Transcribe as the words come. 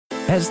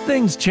As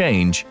things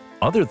change,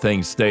 other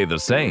things stay the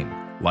same,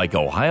 like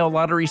Ohio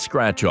Lottery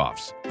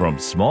scratch-offs, from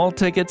small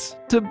tickets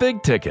to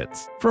big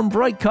tickets, from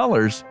bright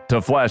colors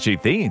to flashy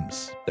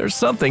themes. There's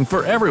something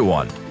for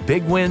everyone.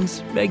 Big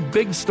wins make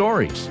big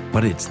stories,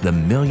 but it's the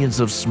millions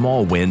of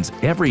small wins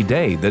every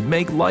day that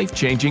make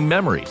life-changing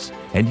memories.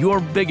 And your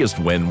biggest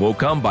win will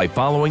come by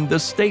following the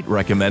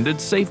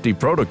state-recommended safety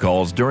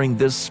protocols during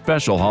this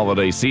special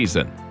holiday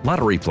season.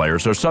 Lottery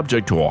players are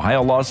subject to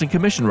Ohio laws and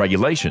commission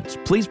regulations.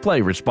 Please play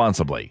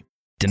responsibly.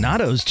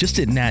 Donato's just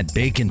didn't add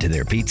bacon to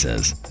their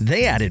pizzas.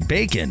 They added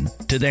bacon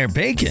to their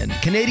bacon.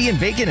 Canadian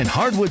bacon and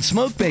hardwood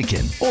smoked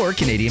bacon. Or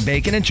Canadian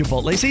bacon and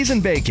Chipotle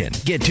seasoned bacon.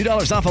 Get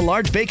 $2 off a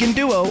large bacon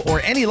duo or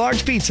any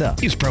large pizza.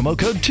 Use promo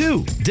code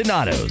 2.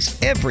 Donato's.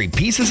 Every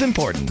piece is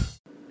important.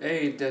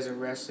 Hey, Desert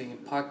Wrestling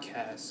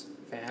Podcast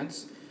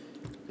fans.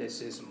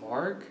 This is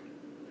Mark.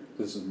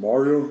 This is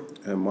Mario.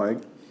 And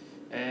Mike.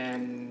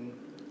 And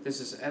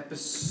this is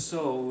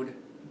episode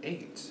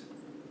 8.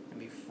 And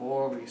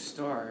before we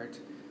start...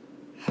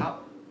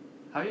 How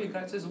are you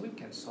guys this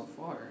weekend so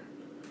far?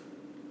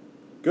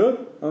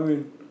 Good. I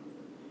mean,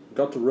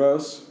 got to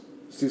rest,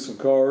 see some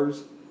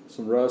cars,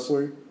 some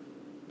wrestling,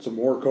 some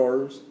more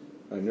cars,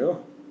 and yeah.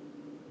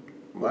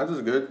 Mine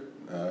was good.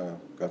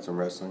 Got some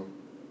wrestling,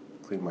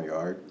 cleaned my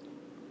yard.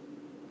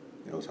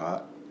 It was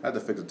hot. I had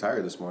to fix a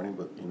tire this morning,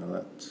 but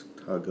that's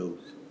how it goes.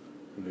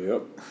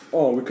 Yep.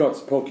 Oh, we caught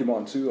some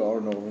Pokemon too. I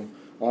don't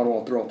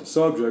want to throw out the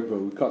subject, but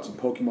we caught some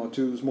Pokemon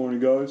too this morning,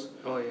 guys.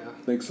 Oh, yeah.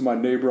 Thanks to my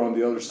neighbor on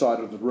the other side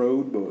of the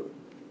road, but,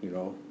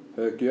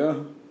 heck yeah.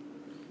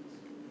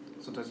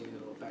 Sometimes you need a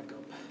little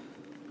backup.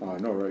 I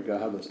know, right? Gotta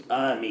have those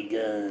army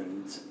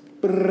guns.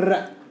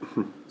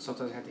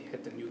 Sometimes you have to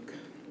hit the nuke.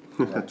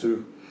 That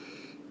too.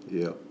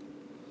 Yep.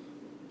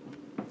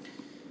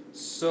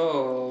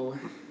 So,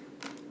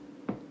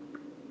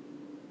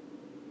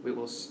 we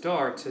will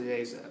start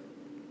today's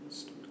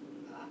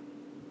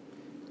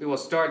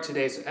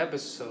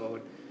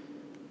episode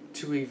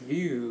to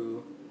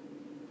review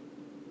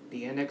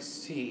the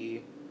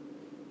NXT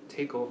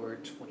TakeOver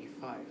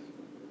 25.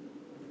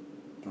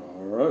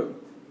 All right,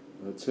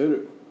 let's hit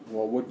it.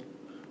 Well,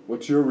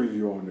 what's your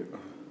review on it?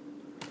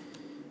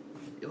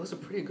 It was a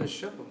pretty good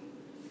show.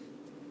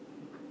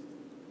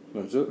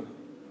 That's it.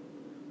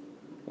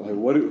 Like,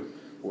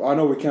 I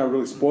know we can't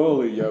really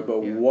spoil it yet,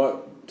 but yeah.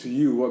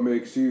 What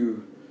makes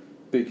you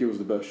think it was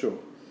the best show?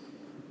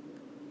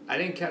 We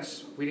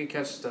didn't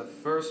catch the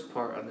first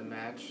part of the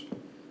match,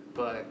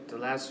 but the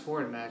last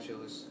 4 match, it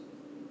was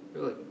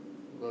really,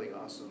 really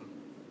awesome.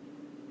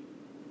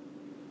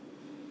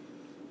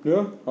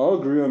 Yeah, I'll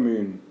agree. I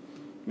mean,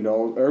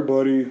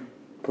 everybody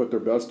put their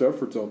best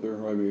efforts out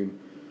there. I mean,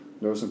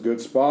 there were some good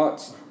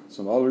spots,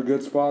 some other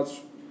good spots.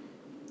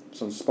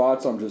 Some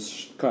spots I'm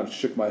just kind of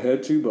shook my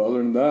head to, but other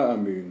than that, I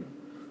mean,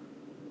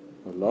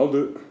 I loved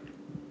it.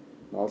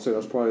 I'll say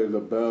that's probably the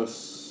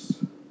best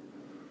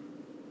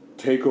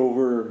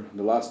takeover,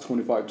 the last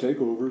 25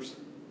 takeovers.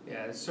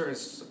 Yeah, there's certain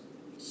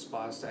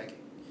spots that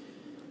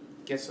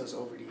gets us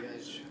over the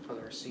edge of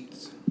our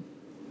seats.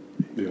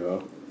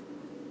 Yeah,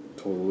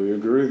 totally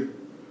agree.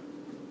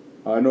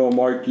 I know,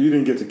 Mark, you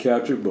didn't get to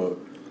catch it, but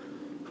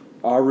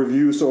our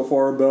review so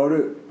far about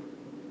it,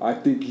 I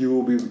think you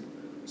will be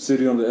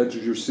sitting on the edge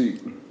of your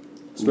seat,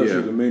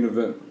 especially the main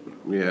event.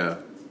 Yeah,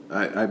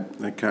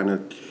 I kind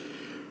of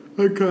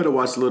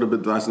watched a little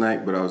bit last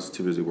night, but I was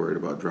too busy worried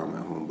about drama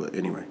at home. But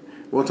anyway,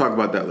 we'll talk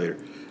about that later.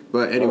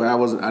 But anyway,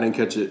 I didn't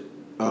catch it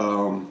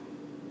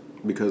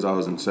because I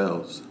was in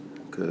sales.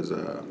 Because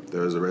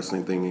there was a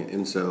wrestling thing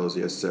in sales.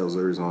 Yes, sales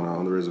Arizona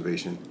on the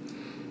reservation.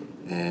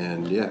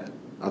 And yeah,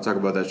 I'll talk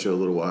about that show a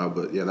little while.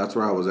 But yeah, that's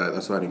where I was at.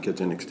 That's why I didn't catch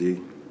NXT.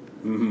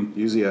 Mm-hmm.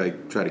 Usually I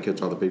try to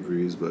catch all the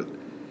pay-per-views, but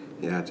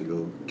yeah, I had to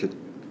go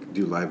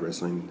do live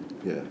wrestling.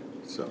 Yeah,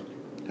 so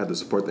had to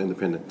support the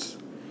independents.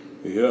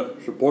 Yeah,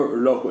 support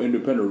your local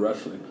independent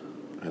wrestling.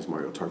 As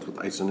Mario talks with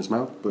ice in his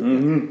mouth. But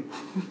yeah.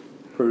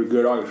 Pretty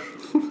good ice.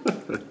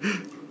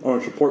 I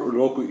want to support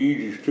your local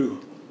EGs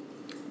too.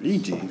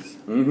 EGs?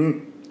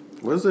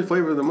 Mm-hmm. What is the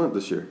flavor of the month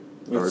this year?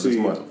 Let's this see.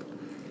 month?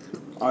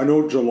 I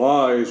know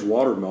July is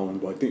watermelon,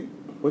 but I think,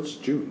 what's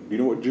June? Do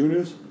you know what June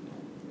is?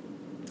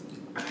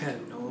 I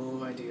have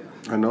no idea.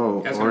 I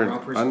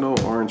know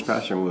Orange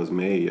Passion was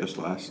May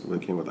last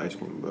when it came with ice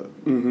cream, but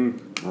I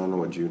don't know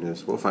what June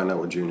is. We'll find out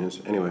what June is.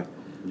 Anyway.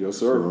 Yes,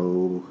 sir.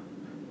 So,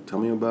 tell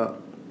me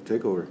about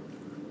TakeOver.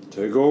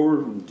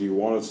 TakeOver? Do you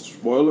want us to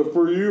spoil it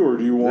for you, or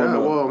do you want? Yeah,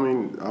 well, I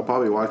mean, I'll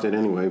probably watch it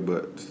anyway,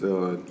 but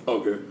still.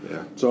 Okay.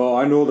 Yeah. So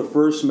I know the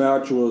first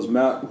match was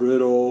Matt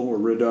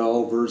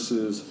Riddle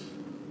versus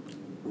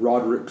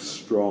Roderick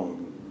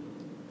Strong.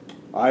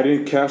 I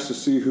didn't catch to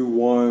see who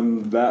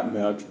won that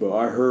match, but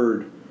I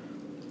heard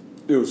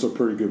it was a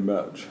pretty good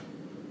match.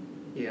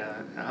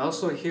 Yeah, I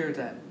also hear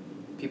that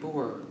people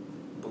were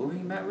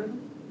booing Matt Riddle.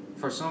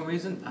 For some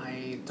reason,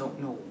 I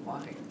don't know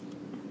why.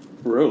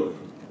 Really?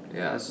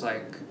 Yeah, it's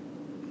like,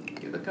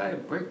 give the guy a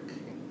break.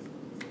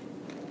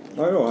 I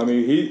know. I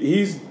mean,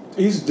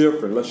 he's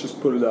different. Let's just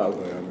put it that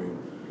way. I mean,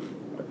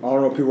 I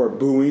don't know if people are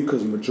booing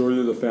because the majority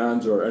of the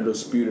fans are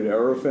Undisputed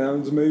Era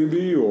fans,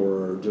 maybe,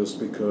 or just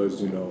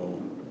because,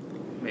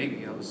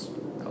 Maybe I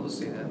will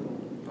say that.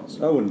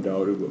 Also. I wouldn't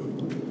doubt it, but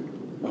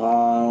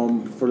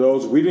for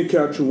those, we didn't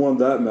catch who won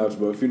that match,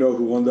 but if you know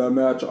who won that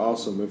match,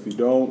 awesome. If you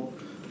don't,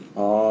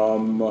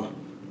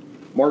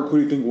 Mark, who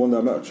do you think won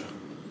that match?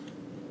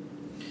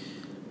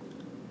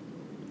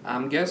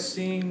 I'm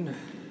guessing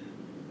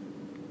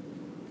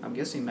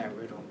Matt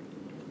Riddle.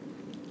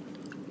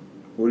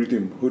 What do you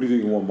think? Who do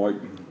you think won,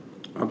 Mike?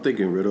 I'm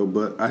thinking Riddle,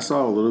 but I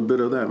saw a little bit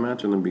of that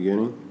match in the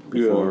beginning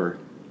before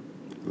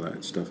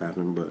that stuff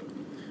happened. But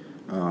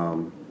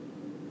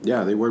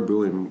they were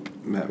booing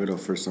Matt Riddle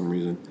for some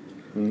reason.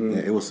 Mm-hmm. Yeah,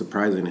 it was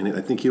surprising, and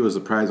I think he was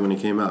surprised when he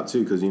came out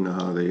too, because you know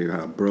how they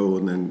bro,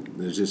 and then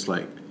it's just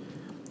like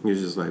he was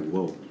just like,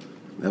 whoa.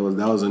 That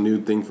was a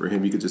new thing for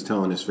him. You could just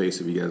tell on his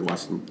face if you guys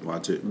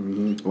watch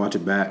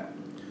it back.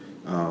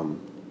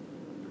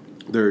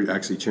 They're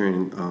actually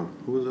cheering.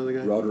 Who was the other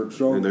guy? Roderick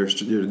Strong.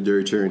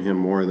 They're cheering him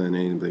more than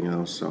anything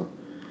else. So,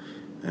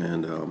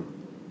 and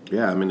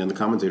and the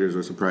commentators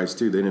were surprised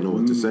too. They didn't know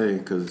what to say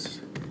because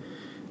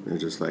they're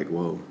just like,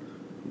 whoa.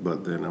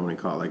 But then I only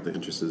caught like the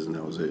entrances, and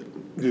that was it.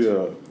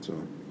 Yeah. So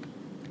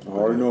I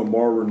already know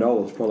Mauro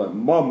Ranallo was probably like,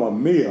 Mamma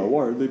Mia,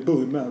 why are they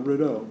booing Matt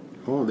Riddle?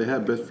 Oh, they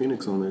had Beth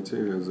Phoenix on there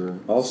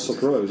too. I was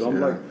surprised. I'm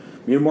like,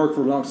 me and Mark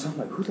for a long time, I'm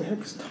like, who the heck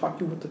is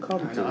talking with the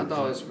commentators? I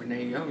thought it was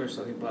Renee Young or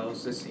something, but I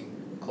was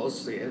listening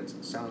closely. It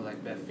sounded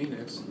like Beth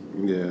Phoenix.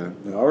 Yeah.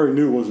 I already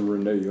knew it wasn't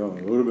Renee Young.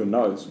 It would have been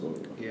nice,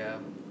 but yeah.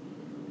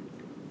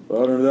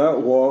 Other than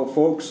that, well,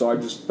 folks, I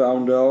just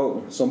found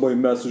out somebody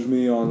messaged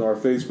me on our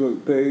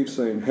Facebook page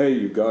saying, "Hey,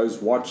 you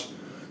guys, watch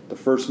the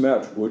first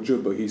match, would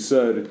you?" But he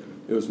said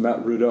it was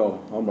Matt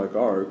Riddle. I'm like,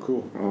 all right,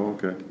 cool. Oh,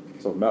 okay.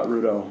 So Matt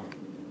Riddle.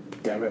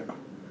 Damn it.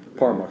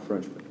 Pardon my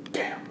French, but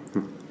damn.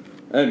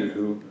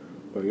 Anywho,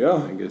 but yeah.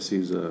 I guess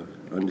he's a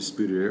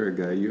Undisputed Era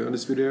guy. You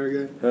Undisputed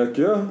Era guy? Heck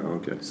yeah. Oh,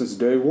 okay. Since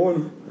day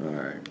one. All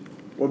right.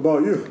 What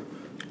about you?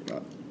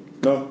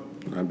 No?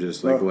 I'm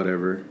just like,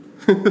 whatever.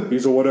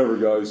 He's a whatever,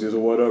 guys. He's a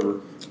whatever.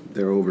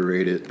 They're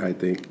overrated, I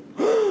think.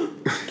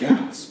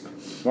 Gasp.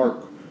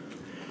 Mark,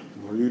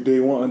 are you day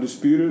one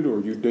Undisputed or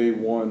are you day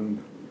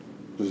one,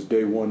 just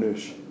day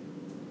one-ish?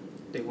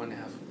 Day 1.5.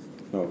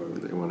 No,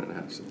 Day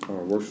 1.5. all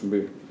right, works for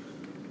me.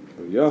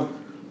 But yeah,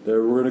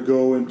 there we're going to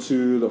go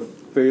into the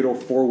Fatal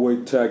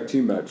 4-Way Tag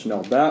Team match.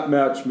 Now, that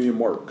match me and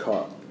Mark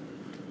caught.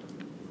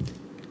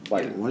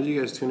 Why did you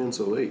guys tune in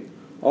so late?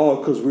 Oh,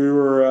 because we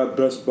were at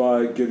Best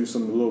Buy getting a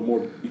little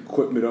more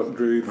equipment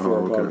upgrade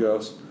for our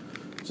podcast.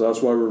 So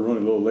that's why we were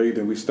running a little late.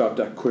 Then we stopped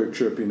at Quick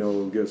Trip,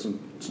 get some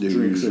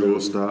drinks. Usual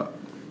stop.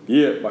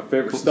 Yeah, my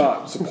favorite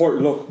stop. Support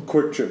your local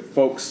Quick Trip,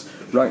 folks.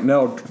 Right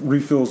now,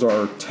 refills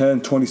are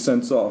 10, 20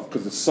 cents off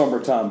because it's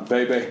summertime,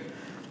 baby.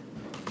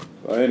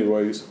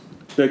 Anyways,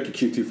 thank you,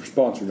 QT, for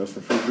sponsoring us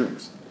for free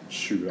drinks.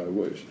 Shoot, I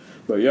wish.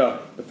 But yeah,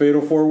 the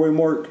Fatal 4-Way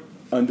Mark,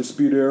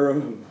 Undisputed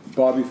Era,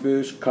 Bobby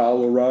Fish,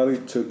 Kyle O'Reilly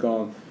took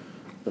on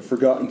the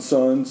Forgotten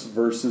Sons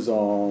versus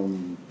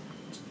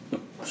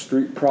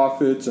Street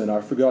Profits, and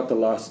I forgot the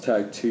last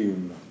tag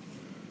team.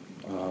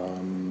 I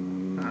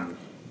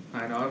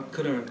know, I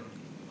couldn't.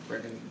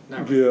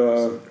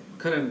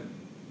 Couldn't.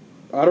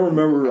 I don't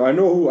remember. I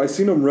know who. I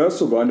seen them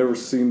wrestle, but I never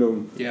seen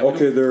them. Yeah.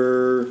 Okay,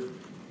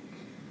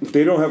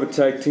 they don't have a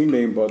tag team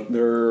name, but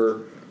they're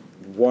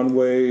One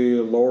Way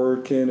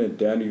Lorcan and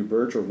Danny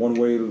Burch, or One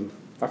Way.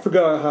 I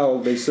forgot how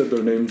they said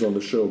their names on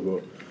the show,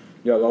 but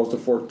yeah, that was the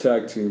fourth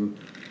tag team.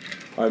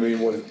 I mean,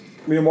 when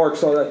me and Mark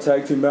saw that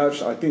tag team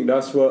match, I think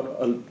that's what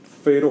a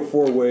Fatal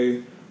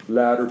 4-Way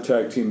ladder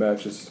tag team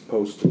match is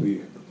supposed to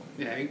be.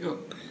 Yeah, you go.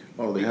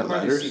 Oh, they had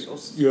ladders?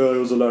 Yeah, it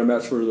was a ladder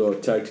match for the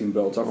tag team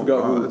belts. I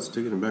forgot who. That's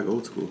taking it back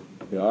old school.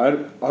 Yeah, I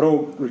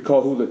don't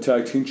recall who the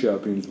tag team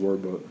champions were,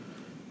 but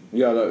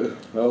yeah, that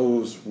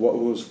was what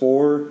it was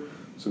for.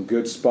 Some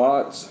good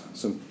spots,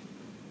 some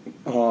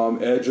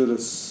edge of the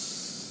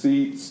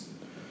seats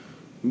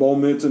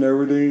moments and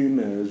everything,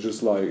 and it's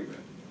just like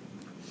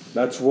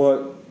that's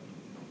what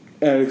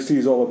NXT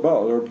is all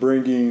about. They're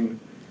bringing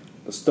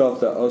the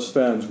stuff that us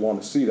fans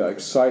want to see, that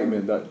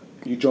excitement that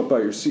you jump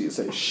out your seat and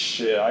say,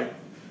 shit, I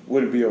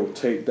wouldn't be able to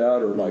take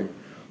that, or like,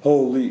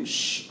 holy,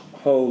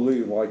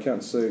 well, I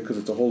can't say because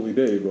it's a holy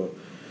day, but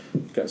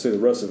can't say the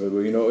rest of it, but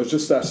it's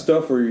just that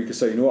stuff where you can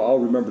say, I'll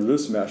remember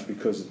this match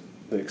because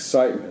the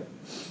excitement,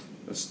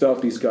 the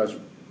stuff these guys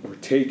were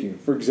taking.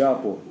 For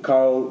example,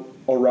 Kyle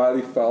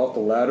O'Reilly fell off the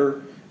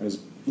ladder and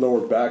his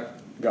lower back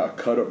got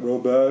cut up real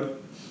bad.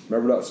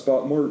 Remember that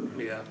spot, Mort?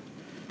 Yeah.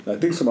 I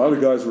think some other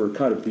guys were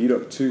kind of beat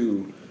up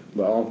too,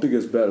 but I don't think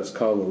as bad as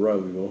Kyle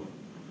O'Reilly though.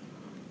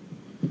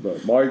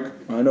 But Mike,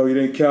 I know you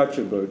didn't catch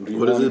it, but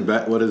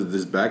what is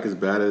this back as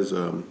bad as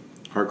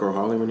Hardcore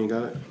Holly when he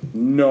got it?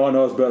 No, I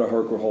know it's bad at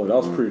Hardcore Holly. That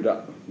was pretty,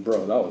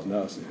 bro. That was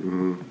nasty.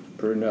 Mm-hmm.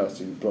 Pretty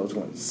nasty. Blood's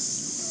going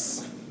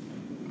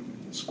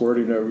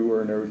squirting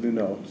everywhere and everything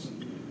else.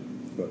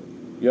 But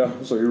yeah,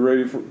 so you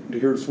ready to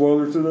hear the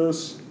spoilers to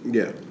this?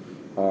 Yeah.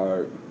 All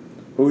right.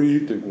 Who do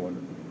you think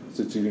won?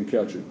 Since you didn't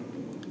catch it.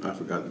 I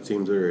forgot the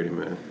teams already,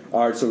 man.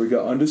 All right, so we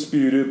got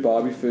Undisputed,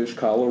 Bobby Fish,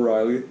 Kyle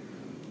O'Reilly.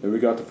 Then we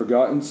got the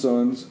Forgotten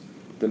Sons.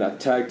 Then that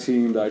tag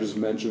team that I just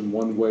mentioned,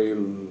 One Way,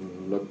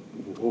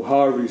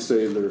 however you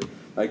say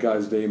that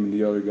guy's name and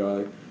the other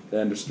guy,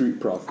 and the Street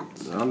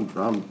Profits.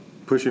 I'm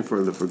pushing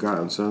for the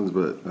Forgotten Sons,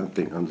 but I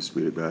think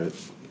Undisputed got it.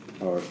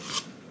 All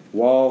right.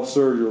 Well,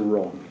 sir, you're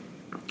wrong.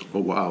 Oh,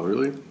 wow,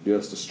 really?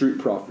 Yes, the Street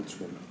Profits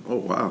win. Oh,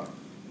 wow.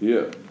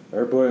 Yeah,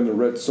 everybody in the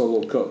red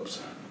Solo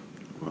Cups.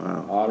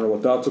 Wow. I don't know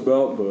what that's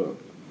about, but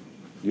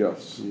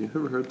yes. You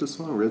ever heard the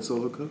song, Red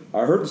Solo Cup?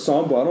 I heard the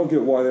song, but I don't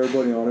get why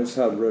everybody on it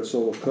had red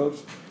Solo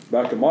Cups.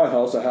 Back in my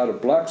house, I had a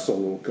black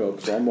Solo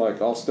Cup, so I'm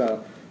like,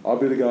 I'll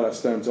be the guy that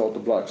stands out the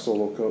black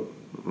Solo Cup.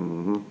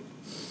 Mm-hmm.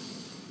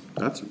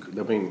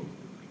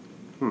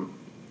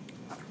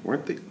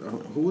 Weren't they?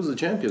 Who was the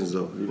champions,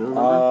 though? You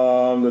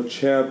know? The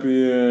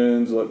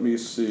champions, let me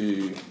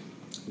see.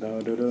 The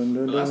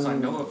last I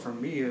know of for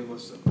me, it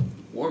was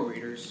War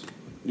Raiders.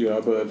 Yeah,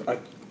 but I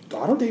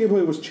don't think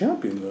anybody was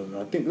champion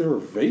then. I think they were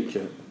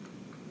vacant.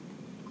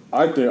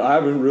 I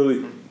haven't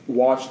really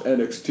watched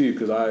NXT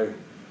because I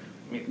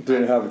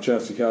didn't have a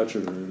chance to catch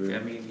it. Really. Yeah,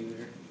 me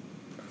neither.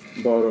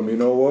 But you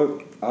know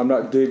what? I'm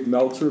not Dave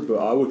Meltzer, but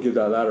I would give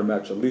that ladder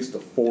match at least a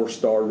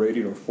 4-star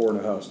rating or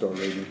 4.5-star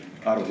rating.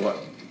 Out of what?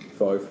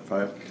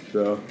 5.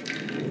 Yeah.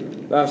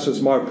 That's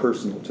just my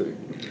personal take.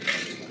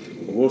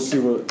 We'll see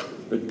what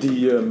the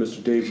DM,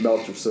 Mr. Dave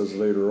Meltzer, says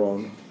later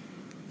on.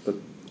 But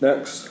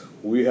next,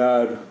 we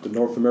had the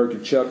North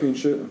American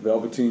Championship,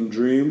 Velveteen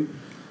Dream,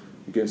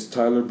 against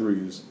Tyler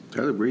Breeze.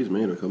 Tyler Breeze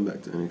made a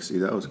comeback to NXT.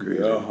 That was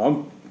crazy. Yeah,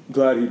 I'm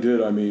glad he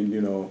did. I mean,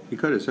 you know. He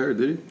cut his hair,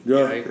 did he?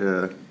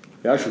 Yeah.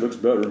 He actually looks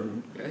better.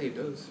 Yeah, he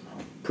does.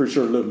 Pretty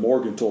sure Liv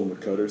Morgan told him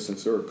to cut her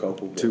since they're a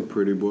couple. Two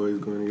pretty boys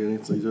going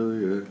against each other,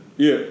 yeah.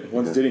 Yeah,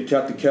 one's dating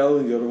Kathy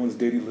Kelly, the other one's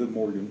dating Liv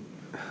Morgan.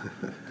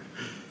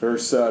 Very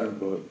sad,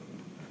 but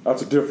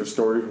that's a different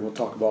story. We'll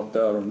talk about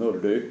that on another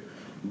day.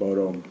 But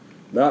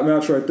that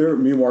match right there,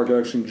 me and Mark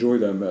actually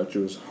enjoyed that match. It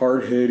was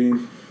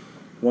hard-hitting.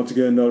 Once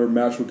again, another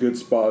match with good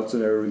spots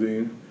and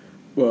everything.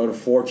 But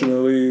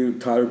unfortunately,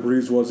 Tyler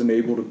Breeze wasn't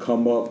able to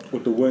come up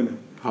with the win.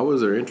 How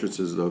was their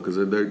entrances, though? Because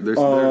they're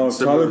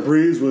Tyler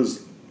Breeze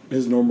was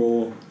his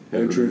normal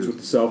entrance with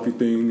the selfie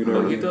thing.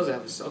 No, he doesn't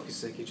have a selfie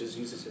stick. He just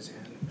uses his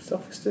hand.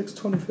 Selfie sticks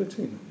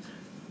 2015.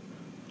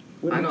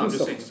 I know, I'm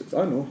just saying. Sticks.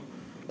 I know.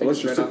 They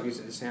just read off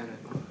using his hand.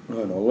 I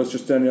know. Let's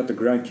just standing at the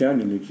Grand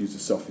Canyon and use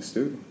a selfie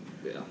stick.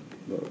 Yeah.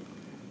 But,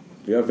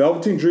 yeah,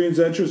 Velveteen Dream's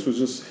entrance was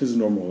just his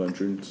normal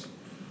entrance.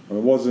 I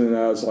mean, it wasn't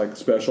as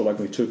special like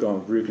when he took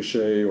on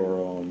Ricochet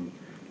or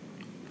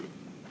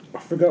I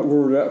forgot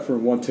where we were at for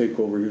one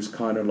takeover. He was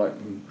kind of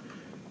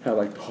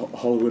had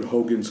Hollywood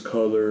Hogan's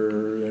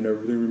color and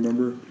everything.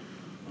 Remember?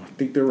 I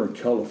think they were in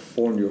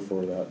California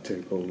for that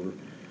takeover.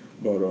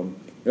 But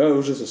yeah, it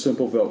was just a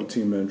simple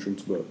Velveteen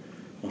entrance. But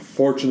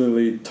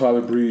unfortunately,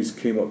 Tyler Breeze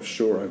came up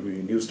short. I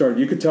mean, he was starting.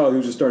 You could tell he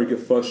was just starting to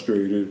get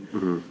frustrated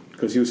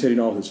because he was hitting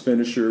all his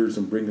finishers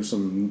and bringing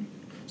some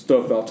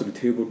stuff out to the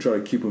table,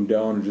 trying to keep him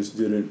down, and just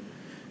didn't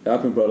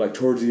happen. But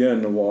towards the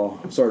end,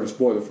 sorry to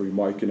spoil it for you,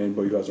 Mike, and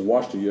anybody who hasn't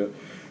watched it yet.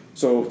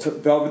 So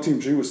Velveteen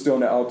Dream was still on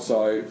the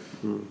outside.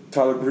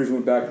 Tyler Breeze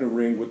went back in the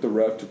ring with the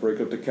ref to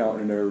break up the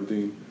count and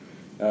everything.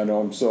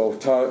 And so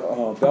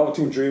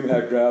Velveteen Dream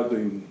had grabbed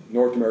the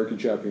North American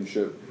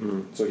Championship.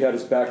 So he had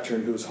his back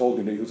turned. He was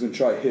holding it. He was going to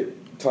try to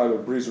hit Tyler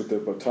Breeze with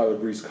it, but Tyler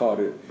Breeze caught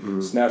it,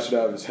 snatched it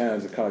out of his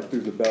hands, and kind of threw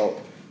the belt.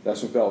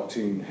 That's when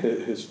Velveteen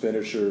hit his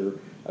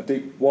finisher. I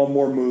think one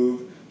more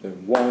move,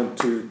 then 1,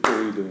 2,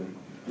 3, then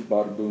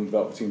bada boom,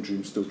 Velveteen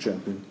Dream still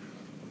champion.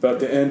 But at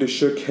the end, they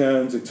shook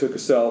hands, they took a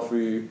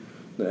selfie,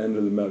 the end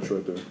of the match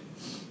right there.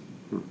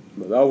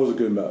 But that was a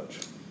good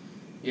match.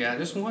 Yeah,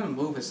 this one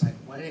move is I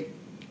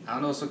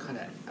don't know, some kind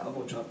of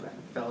elbow drop that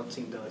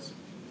Velveteen does.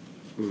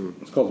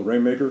 It's called the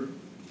Rainmaker?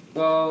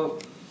 Well,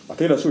 I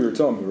think that's what you're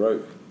telling me,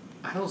 right?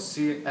 I don't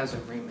see it as a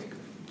Rainmaker.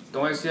 The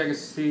only thing I can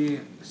see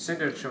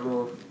signature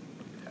move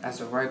as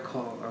a right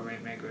call a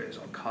Rainmaker is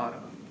Okada.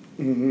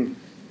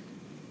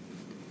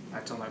 I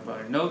told my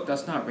brother, nope,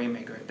 that's not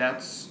Rainmaker.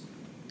 That's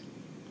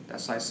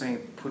like saying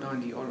put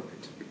on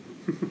deodorant.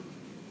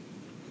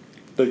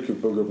 Thank you,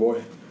 Booger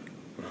Boy.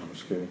 I'm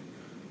just kidding.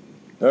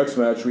 Next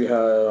match, we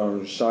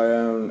had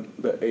Cheyenne,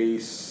 the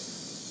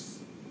Ace,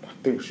 I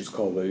think she's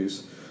called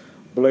Ace,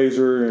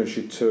 Blazer, and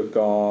she took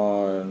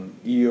on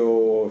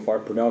Io, if I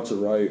pronounce it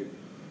right,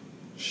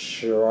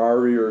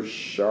 Shari.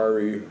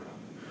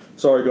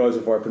 Sorry, guys,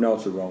 if I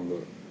pronounce it wrong,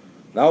 but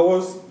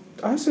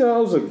I'd say that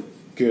was a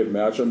good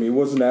match. I mean, it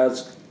wasn't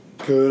as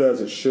good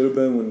as it should have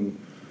been when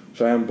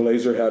Cheyenne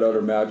Blazer had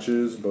other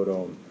matches, but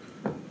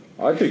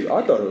I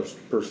thought it was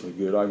personally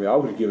good. I mean, I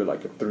would give it a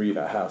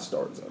 3.5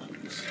 stars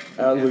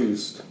at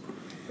least.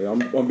 Yeah,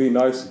 I'm being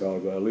nice about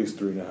it, but at least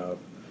 3.5.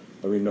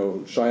 I mean,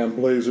 no, Cheyenne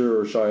Blazer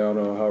or Cheyenne,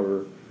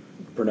 however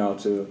you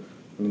pronounce it.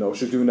 You know,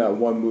 she's doing that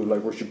one move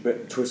where she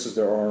twists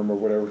their arm or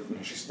whatever.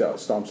 And she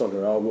stomps on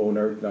her elbow and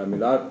everything. I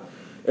mean, that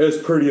is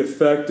pretty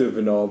effective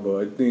and all, but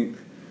I think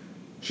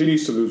she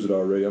needs to lose it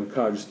already. I'm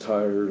kind of just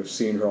tired of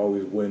seeing her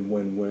always win.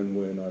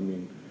 I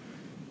mean,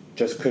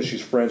 just because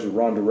she's friends with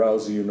Ronda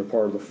Rousey and they're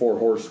part of the 4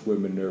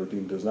 Horsewomen and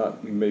everything does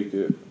not make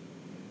it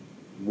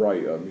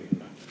right. I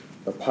mean,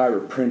 the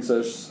Pirate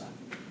Princess,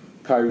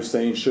 Kairi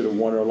Sane should have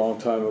won her a long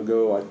time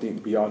ago. I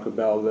think Bianca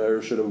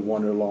Belair should have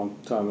won her a long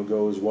time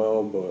ago as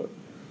well, but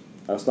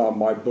that's not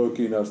my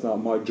booking. That's not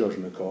my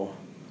judgment call.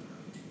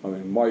 I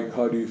mean, Mike,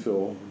 how do you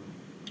feel?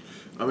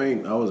 I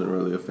mean, I wasn't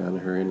really a fan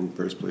of her in the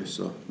first place,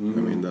 so I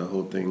mean, the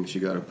whole thing, she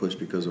got to push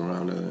because of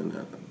Ronda,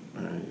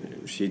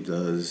 and she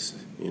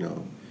does, you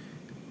know.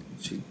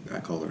 I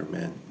call her a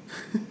man.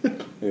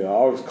 Yeah, I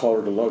always call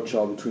her the love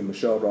child between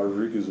Michelle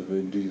Rodriguez and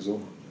Vin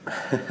Diesel.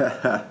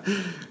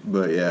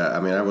 But yeah, I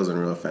mean, I wasn't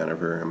a real fan of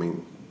her. I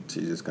mean, she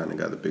just kind of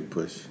got the big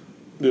push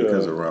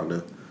because of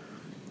Ronda,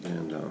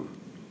 and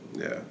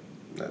yeah,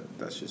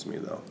 that's just me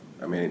though.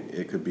 I mean,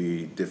 it could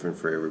be different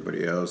for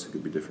everybody else. It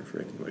could be different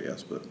for anybody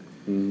else, but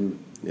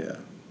yeah,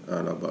 I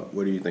don't know about.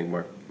 What do you think,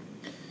 Mark?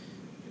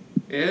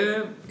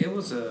 It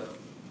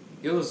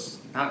was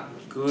not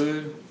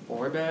good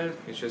or bad.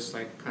 It's just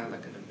like kind of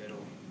like in the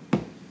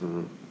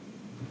middle.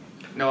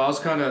 No, I was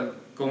kind of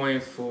going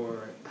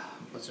for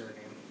what's her name?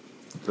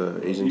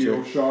 The Asian chick?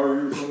 Io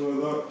Shirai or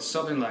something like that?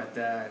 Something like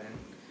that. And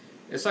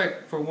it's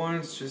like, for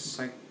once, just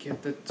like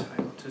give the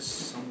title to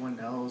someone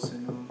else, you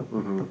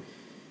know?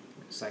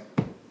 It's like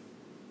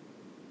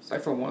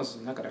for once,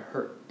 it's not going to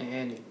hurt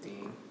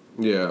anything.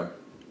 Yeah.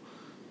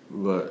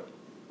 But,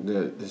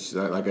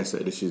 like I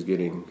said, she's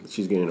getting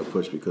a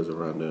push because of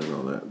Ronda and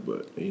all that.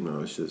 But, you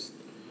know, it's just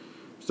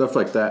stuff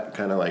like that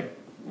kind of like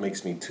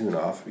makes me tune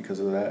off because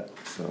of that.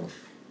 So,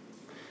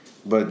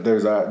 but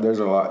there's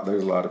a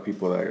lot of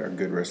people that are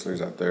good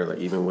wrestlers out there, like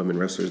even women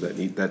wrestlers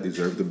that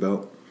deserve the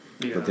belt,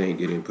 but they ain't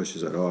getting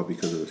pushes at all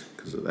because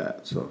of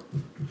that. So,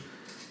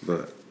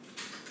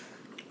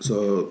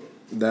 so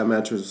that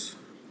match was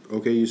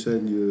okay. You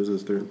said it was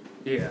his third.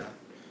 Yeah.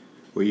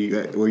 Were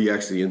you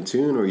actually in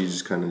tune, or you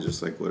just kind of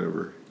just like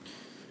whatever?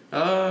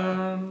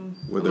 A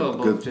little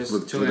both.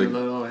 Just tune in a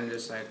little and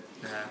just like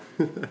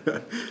nah.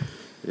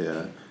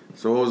 Yeah.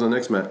 So what was the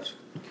next match?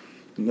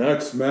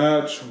 Next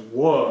match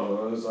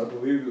was, I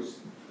believe, it was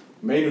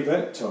main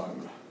event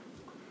time.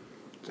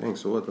 Dang,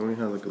 so what? Don't we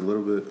have like a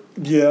little bit?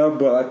 Yeah,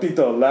 but I think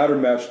the ladder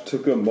match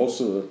took up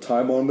most of the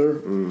time on there.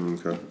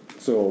 Okay.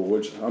 So,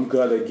 which I'm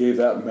glad they gave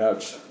that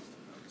match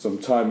some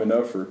time and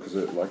effort because,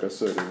 like I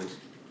said, it was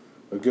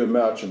a good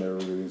match and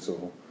everything.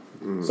 So,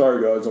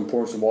 sorry guys, I'm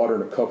pouring some water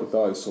in a cup with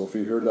ice. So if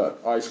you hear that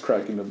ice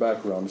crack in the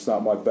background, it's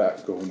not my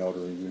back going out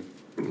or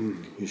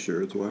anything. You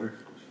sure it's water?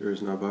 Sure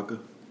it's not vodka?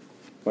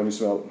 Let me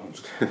smell it. I'm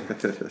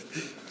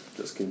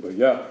just kidding. But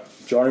yeah,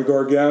 Johnny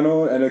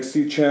Gargano,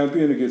 NXT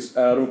champion against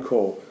Adam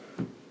Cole.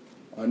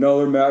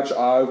 Another match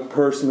I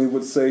personally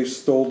would say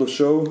stole the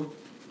show.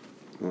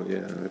 Well,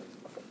 yeah,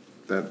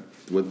 that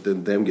with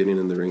them getting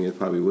in the ring, it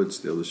probably would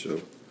steal the show.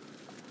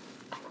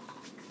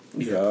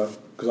 Yeah,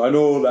 because I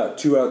know that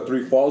 2 out of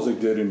 3 falls they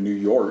did in New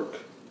York.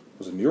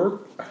 Was it New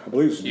York? I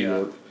believe it was New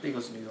York. I think it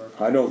was New York.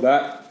 I know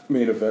that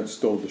main event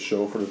stole the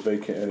show for the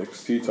vacant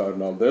NXT title.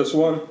 Now this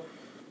one,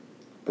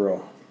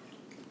 bro,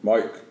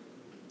 Mike,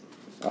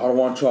 I don't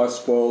want to try to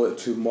spoil it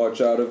too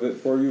much out of it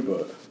for you,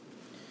 but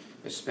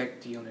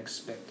Expect the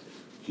unexpected.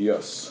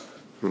 yes,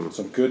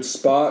 some good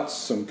spots,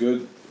 some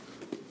good,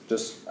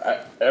 just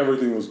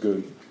everything was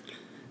good.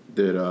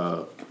 Did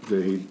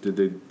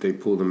they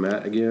pull the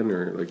mat again,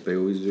 or like they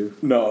always do?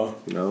 No.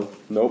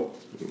 Nope.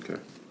 Okay.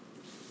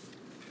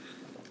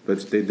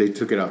 But they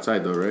took it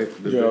outside though, right?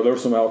 There were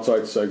some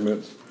outside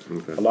segments.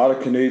 Okay. A lot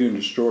of Canadian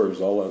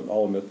destroyers.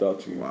 I'll admit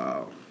that to you.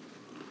 Wow.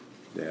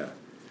 Yeah.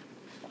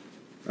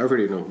 I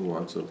already know who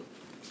won, so.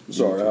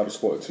 Sorry, I have to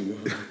spoil it to you.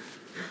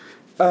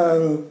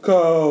 Adam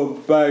Cole,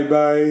 bye.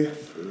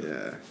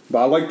 Yeah. But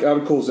I like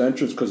Adam Cole's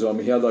entrance because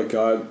he had that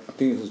guy, I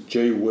think it was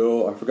Jay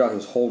Will. I forgot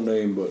his whole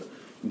name, but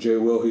Jay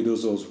Will, he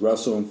does those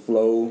wrestle and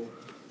flow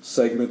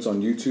segments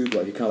on YouTube.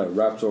 Like he kind of like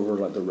raps over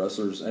like the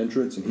wrestler's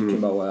entrance, and he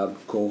came out with Adam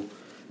Cole.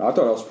 And I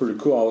thought that was pretty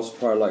cool. I was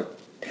probably like,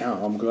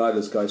 damn, I'm glad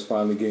this guy's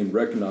finally getting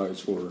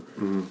recognized for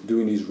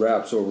doing these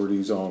raps over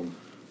these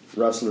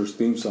wrestlers'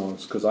 theme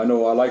songs. Because I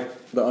know I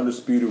like the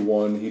Undisputed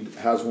one. He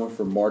has one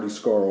for Marty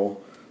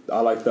Scurll. I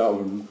like that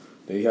one.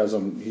 He has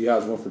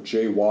one for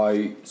Jay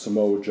White,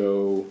 Samoa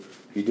Joe.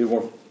 He did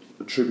one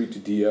for a tribute to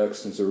DX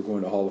since they were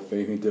going to Hall of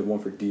Fame. He did one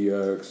for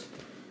DX.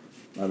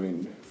 I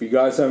mean, if you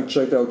guys haven't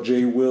checked out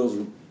Jay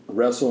Will's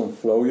Wrestle and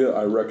Flow yet,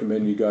 I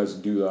recommend you guys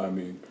do that. I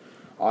mean,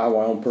 I have my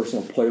own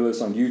personal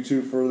playlist on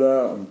YouTube for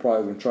that. I'm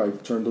probably going to try to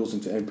turn those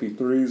into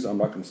MP3s. I'm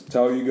not going to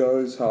tell you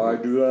guys how I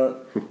do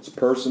that. It's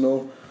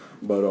personal.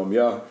 But,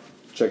 yeah,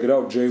 check it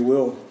out. Jay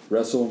Will,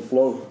 Wrestle and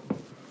Flow.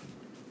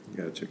 You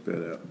got to check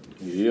that out.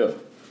 Yeah.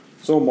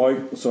 So, Mike,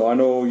 I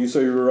know you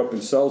say you were up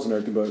in sales and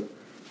everything, but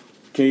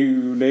can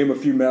you name a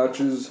few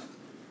matches?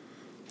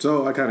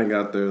 So, I kind of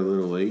got there a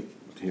little late.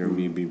 Here,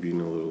 me being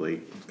a little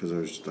late, because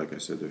there's, like I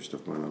said, there's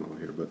stuff going on over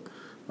here. But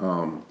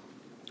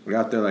I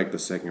got there like the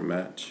second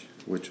match,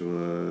 which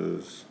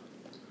was...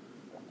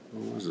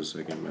 What was the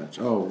second match?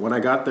 Oh, when I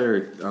got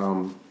there,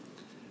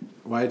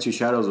 YT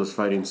Shadows was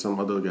fighting some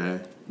other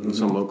guy,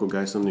 some local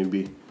guy, some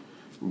newbie.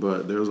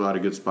 but there was a lot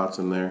of good spots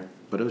in there.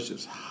 But it was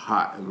just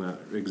hot in that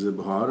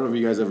exhibit hall. I don't know if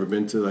you guys ever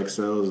been to like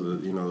sales,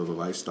 the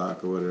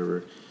livestock or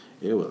whatever.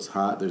 It was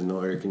hot. There's no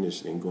air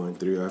conditioning going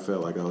through. I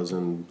felt like I was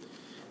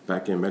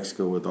back in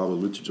Mexico with all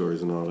the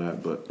luchadors and all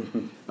that. But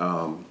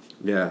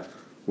yeah,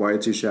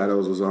 YT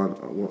Shadows was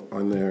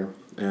on there,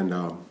 and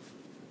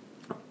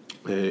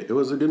it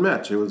was a good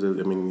match. It was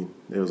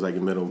like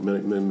in middle of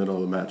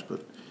the match,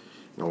 but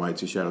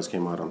YT Shadows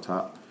came out on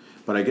top.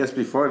 But I guess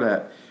before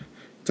that,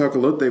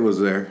 Tacalote was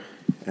there.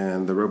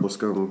 And the Rebel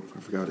Scum, I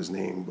forgot his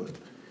name, but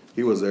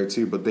he was there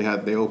too. But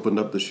they opened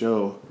up the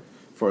show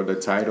for the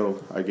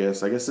title. I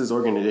guess his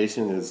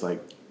organization is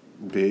like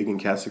big in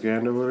Casa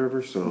Grande or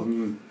whatever.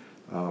 So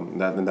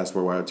that's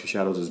where Wild Two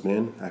Shadows has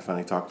been. I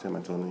finally talked to him.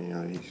 I told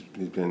him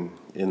he's been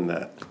in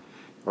that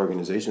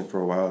organization for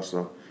a while.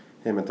 So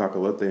him and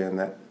Tacalote and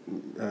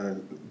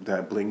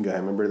that Bling guy.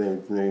 Remember they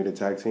made a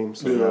tag team.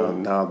 So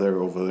now they're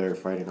over there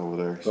fighting over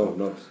there. So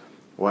nice.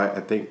 I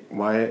think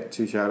Wyatt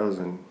Two Shadows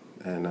and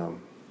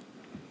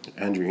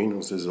Andrew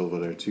Enos is over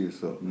there too,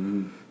 so.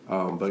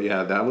 But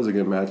yeah, that was a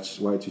good match.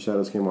 White Two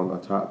Shadows came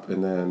on top,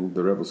 and then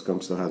the Rebel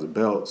Scum still has a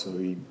belt, so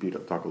he beat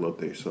up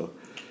Tacalote. So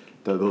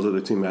those are the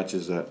two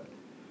matches that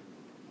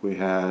we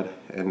had,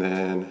 and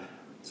then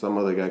some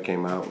other guy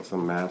came out with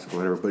some mask or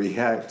whatever, but he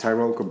had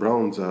Tyrone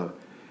Cabrone's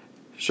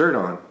shirt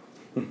on,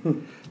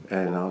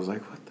 and I was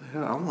like, what the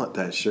hell? I want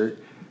that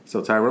shirt.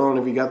 So Tyrone,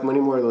 if you got many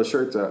more of those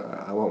shirts,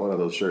 I want one of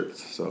those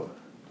shirts. So.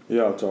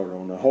 Yeah,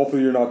 Tyrone.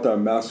 Hopefully you're not that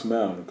masked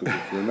man, because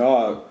if you're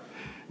not...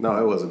 No,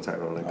 it wasn't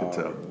Tyrone, I could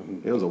tell.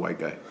 It was a white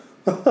guy.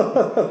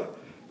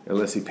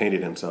 Unless he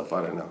painted himself,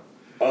 I don't know.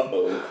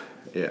 Uh-oh.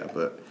 Yeah,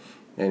 but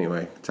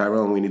anyway,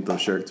 Tyrone, we need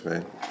those shirts,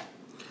 man.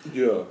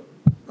 Yeah.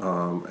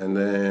 And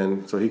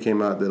then, so he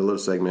came out, did a little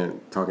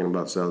segment talking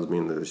about sales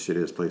being the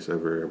shittiest place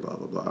ever, blah,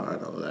 blah, blah,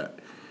 and all that.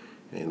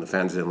 And the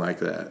fans didn't like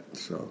that,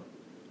 so.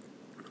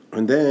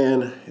 And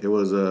then it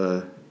was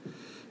a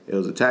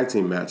tag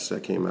team match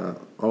that came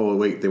out. Oh,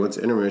 wait, they went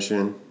to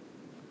intermission,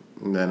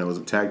 and then it was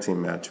a tag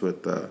team match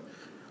with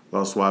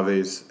Los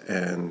Suaves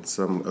and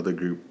some other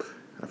group.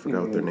 I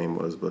forgot what their name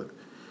was, but.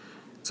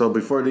 So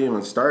before they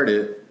even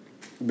started,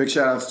 big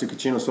shout-outs to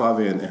Cachino Suave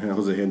and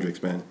Jose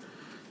Hendricks, man.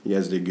 You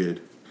guys did good.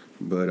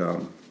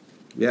 But,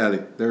 yeah,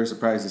 they were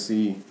surprised to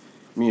see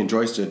me and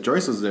Joyce.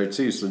 Joyce was there,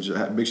 too, so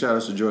big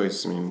shout-outs to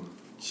Joyce. I mean,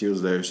 she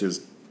was there. She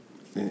was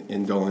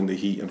indulging the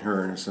heat, and her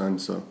and her son,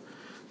 so...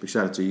 Big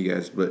shout out to you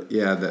guys, but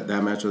yeah,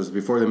 that match was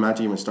before the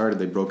match even started.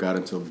 They broke out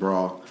into a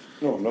brawl.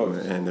 Oh no!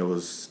 And it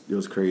was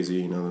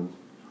crazy,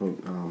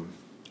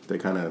 They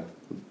kind of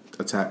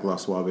attacked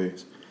Los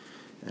Suaves,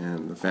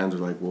 and the fans were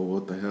like, "Well,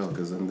 what the hell?"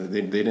 Because they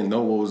didn't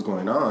know what was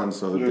going on,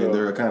 so they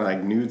were kind of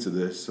like new to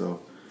this.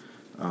 So,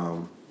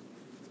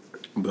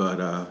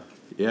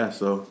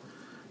 so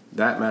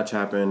that match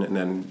happened, and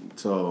then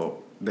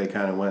so they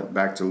kind of went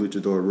back to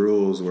Luchador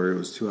rules where it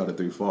was 2 out of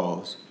 3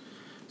 falls.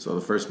 So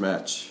the first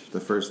match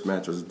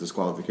was a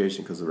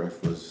disqualification because the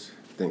ref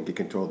didn't get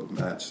control of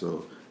the match.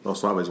 So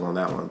Los Suaves won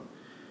that one.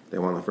 They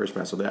won the first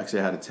match. So they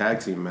actually had a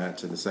tag team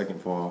match in the second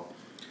fall.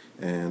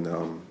 And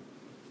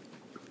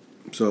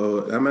so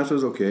that match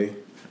was okay.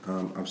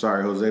 I'm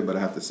sorry, Jose, but I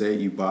have to say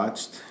you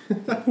botched.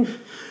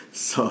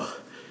 So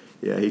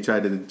yeah, he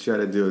tried to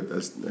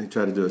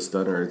do a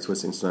stunner, or a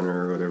twisting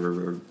stunner or whatever,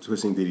 or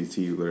twisting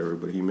DDT or whatever,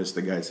 but he missed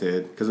the guy's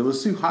head because it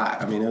was too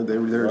hot. I mean, they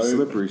were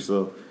slippery,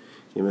 so.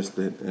 He missed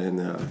it, and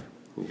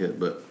he hit.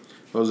 But,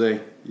 Jose,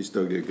 you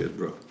still did good,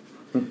 bro.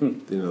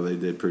 They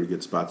did pretty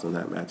good spots in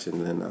that match.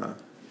 And then,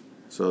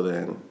 so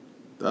then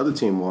the other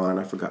team won.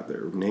 I forgot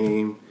their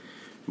name.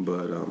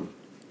 But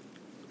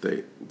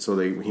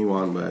he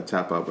won by a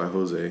tap out by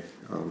Jose.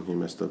 He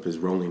messed up his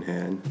rolling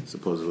hand,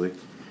 supposedly.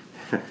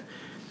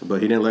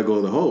 But he didn't let go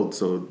of the hold,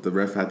 so the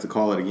ref had to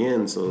call it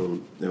again. So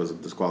there was a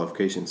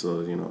disqualification.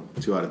 So,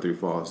 2 out of 3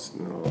 falls,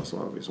 Los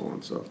Suaves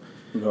won. So,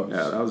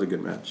 yeah, that was a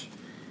good match.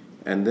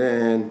 And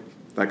then,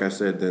 like I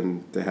said,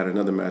 then they had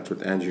another match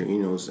with Andrew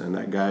Enos and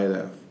that guy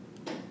that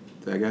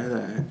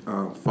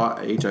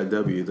fought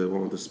HIW, the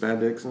one with the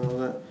spandex and all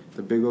that,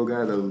 the big old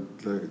guy,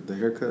 the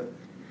haircut.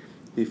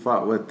 He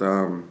fought with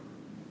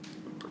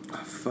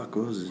what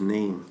was his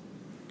name?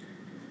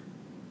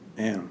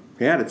 Damn,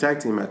 he had a tag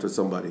team match with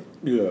somebody.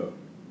 Yeah,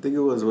 I think it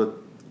was with,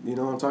 you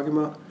know what I'm talking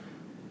about?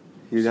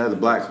 He had the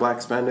black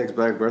spandex,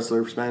 black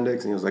wrestler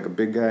spandex, and he was like a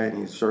big guy, and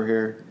he had short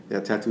hair. He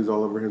had tattoos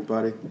all over his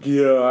body.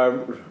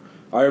 Yeah,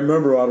 I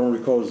remember. I don't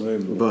recall his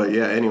name. But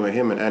yeah, anyway,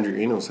 him and Andrew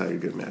Enos had a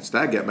good match.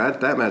 That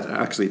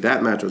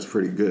match was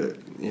pretty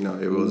good. It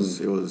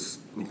was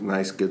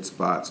nice, good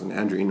spots, and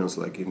Andrew Enos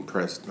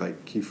impressed.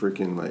 He's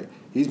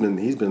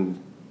been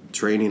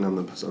training on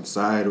the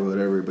side or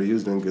whatever, but he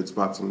was doing good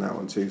spots on that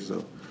one too.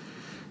 So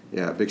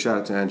yeah, big shout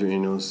out to Andrew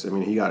Enos. I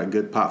mean, he got a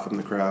good pop from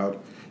the crowd.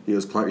 He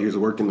was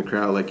working the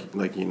crowd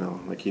like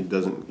he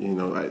doesn't,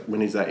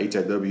 when he's at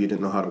HIW, he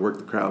didn't know how to work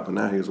the crowd, but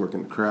now he was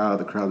working the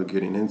crowd was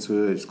getting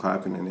into it, he's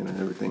clapping and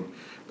everything.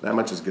 But that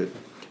match is good.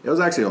 It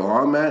was actually a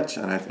long match,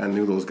 and I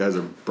knew those guys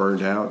are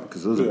burned out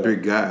because those are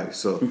big guys,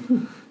 so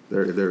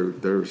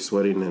they're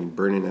sweating and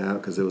burning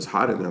out because it was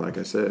hot in there, like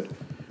I said.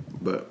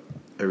 but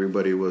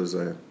everybody was,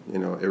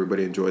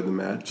 everybody enjoyed the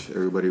match.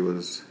 Everybody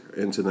was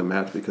into the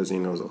match because he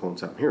knows a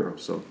hometown hero.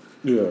 So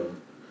Yeah.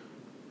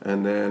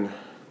 and then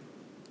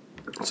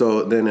it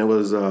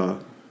was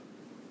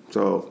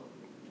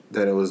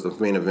the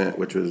main event,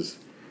 which was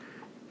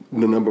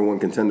the number one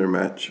contender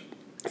match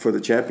for the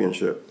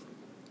championship.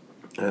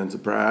 And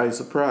surprise,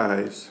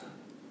 surprise,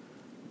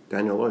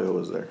 Daniel Loya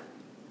was there.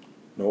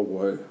 No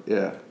way.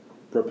 Yeah.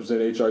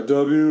 Represent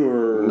HIW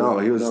or No,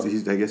 he was.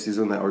 I guess he's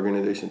in that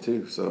organization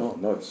too. So. Oh,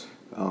 nice.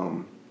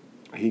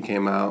 He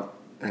came out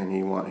and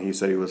he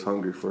said he was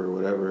hungry for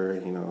whatever,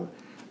 and he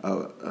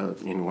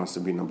wants to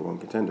be number one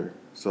contender.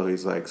 So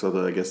he's like,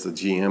 I guess the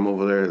GM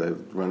over there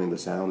that's running the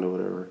sound or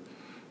whatever.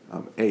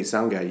 Hey,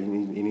 sound guy, you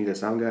need a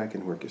sound guy? I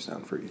can work your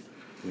sound for you.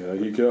 Yeah,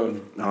 he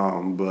can.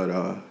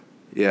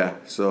 Yeah.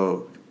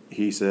 So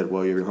he said,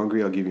 well, you're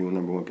hungry. I'll give you a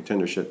number one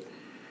contendership.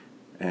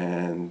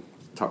 And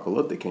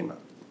Takalote came out.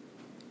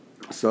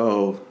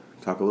 So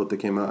Takalote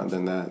came out,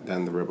 and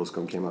then the Rebel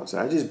Scum came out. So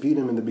I just beat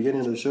him in the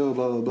beginning of the show,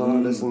 blah blah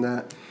blah, this and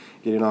that,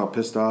 getting all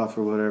pissed off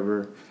or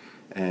whatever.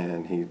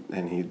 And he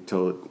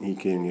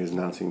was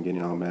announcing,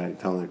 getting all mad,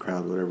 telling the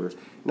crowd whatever. You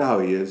know how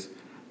he is,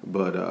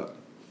 but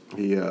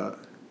he's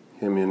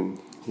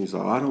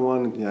like, I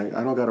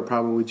don't got a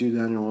problem with you,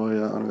 Daniel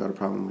Loya.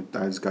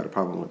 I just got a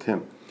problem with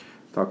him.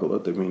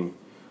 Takalote meaning.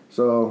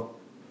 So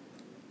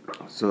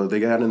they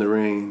got in the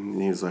ring,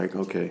 and he's like,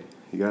 okay,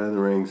 he got in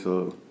the ring,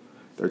 so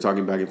they're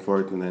talking back and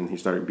forth, and then he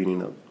started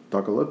beating up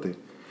Takalote.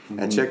 Mm-hmm.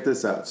 And check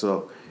this out.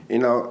 So,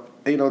 Daniel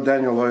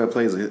Loya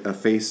plays a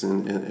face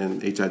in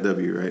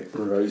HIW, right?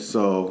 Right.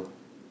 So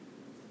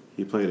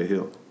he played a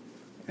heel,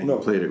 and he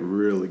played it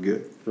really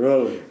good.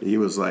 Really? He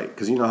was like,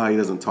 because you know how he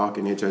doesn't talk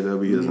in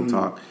HIW, he doesn't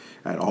talk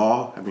at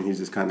all. I mean, he's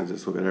just kind of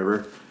just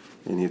whatever,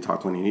 and he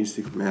talk when he needs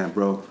to. Man,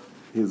 bro,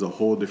 he was a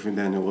whole different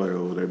Daniel Loya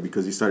over there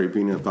because he started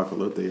beating up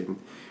Takalote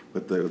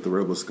with the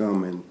Rebel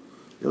Scum, and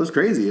it was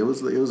crazy.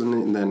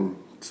 And then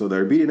so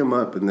they're beating him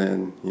up, and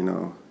then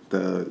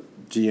the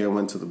GM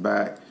went to the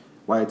back.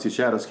 Wyatt Two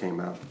Shadows came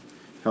out,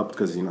 helped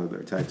because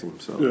they're tag team.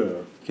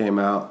 So came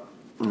out,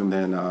 and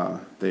then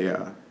they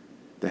had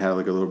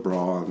like a little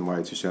brawl on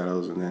Wyatt Two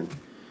Shadows, and then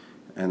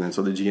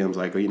so the GM's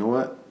like, oh, you know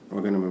what?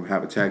 We're gonna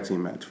have a tag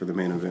team match for the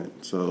main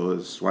event. So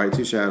it's Wyatt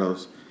Two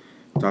Shadows,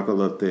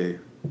 Takalote,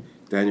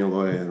 Daniel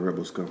Loya, and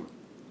Rebel Scum,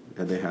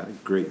 and they had a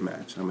great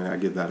match. I mean, I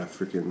give that a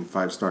freaking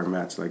 5-star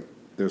match. Like,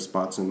 there's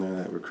spots in there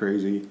that were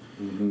crazy,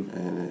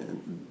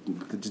 and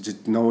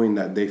just knowing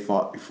that they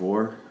fought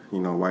before,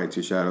 Wyatt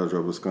Two Shadows,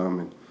 Rebel Scum,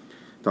 and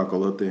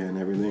Takalote and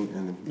everything,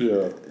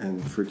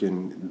 and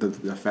freaking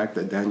the fact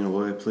that Daniel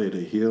Loya played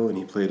a heel and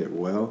he played it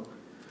well,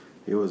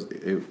 it was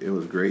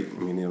great. I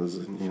mean, it was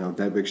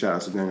that big shout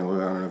out to Daniel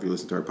Loya. I don't know if you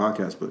listen to our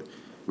podcast, but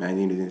man,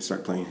 he needed to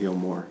start playing heel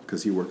more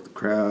because he worked the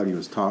crowd, he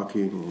was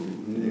talking,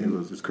 and it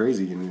was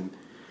crazy. And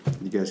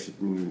you guys,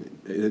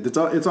 it's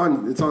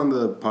on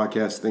the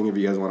podcast thing if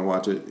you guys want to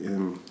watch it.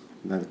 And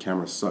the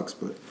camera sucks,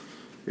 but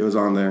it was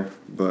on there.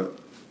 But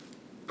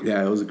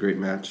yeah, it was a great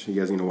match. You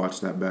guys need to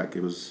watch that back.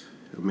 It was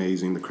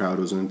amazing. The crowd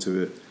was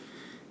into it,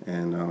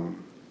 and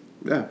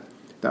that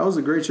was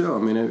a great show. I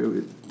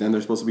mean, then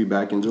they're supposed to be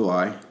back in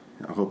July.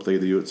 I hope they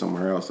do it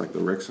somewhere else, like the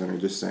Rec Center.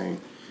 Just saying,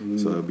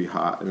 so it'll be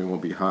hot. I mean, it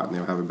won't be hot, and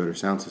they'll have a better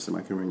sound system.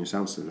 I can run your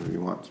sound system if you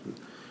want,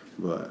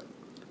 but.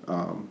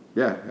 I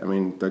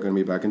mean, they're going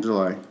to be back in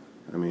July.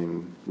 I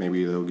mean,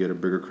 maybe they'll get a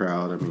bigger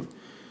crowd. I mean,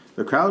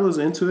 the crowd was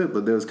into it,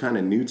 but they was kind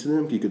of new to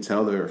them. You could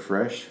tell they were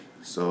fresh.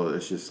 So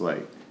it's just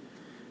like,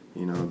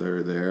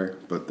 they're there,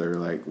 but they're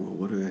like, well,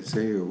 what do I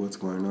say or what's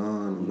going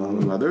on? And blah,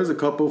 blah, blah. There's a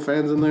couple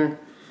fans in there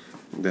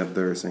that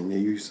they're saying, yeah,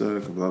 you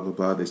suck, blah, blah,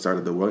 blah. They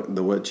started the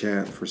what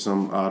chant for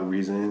some odd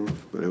reason,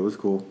 but it was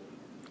cool.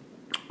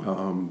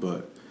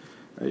 But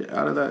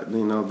out of that,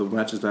 the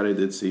matches that I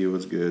did see, it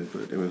was good,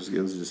 but it was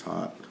just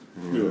hot.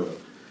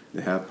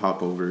 They have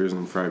popovers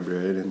and fried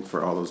bread, and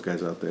for all those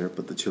guys out there,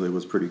 but the chili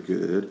was pretty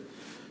good.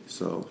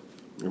 So,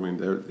 I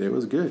mean, it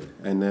was good.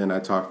 And then I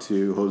talked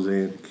to Jose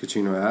and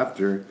Cachino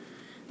after,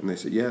 and they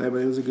said, yeah, but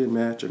it was a good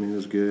match. I mean, it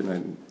was good.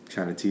 And I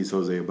kind of teased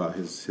Jose about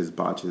his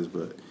botches,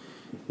 but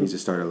he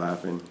just started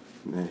laughing.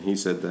 And he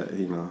said that,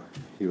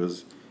 he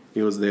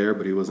was there,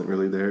 but he wasn't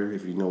really there,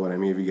 if you know what I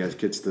mean, if you guys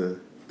catch the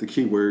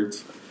key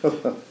words.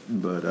 But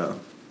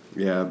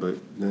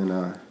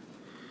then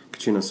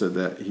Cachino said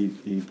that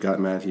he got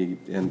mad. He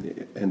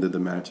ended the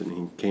match, and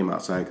he came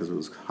outside because it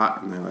was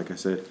hot in there, like I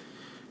said.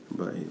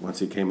 But once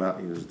he came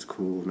out, he was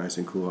cool, nice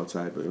and cool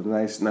outside. But it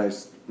was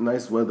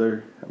nice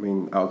weather. I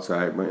mean,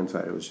 outside, but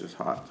inside it was just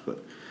hot.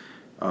 But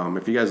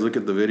if you guys look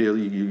at the video,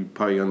 you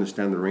probably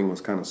understand the ring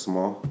was kind of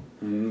small.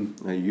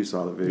 Mm-hmm. And you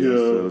saw the video,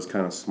 so it was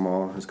kind of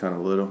small. It was kind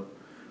of little.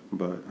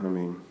 But, I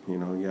mean, you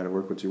got to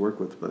work what you work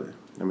with. But,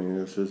 I mean,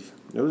 it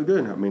was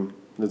good. I mean,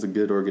 it's a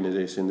good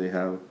organization they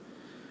have.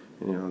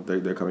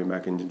 They're coming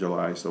back in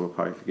July, so we'll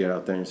probably get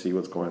out there and see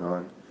what's going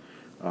on.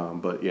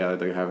 But yeah,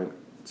 they're having.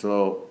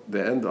 So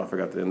I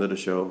forgot the end of the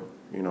show.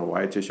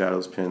 Wyatt Two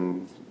Shadows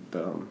pinned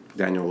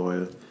Daniel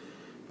Loya,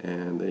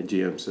 and the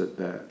GM said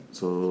that.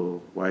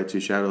 So Wyatt Two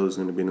Shadows is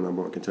going to be the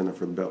number one contender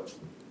for the belt,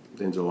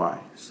 in July.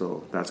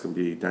 So that's going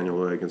to be Daniel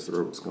Lloyd against the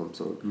Rebel Scum.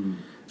 So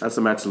that's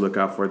a match to look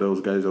out for. Those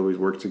guys always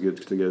work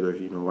together.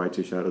 You know,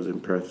 YT Shadow's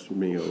impressed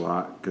me a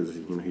lot because,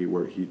 you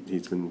know,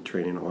 he's been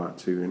training a lot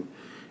too. And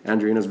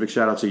Andreina's, big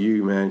shout out to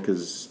you, man,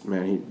 because,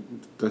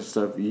 man, that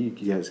stuff, you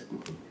guys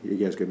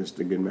getting us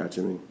a good match.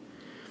 I mean,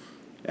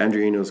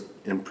 Andreina's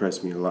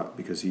impressed me a lot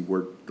because he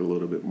worked a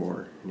little bit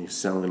more and he's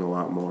selling a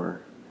lot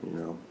more, you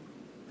know.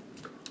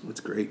 It's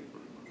great.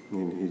 I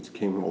mean, he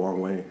came a long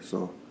way,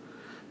 so,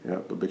 yeah,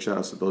 but big shout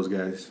outs to those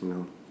guys, you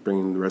know,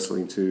 bringing the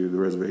wrestling to the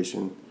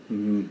reservation.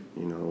 You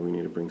know, we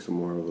need to bring some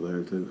more over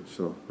there, too,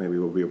 so maybe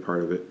we'll be a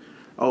part of it.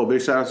 Oh,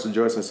 big shout outs to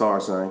Joyce. I saw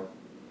our sign.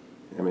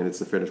 I mean, it's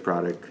the finished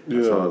product.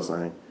 I saw the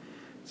sign,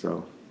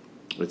 so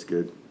it's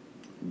good.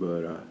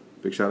 But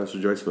big shout outs to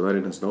Joyce for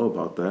letting us know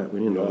about that. We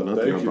didn't know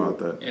nothing about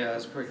that. Yeah,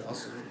 that's pretty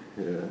awesome.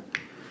 Yeah,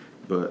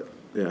 but,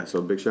 yeah,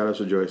 so big shout outs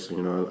to Joyce.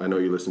 You know, I know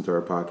you listen to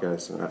our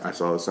podcast. I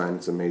saw the sign.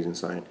 It's an amazing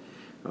sign.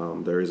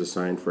 There is a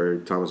sign for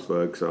Thomas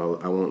Bug, so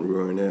I won't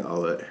ruin it.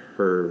 I'll let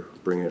her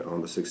bring it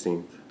on the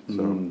 16th.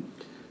 So,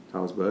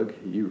 Thomas Bug,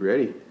 you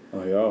ready?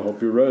 Oh, yeah, I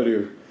hope you're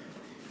ready.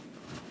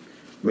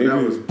 Maybe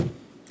that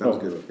was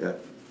good, yeah.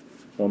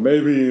 Well,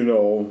 maybe, you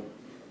know,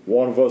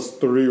 one of us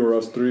three or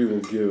us three will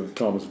give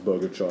Thomas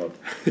Bug a chop.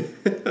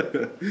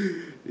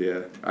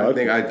 Yeah, I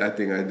think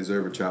I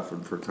deserve a chop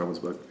for Thomas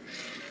Bug.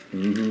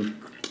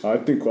 I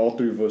think all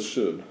three of us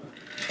should.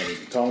 I mean,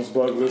 Thomas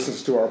Bug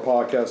listens to our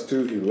podcast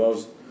too.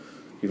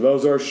 He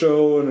loves our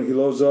show and he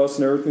loves us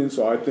and everything.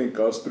 So I think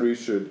us three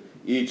should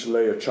each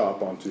lay a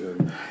chop onto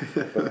him.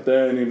 But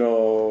then, you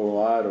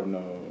know, I don't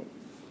know.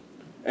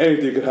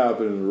 Anything could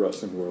happen in the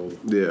wrestling world.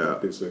 Yeah.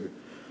 Like they say.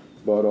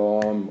 But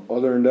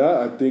other than that,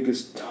 I think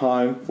it's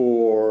time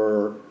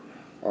for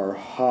our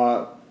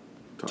hot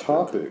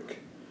topic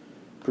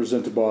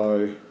presented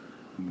by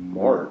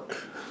Mark.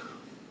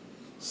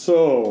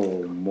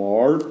 So,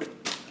 Mark,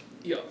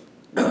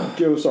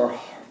 give us our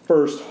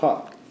first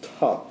hot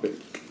topic.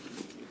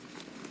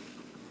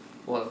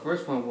 Well, the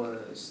first one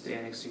was the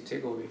NXT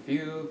TakeOver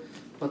review,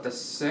 but the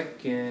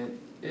second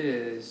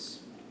is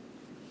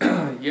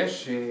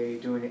yesterday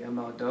during the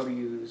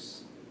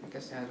MLW's, I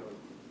guess they had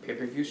a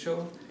pay-per-view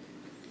show,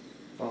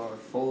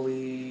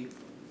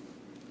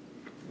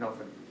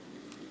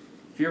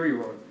 Fury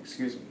Road,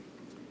 excuse me.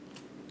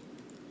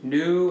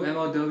 New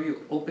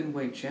MLW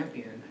Openweight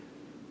Champion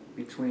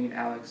between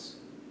Alex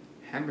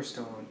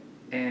Hammerstone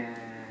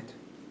and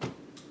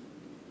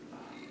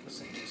what's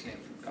his name?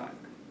 Forgot.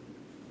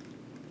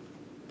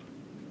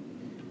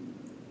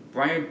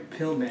 Brian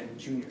Pillman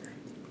Jr.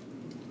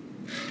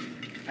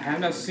 I have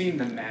not seen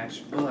the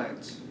match,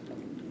 but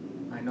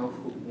I know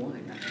who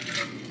won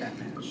that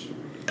match.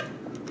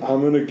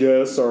 I'm gonna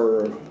guess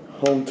our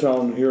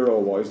hometown hero.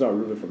 Well, he's not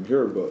really from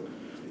here, but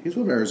he's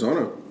from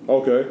Arizona.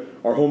 Okay,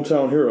 our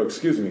hometown hero.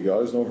 Excuse me,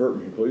 guys. Don't hurt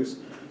me, please.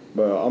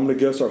 But I'm gonna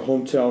guess our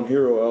hometown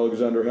hero,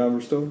 Alexander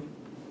Hammerstone.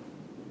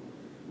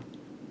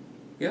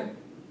 Yeah.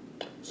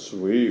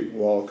 Sweet.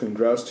 Well,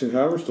 congrats to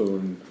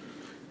Hammerstone.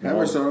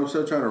 Hammerstone, I'm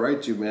still trying to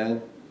write you,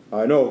 man.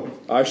 I know.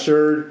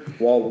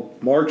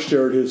 Mark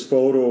shared his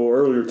photo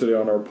earlier today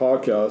on our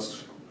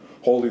podcast,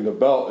 holding the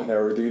belt and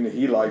everything, and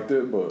he liked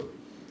it, but...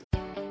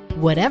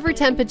 Whatever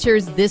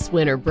temperatures this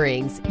winter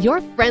brings,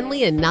 your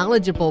friendly and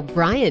knowledgeable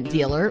Bryant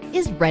dealer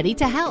is ready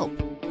to help.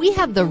 We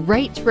have the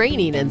right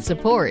training and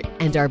support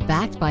and are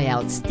backed by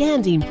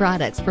outstanding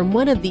products from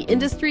one of the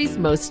industry's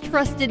most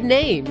trusted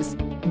names,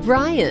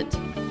 Bryant.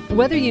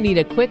 Whether you need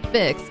a quick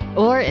fix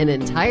or an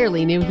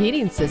entirely new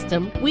heating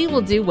system, we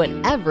will do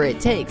whatever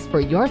it takes for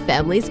your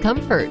family's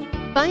comfort.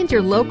 Find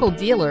your local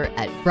dealer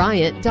at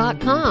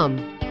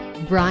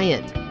Bryant.com.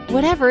 Bryant,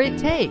 whatever it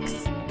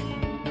takes.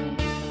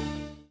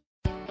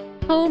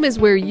 Home is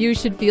where you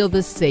should feel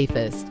the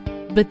safest,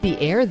 but the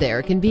air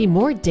there can be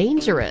more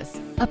dangerous,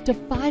 up to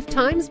 5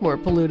 times more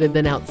polluted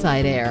than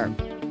outside air.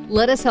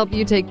 Let us help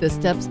you take the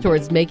steps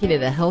towards making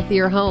it a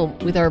healthier home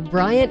with our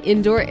Bryant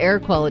Indoor Air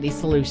Quality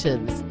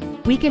Solutions.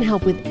 We can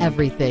help with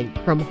everything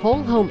from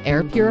whole home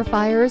air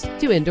purifiers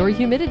to indoor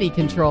humidity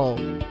control.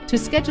 To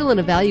schedule an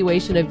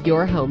evaluation of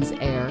your home's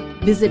air,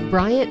 visit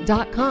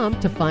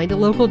Bryant.com to find a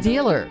local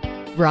dealer.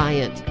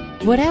 Bryant,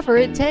 whatever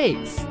it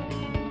takes.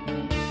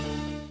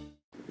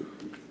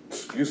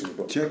 Excuse me,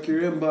 but Check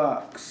your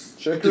inbox.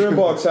 check your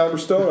inbox,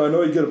 Hammerstone. I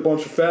know you get a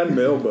bunch of fan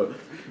mail, but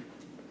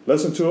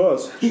listen to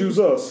us. Choose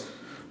us.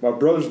 My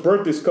brother's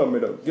birthday's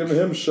coming up. Give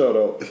him a shout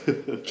out.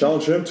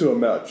 Challenge him to a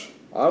match.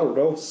 I don't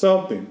know.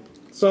 Something.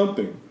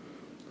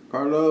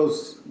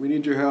 Carlos, we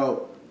need your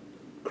help.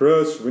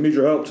 Chris, we need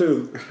your help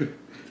too.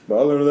 But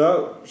other than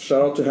that,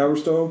 shout out to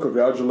Hammerstone.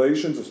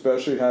 Congratulations,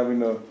 especially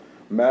having a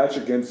match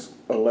against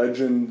a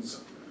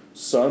legend's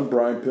son,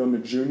 Brian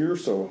Pillman Jr.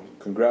 So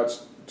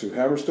congrats to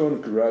Hammerstone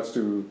and congrats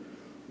to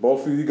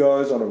both of you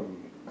guys on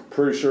a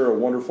pretty sure a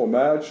wonderful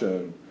match,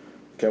 and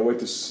can't wait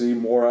to see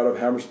more out of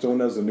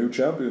Hammerstone as the new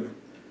champion.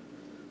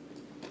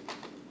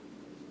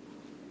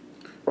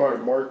 All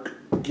right, Mark,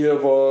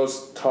 give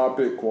us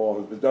topic.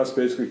 Well, that's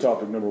basically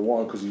topic number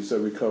 1 because you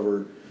said we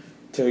covered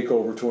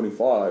TakeOver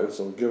 25.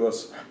 So give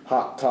us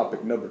hot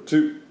topic number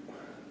 2.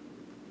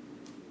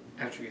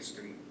 Actually, it's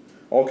 3.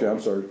 Okay, I'm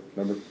sorry.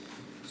 Number.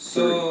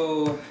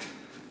 So,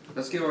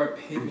 let's give our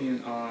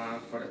opinion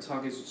on for the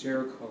Talk is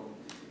Jericho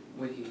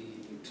when he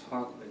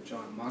talked with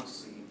Jon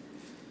Moxley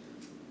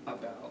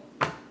about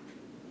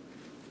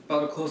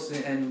the close to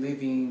the end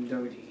leaving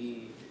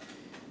WWE,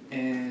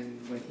 and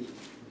when he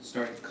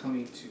started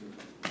coming to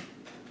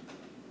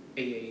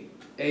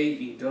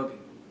AEW.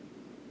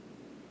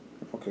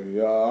 Okay,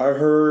 yeah, I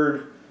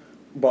heard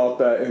about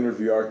that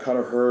interview. I kind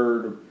of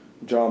heard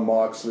Jon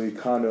Moxley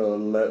kind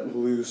of let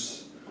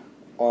loose,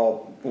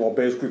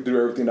 basically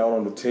threw everything out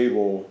on the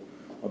table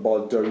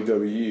about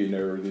WWE and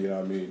everything.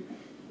 I mean,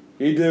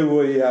 he did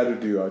what he had to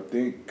do. I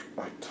think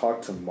I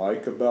talked to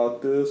Mike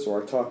about this,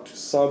 or I talked to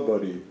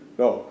somebody.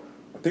 No,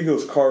 I think it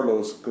was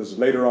Carlos, because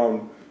later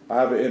on I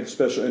have a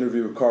special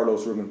interview with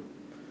Carlos we're going to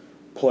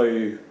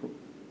play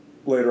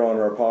later on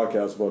in our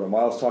podcast about him.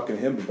 I was talking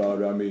to him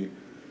about it. I mean,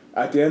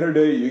 at the end of the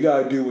day, you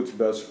got to do what's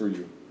best for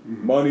you.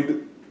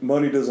 Mm-hmm.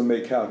 Money doesn't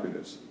make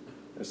happiness.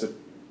 It's the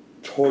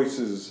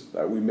choices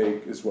that we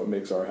make is what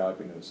makes our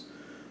happiness.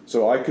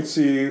 So I could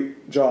see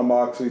Jon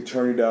Moxley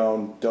turning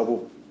down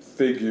double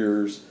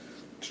figures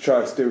to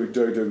try to stay with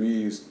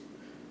WWE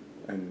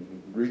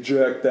and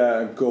reject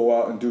that and go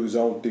out and do his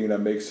own thing that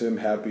makes him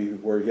happy,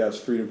 where he has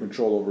freedom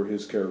control over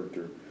his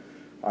character.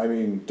 I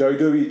mean,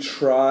 WWE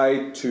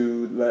tried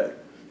to let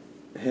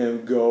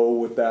him go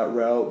with that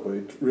route, but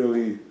it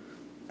really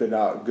did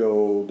not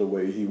go the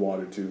way he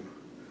wanted to.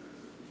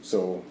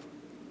 So,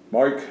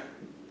 Mike,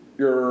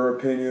 your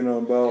opinion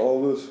about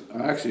all this?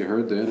 I actually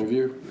heard the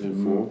interview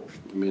in full.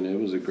 I mean, it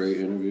was a great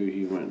interview.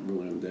 He went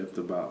really in depth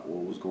about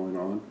what was going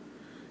on.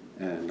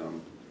 And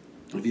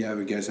if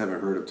you guys haven't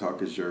heard of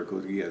Talk is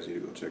Jericho, you guys need to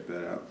go check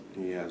that out.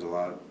 He has a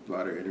lot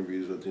of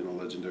interviews with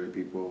legendary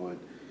people, and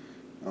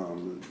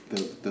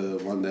the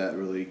one that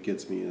really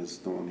gets me is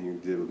the one he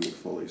did with Mick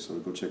Foley. So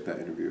go check that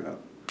interview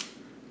out.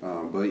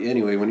 But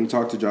anyway, when he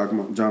talked to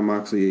Jon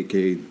Moxley,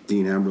 aka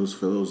Dean Ambrose,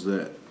 for those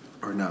that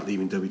are not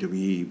leaving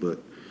WWE, but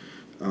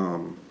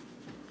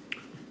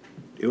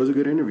it was a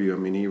good interview. I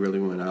mean, he really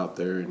went out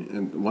there,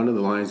 and one of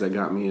the lines that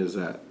got me is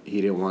that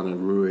he didn't want to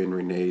ruin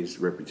Renee's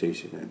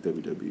reputation at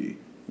WWE.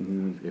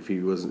 Mm-hmm. If he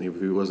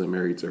wasn't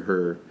married to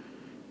her,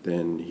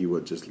 then he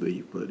would just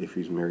leave. But if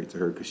he's married to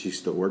her, because she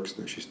still works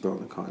there, she's still on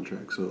the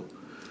contract, so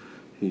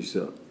he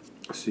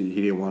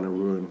didn't want to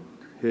ruin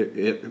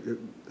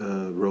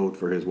road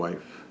for his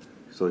wife,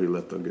 so he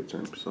left on good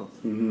terms. So,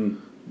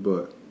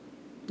 but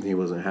he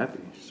wasn't happy.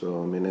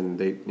 So I mean, and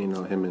they,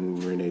 him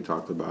and Renee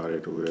talked about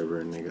it or whatever,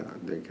 and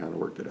they kind of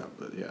worked it out.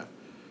 But yeah,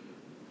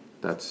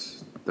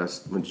 that's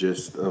the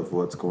gist of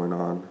what's going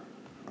on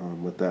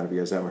with that. If you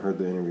guys haven't heard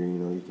the interview,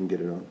 you can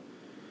get it on.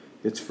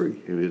 It's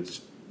free.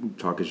 It's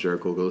Talk is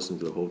Jericho. Go listen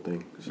to the whole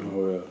thing. So,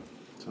 oh yeah.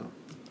 So,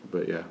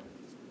 but yeah,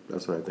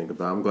 that's what I think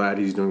about. I'm glad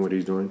he's doing what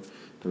he's doing,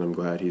 and I'm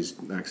glad he's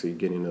actually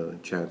getting a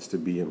chance to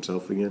be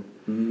himself again.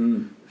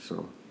 Mm-hmm.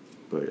 So,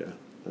 but yeah,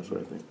 that's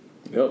what I think.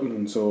 Yep,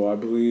 and so I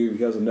believe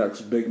he has a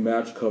next big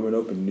match coming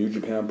up in New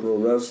Japan Pro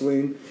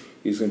Wrestling.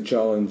 He's going to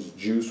challenge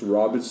Juice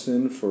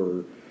Robinson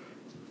for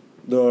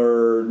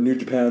the New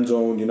Japan's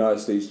own United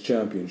States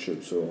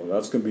Championship. So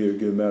that's going to be a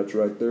good match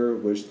right there.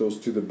 Wish those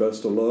two the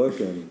best of luck,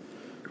 and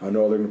I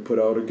know they're going to put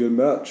out a good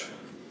match.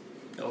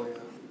 Oh,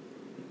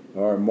 yeah.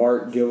 All right,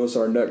 Mark, give us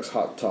our next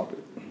hot topic.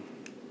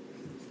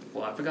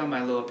 Well, I forgot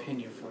my little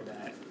opinion for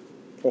that.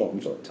 Oh,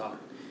 I'm sorry. Talk.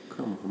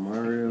 Come on,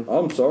 Mario.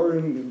 I'm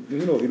sorry. He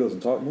doesn't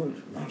talk much.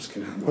 I'm just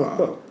kidding.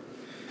 Wow.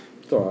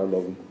 It's all right, I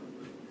love him.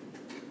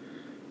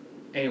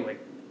 Anyway.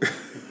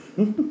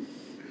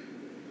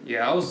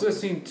 Yeah, I was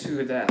listening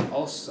to that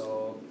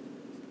also,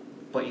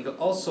 but you can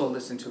also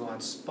listen to it on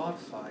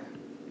Spotify.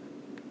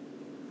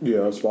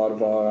 Yeah,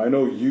 Spotify. I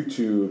know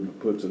YouTube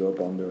puts it up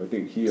on there. I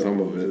think he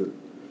uploads it.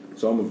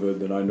 Some of it.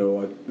 Then I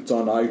know it's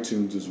on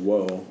iTunes as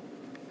well.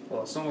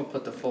 Well, someone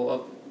put the full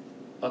up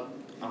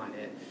on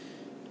it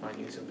on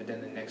YouTube, but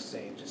then the next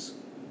day it just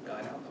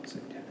got out. I was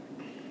like,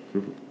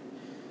 damn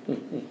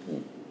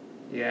it.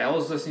 Yeah, I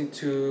was listening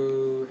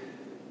to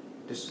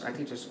this. I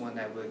think just one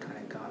that really kind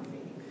of got me.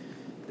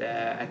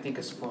 That I think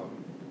is from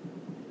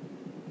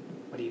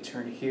when he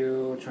turned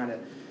heel, trying to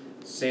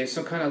say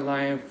some kind of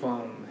line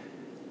from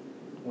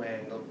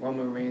when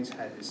Roman Reigns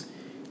had his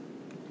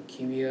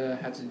leukemia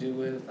had to do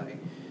with, like,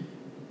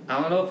 I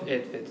don't know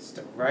if it's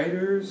the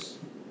writers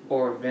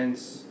or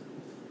Vince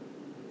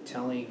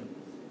telling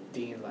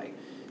Dean, like,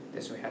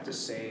 this we had to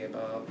say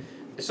about,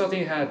 it's something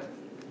he had,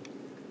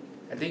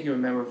 I think you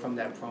remember from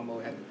that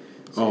promo, had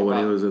when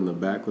he was in the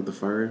back with the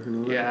fire and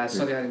all that? Yeah,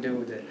 something had to do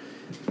with it.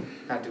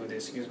 Had to do with it,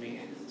 excuse me.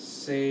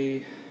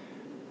 Say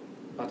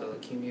about the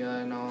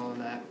leukemia and all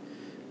that,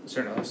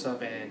 certain other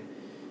stuff, and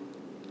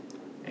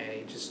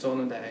he just told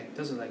him that he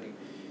doesn't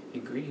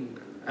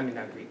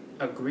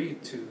agree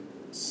to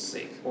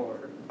say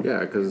or. Yeah,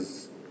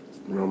 because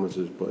Roman's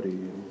his buddy.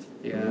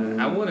 Yeah,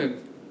 I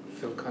wouldn't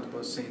feel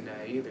comfortable saying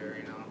that either,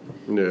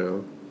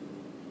 Yeah.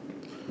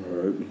 All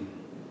right.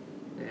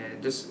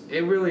 And just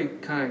it really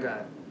kind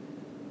of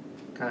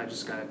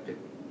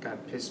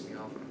pissed me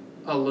off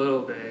a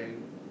little bit,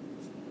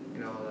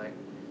 like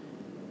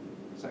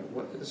It's like,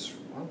 what is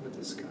wrong with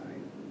this guy?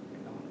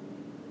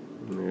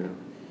 You know? Yeah.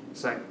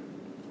 It's like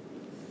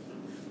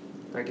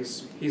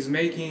he's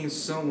making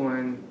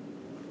someone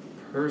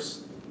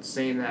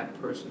saying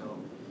that personal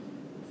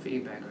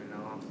feedback or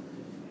no,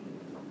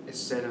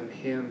 instead of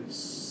him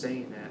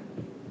saying that.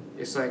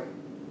 It's like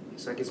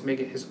it's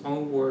making his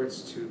own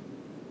words to.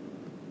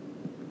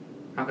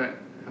 How can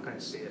I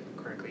say it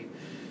correctly?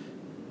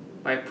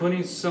 By putting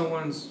his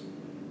words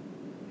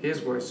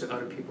to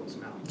other people's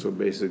mouth. So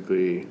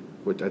basically,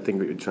 what I think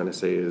what you're trying to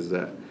say is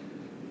that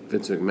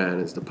Vince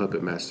McMahon is the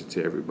puppet master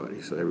to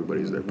everybody, so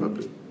everybody's their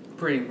puppet.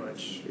 Pretty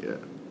much. Yeah.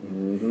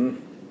 Mm-hmm.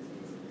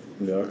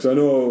 Yeah, because I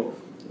know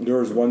there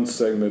was one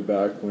segment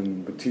back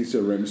when Batista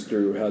and Rey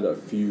Mysterio had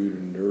that feud,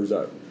 and there was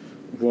that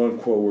one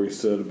quote where he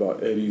said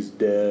about Eddie's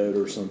dead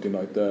or something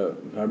like that.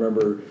 I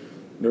remember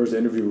there was an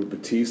interview with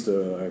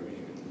Batista. I mean,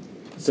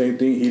 same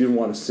thing. He didn't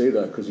want to say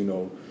that because, you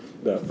know,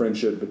 that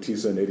friendship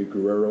Batista and Eddie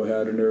Guerrero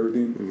had and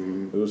everything.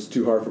 Mm-hmm. It was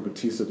too hard for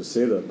Batista to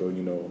say that, but,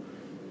 you know,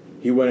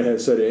 he went ahead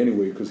and said it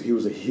anyway because he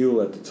was a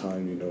heel at the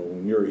time. You know,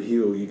 when you're a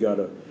heel, you got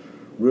to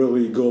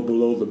really go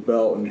below the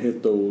belt and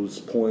hit those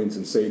points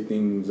and say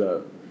things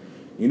that,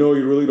 you know,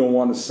 you really don't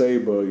want to say,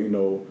 but, you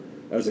know,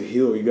 as a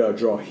heel, you got to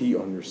draw heat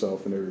on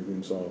yourself and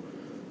everything. So,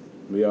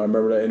 yeah, I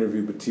remember that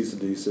interview Batista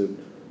did. He said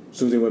as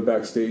soon as he went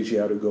backstage, he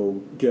had to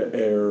go get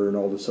air and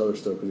all this other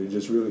stuff because it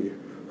just really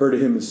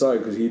hurted him inside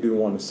because he didn't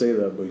want to say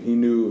that, but he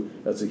knew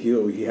as a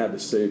heel he had to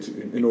say it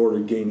in order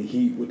to gain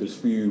heat with his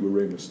feud with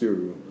Rey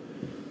Mysterio.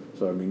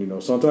 So, I mean, you know,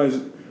 sometimes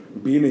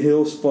being a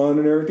heel is fun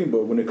and everything,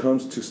 but when it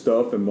comes to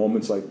stuff and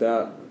moments like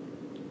that,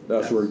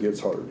 that's where it gets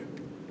hard.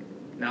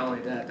 Not only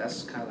that,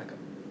 that's kind of like a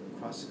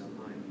crossing the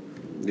line.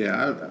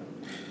 Yeah,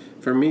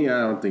 for me,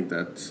 I don't think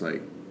that's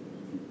like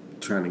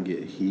trying to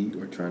get heat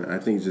or trying to. I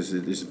think it's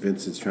just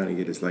Vince is trying to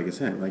get his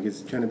hand, like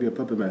it's trying to be a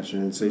puppet master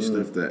and say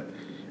stuff that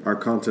are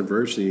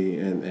controversy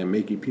and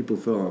making people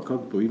feel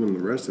uncomfortable. Even the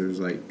wrestlers,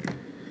 like,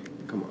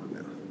 come on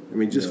now. I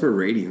mean, just for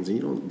ratings, and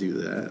you don't do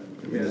that.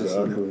 I mean,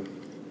 Exactly.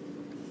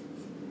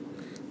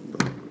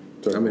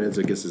 I mean, I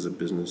guess it's a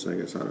business. I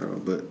guess I don't know,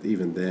 but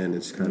even then,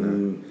 it's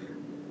kind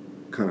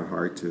of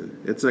hard to.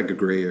 It's like a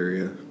gray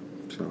area,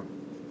 so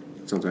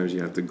sometimes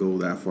you have to go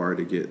that far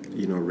to get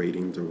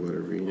ratings or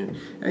whatever. And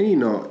we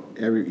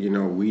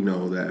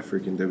know that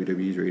freaking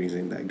WWE's ratings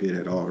ain't that good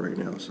at all right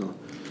now. So.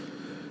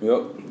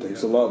 Yep.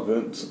 Thanks a lot,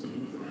 Vince.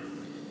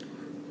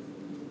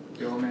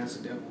 The old man's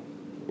the devil.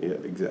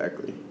 Yeah,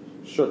 exactly.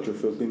 Shut your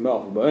filthy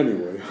mouth. But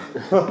anyway,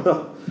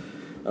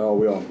 oh,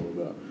 we all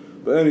know that.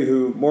 But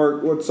anywho,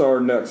 Mark, what's our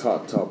next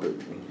hot topic?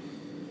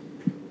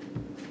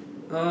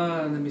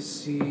 Let me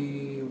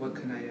see. What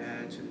can I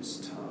add to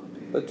this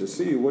topic? Let's just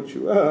see what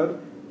you add.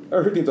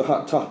 Everything's a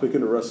hot topic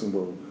in the wrestling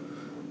world.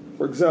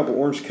 For example,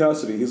 Orange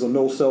Cassidy, he's a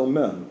no-sell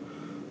man.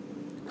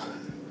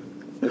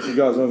 If you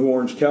guys know who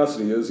Orange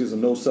Cassidy is, he's a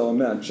no-sell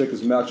man. Check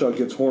his match out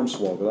against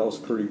Hornswoggle. That was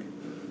a pretty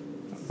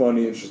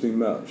funny, interesting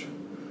match.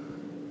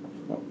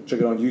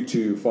 Check it on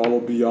YouTube. Follow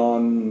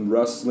Beyond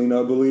Wrestling,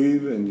 I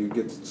believe, and you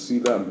get to see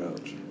that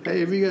match. Hey,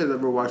 have you guys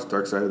ever watched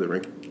Dark Side of the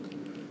Ring?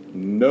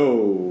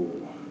 No.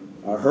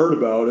 I heard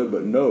about it,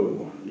 but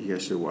no. You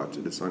guys should watch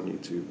it. It's on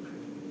YouTube.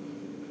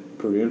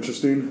 Pretty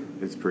interesting.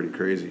 It's pretty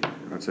crazy.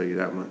 I'll tell you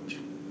that much.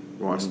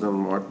 Watch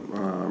them,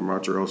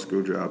 Montreal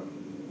Screwjob.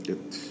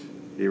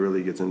 It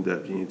really gets in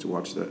depth. You need to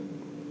watch that.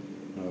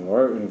 All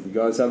right, and if you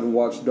guys haven't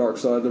watched Dark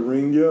Side of the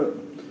Ring yet,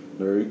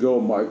 there you go.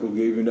 Michael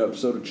gave you an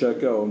episode to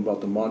check out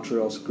about the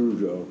Montreal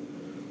Screwjob.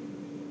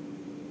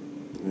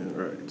 Yeah,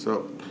 right.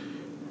 So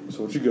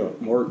what you got,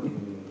 Mark?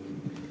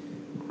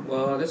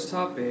 Well, this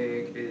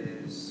topic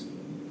is,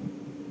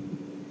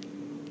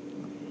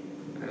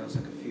 I know it's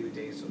like a few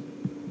days old,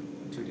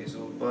 2 days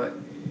old, but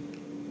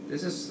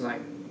this is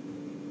like,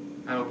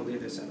 I don't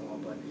believe this at all,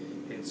 but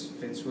it's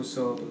Vince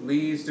Russo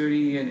believes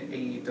Dirty and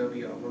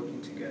AEW are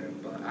working together,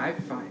 but I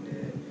find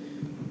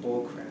it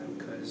bullcrap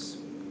because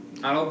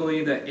I don't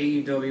believe that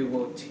AEW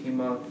will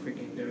team up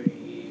freaking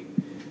Dirty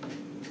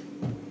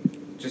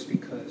just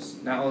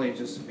because, not only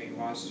just the main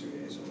roster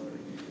is, or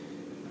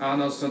I don't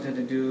know, something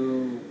to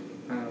do,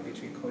 I don't know,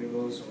 between Cody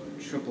Rhodes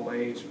or Triple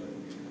H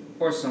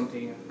or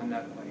something. I'm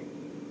not quite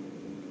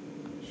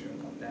sure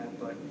about that,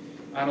 but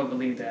I don't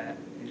believe that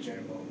in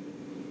general.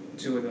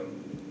 Two of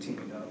them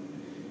teaming up.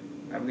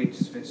 I believe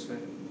just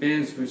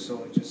Vince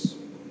Russo is just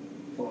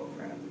full of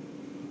crap.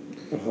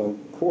 Well,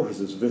 of course,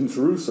 it's Vince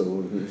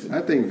Russo.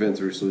 I think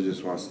Vince Russo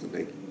just wants to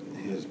make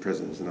his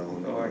presence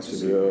known. Wants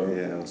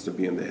to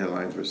be in the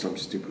headlines for some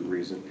stupid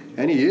reason.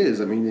 And he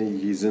is. I mean,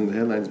 he's in the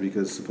headlines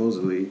because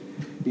supposedly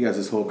he got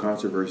this whole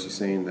controversy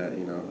saying that,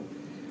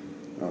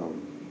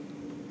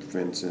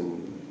 Vince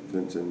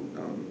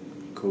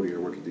and Cody are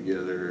working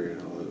together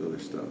and all that other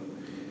stuff.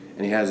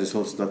 And he has this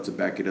whole stuff to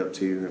back it up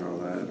too and all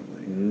that.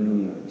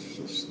 I'm like, that's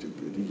so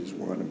stupid. He just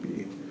want to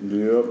be.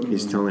 Yep.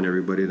 He's telling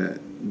everybody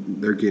that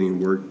they're getting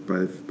worked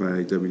by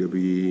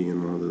WWE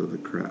and all the other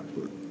crap,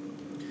 but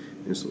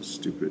it's so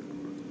stupid.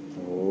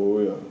 Oh,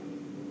 yeah.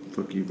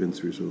 Fuck you,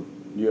 Vince Russo.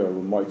 Yeah,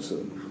 what Mike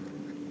said.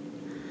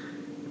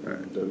 All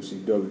right.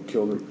 WCW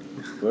killed him.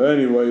 But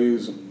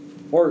anyways,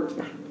 Mark,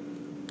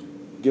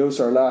 give us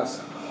our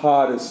last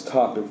hottest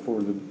topic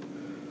for the.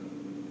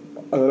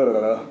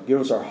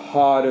 Give us our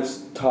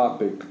hottest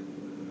topic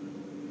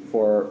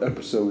for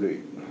episode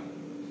 8.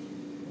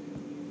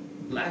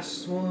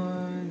 Last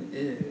one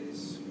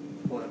is.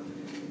 Hold up.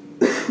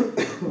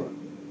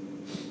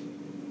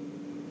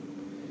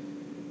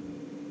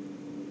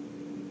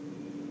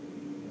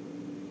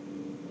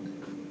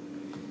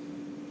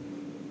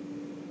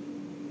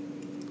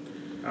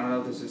 I don't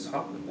know if this is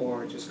hot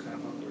or just kind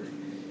of awkward.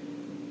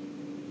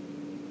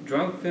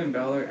 Drunk Finn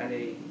Balor at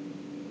a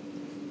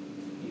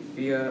I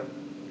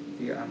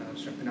don't know how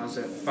to pronounce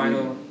it.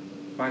 Finals.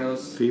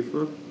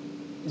 FIFA?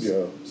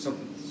 Yeah.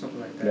 Something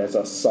like that. Yeah, it's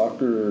a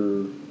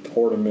soccer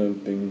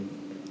tournament thing.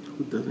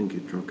 Who doesn't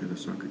get drunk at a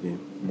soccer game?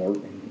 Mark.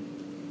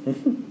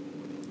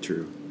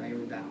 True. Not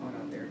even that hot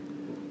out there.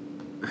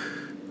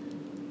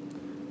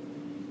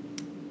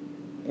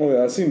 Oh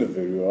yeah, I seen the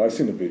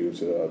video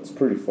too. It's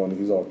pretty funny.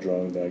 He's all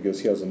drunk. I guess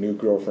he has a new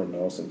girlfriend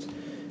now since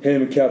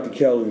him and Captain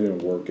Kelly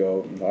didn't work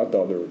out. I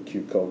thought they were a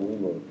cute couple,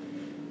 but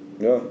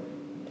yeah,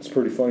 it's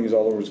pretty funny. He's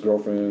all over his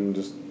girlfriend.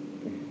 Just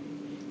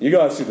you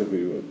gotta see the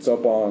video. It's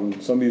up on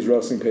some of these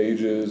wrestling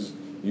pages,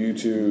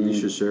 YouTube. You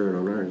should share it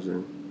on ours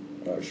then.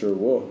 I sure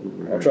will.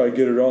 Right. I'll try to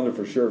get it on there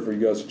for sure for you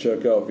guys to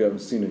check out if you haven't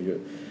seen it yet.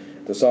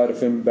 The side of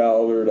Finn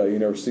Balor that you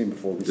never seen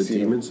before. The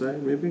demon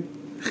side, maybe?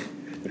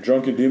 The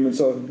drunken demon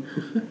side.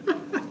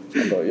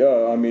 But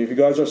yeah, I mean, if you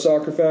guys are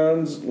soccer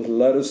fans,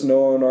 let us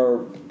know on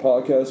our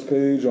podcast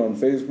page on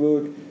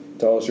Facebook.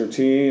 Tell us your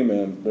team,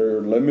 and they're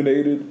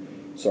eliminated.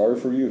 Sorry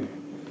for you.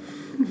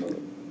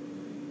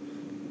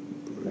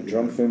 A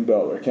drunk Finn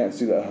Balor. I can't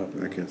see that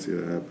happening. I can't see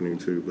that happening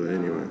too, but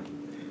anyway.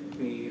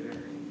 Me either.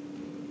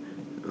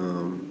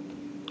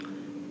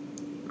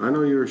 I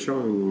know you were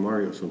showing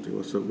Mario something.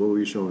 What's up? What were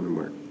you showing him,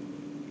 Mark?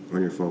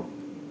 On your phone?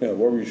 Yeah,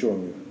 what were you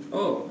showing me?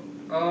 Oh,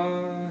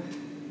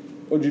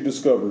 What'd you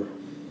discover?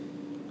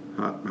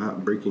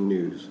 Hot breaking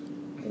news.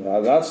 Now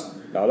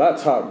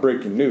that's hot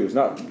breaking news,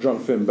 not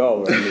drunk Finn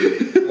Balor. I mean,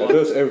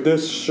 if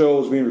this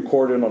show is being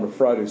recorded on a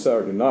Friday,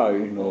 Saturday night,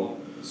 you know.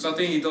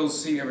 something you don't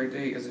see every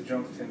day is a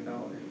drunk Finn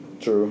Balor.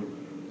 True.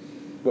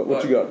 But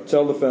what you got?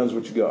 Tell the fans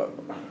what you got.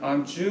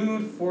 On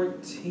June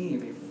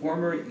 14th, a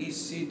former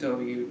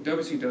ECW,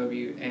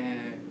 WCW,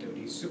 and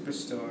WWE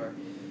superstar,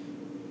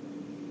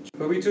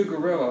 Jovito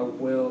Guerrero,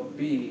 will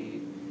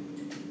be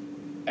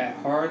at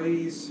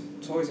Harley's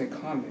Toys and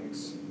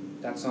Comics.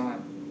 That's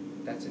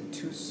in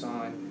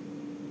Tucson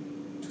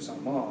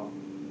Mall,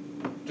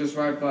 just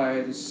right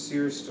by the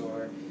Sears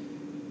store,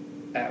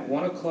 at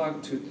 1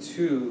 o'clock to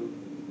 2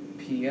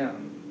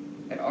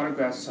 p.m. at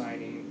autograph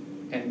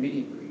signing and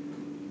meet and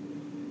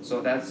greet.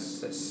 So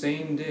that's the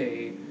same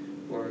day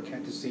where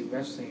Kansas City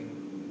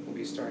Wrestling will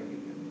be starting.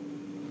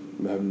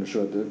 I'm having a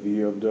show at the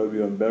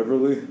VFW in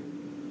Beverly.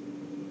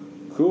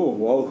 Cool.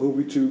 Well,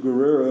 Jovito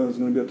Guerrero is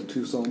going to be at the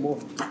Tucson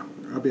Mall.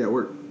 I'll be at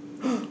work.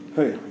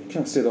 Hey, you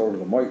can't say that over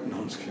the mic. No,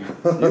 I'm just kidding.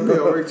 You'll be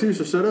at work too,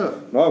 so shut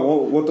up. No,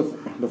 what the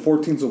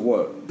 14th of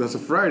what? That's a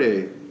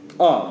Friday.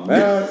 Oh,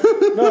 man.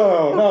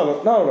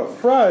 No, not a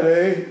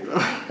Friday.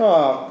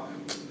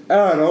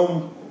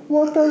 Adam,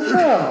 what the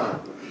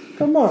hell?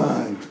 Come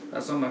on.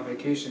 That's on my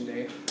vacation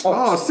day.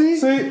 Oh, see?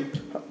 See?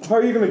 How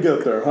are you going to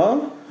get there,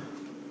 huh?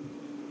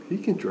 He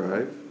can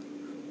drive.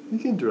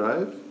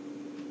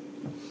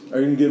 Are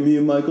you going to give me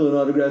and Michael an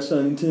autograph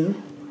signing too?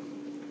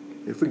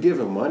 If we give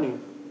him money.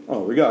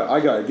 Oh, I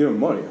gotta give him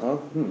money, huh?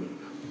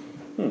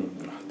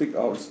 I think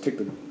I'll just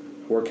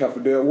work half a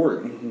day at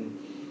work.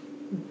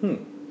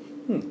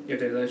 Yeah,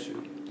 they let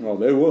you. Oh,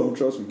 they will,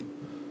 trust me.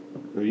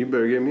 Well, you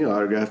better give me an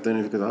autograph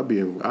then, because I'll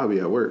be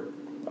at work.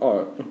 All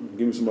right,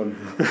 give me some money.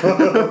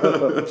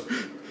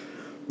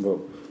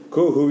 Well,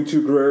 cool.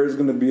 Jovito Guerrero is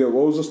gonna be at,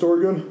 what was the store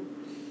again?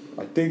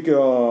 I think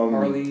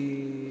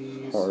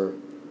Harley's.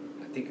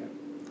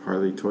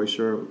 Harley Toy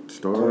Store.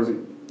 Toys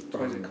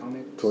and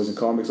Comics. Toys and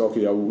Comics.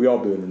 Okay, yeah, we all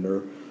been in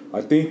there. I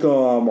think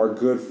our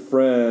good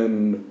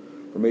friend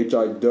from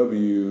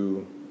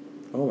HIW.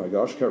 Oh my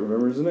gosh, I can't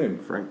remember his name.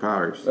 Frank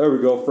Powers. There we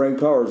go, Frank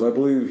Powers. I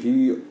believe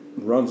he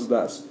runs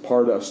that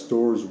part of that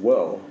store as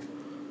well.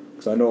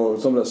 Because I know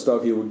some of that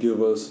stuff he would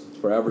give us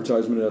for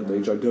advertisement at the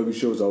HIW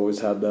shows. I always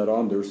had that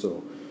on there.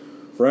 So,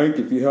 Frank,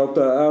 if you helped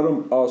that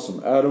Adam,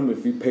 awesome. Adam,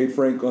 if you paid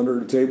Frank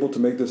under the table to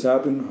make this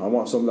happen, I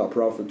want some of that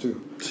profit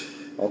too.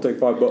 I'll take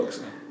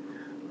 $5.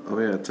 Oh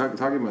yeah, talking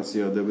about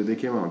CLW, they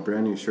came out with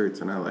brand new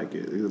shirts and I like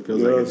it. It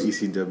feels like an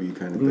ECW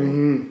kind of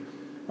thing.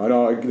 I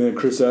know. And then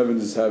Chris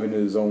Evans is having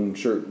his own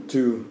shirt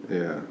too.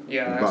 Yeah.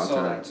 Yeah, I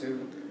saw that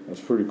too.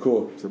 That's pretty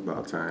cool. It's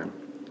about time.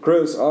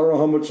 Chris, I don't know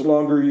how much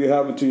longer you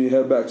have until you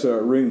head back to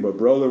that ring, but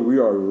brother, we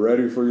are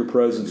ready for your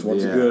presence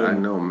once again. Yeah, I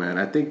know, man.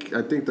 I think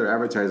they're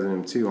advertising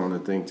him too on the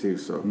thing too,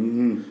 so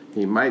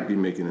he might be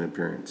making an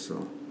appearance.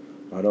 So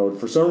I know.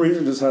 For some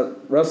reason,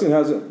 wrestling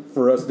hasn't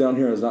for us down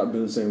here has not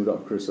been the same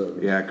without Chris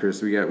Evans. Yeah, Chris,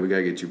 we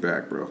gotta get you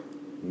back, bro.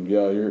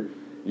 Yeah,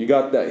 you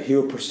got that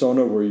heel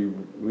persona where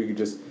we could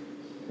just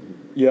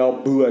yell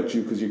boo at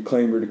you because you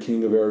claim you're the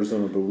king of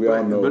Arizona, but we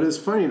all know. But it's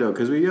funny though,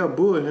 because we yell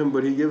boo at him,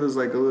 but he gives us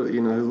like a little,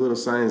 his little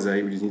signs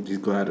that he's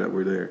glad that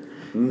we're there.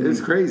 Mm-hmm.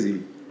 It's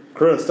crazy.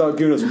 Chris, stop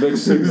giving us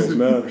mixed signals,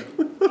 man.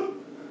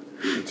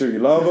 Either you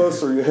love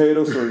us or you hate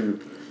us or you,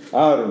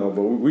 I don't know,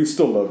 but we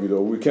still love you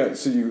though. We can't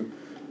see you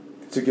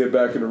to get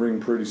back in the ring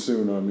pretty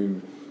soon. I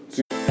mean,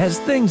 as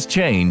things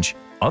change,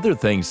 other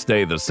things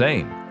stay the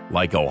same,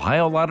 like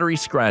Ohio Lottery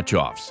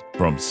scratch-offs,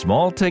 from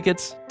small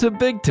tickets to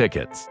big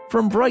tickets,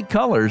 from bright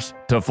colors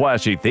to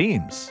flashy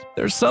themes.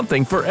 There's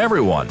something for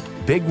everyone.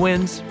 Big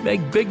wins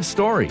make big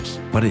stories,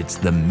 but it's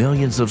the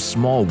millions of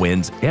small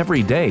wins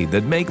every day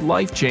that make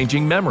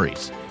life-changing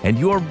memories. And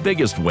your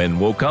biggest win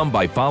will come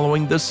by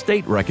following the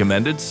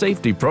state-recommended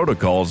safety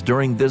protocols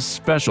during this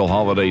special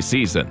holiday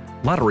season.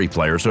 Lottery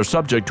players are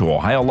subject to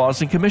Ohio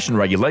laws and commission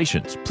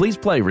regulations. Please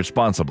play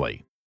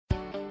responsibly.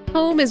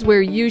 Home is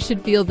where you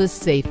should feel the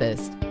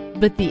safest,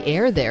 but the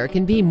air there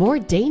can be more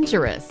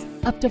dangerous,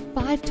 up to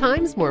 5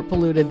 times more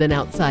polluted than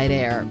outside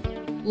air.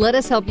 Let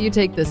us help you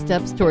take the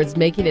steps towards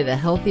making it a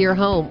healthier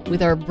home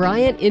with our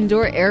Bryant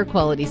Indoor Air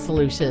Quality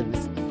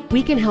Solutions.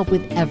 We can help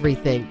with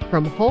everything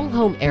from whole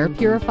home air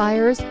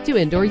purifiers to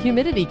indoor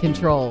humidity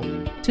control.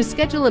 To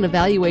schedule an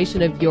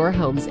evaluation of your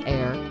home's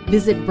air,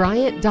 visit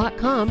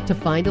Bryant.com to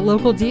find a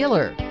local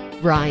dealer.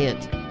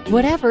 Bryant,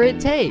 whatever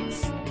it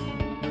takes.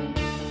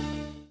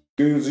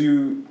 As soon as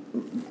you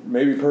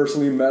maybe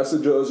personally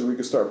message us, we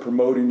can start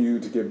promoting you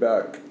to get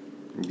back.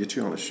 Get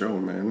you on the show,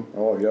 man.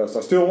 Oh, yes.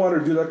 I still wanted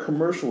to do that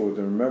commercial with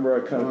him. Remember,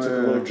 I kind of took a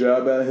little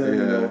jab at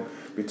him,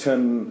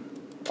 pretend.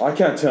 I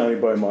can't tell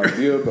anybody my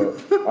idea, but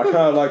I kind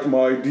of like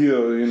my idea,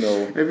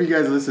 If you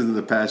guys listen to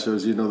the past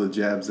shows, you know the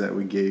jabs that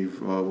we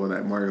gave,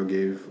 that Mario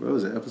gave. What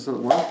was it,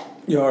 episode 1?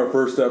 Yeah, our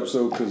first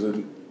episode, because at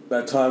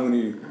that time when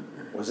he...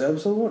 Was it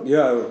episode 1?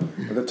 Yeah,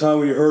 at the time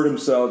when he hurt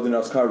himself, then I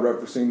was kind of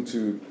referencing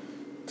to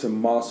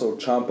Tommaso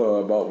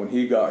Ciampa about when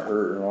he got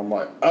hurt, and I'm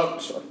like,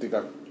 ouch, I think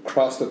I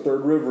crossed the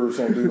third river or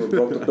something, or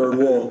broke the third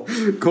wall.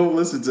 Go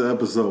listen to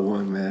episode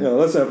 1, man. Yeah,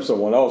 that's episode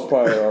 1. That was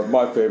probably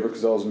my favorite,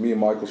 because that was me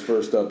and Michael's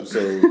first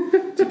episode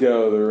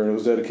together, and it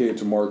was dedicated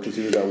to Mark because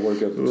he was at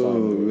work at the time.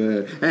 Oh,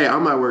 man. Hey,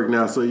 I'm at work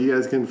now, so you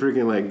guys can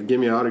freaking,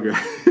 give me an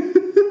autograph.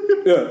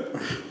 Yeah,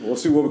 we'll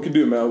see what we can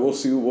do, man. We'll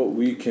see what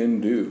we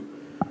can do.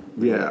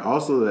 Yeah,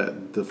 also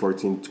that the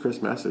 14th,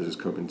 Chris Masters is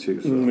coming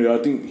too. So. Yeah, I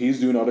think he's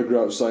doing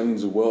autograph signings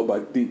as well,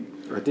 but I think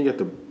you have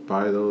to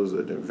buy those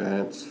in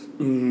advance.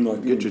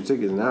 Get your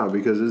tickets now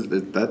because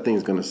that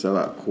thing's going to sell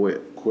out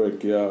quick.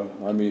 Quick, yeah.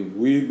 I mean,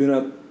 we've been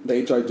at the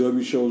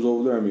HIW shows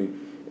over there. I mean,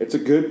 it's a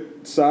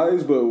good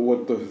size, but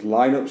with the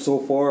lineup so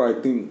far,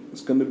 I think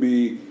it's going to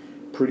be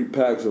pretty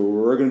packed. So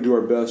we're going to do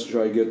our best to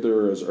try to get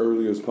there as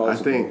early as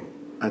possible.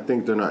 I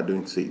think they're not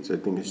doing seats. I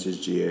think it's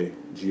just GA,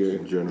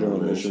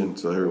 general admission.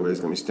 So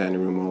everybody's going to be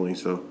standing room only.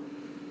 So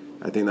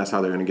I think that's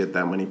how they're going to get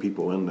that many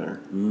people in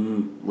there,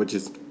 which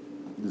is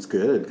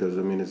good because,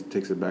 I mean, it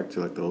takes it back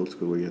to, the old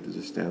school where you have to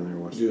just stand there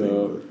and watch the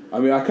thing. But.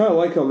 I mean, I kind of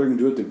like how they're going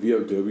to do it at the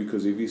VFW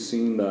because if you've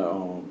seen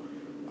that,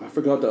 I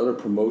forgot the other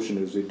promotion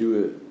is. They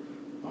do it,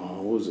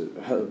 what was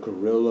it?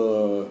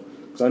 Gorilla.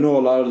 Because I know a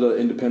lot of the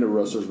independent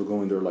wrestlers were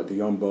going there, like the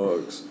Young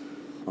Bucks.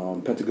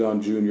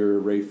 Pentagon Jr.,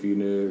 Ray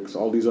Phoenix,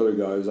 all these other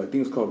guys. I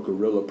think it's called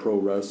Gorilla Pro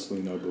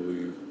Wrestling, I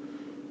believe.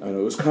 And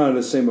it was kind of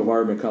the same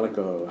environment, kind of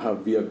like how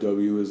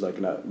VFW is, like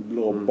in that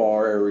little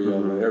bar area,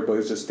 and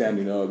everybody's just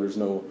standing up. There's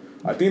no,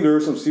 I think there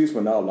are some seats,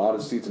 but not a lot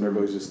of seats, and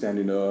everybody's just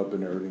standing up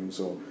and everything.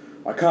 So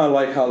I kind of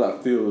like how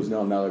that feels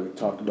now that we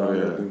talked about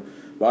everything.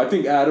 But I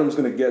think Adam's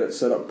going to get it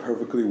set up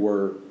perfectly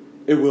where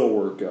it will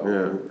work out.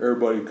 Yeah.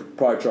 Everybody could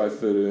probably try to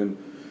fit it in.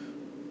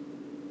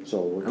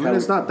 So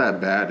it's not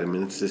that bad. I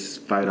mean, it's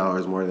just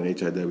 $5 more than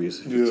HIW,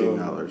 so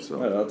 $15.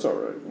 So yeah, that's all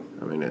right.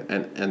 I mean,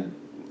 and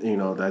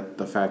that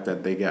the fact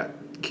that they got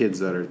kids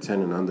that are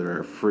 10 and under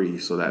are free,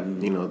 so that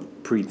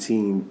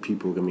preteen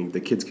people. I mean,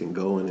 the kids can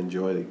go and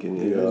enjoy. They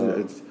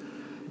can.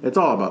 It's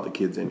all about the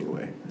kids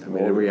anyway. I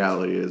mean, in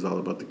reality, it is all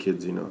about the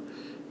kids.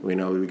 We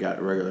know we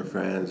got regular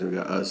fans, and we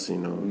got us.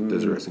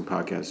 There's a wrestling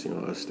podcast.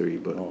 Us three.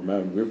 But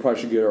man, we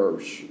probably should get our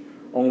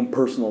own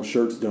personal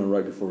shirts done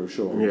right before the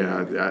show.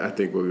 Yeah, I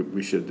think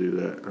we should do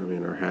that. I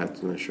mean, our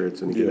hats and our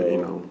shirts and get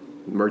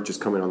merch is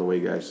coming on the way,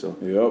 guys. So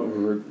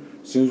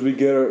as soon as we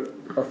get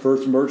our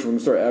first merch, we're gonna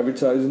start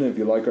advertising it. If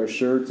you like our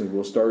shirts, and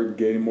we'll start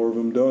getting more of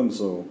them done.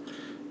 So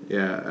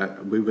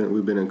we've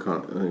been in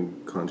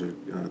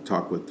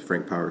talk with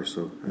Frank Powers.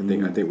 So I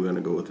think we're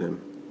gonna go with him.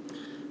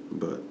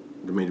 But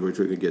the main way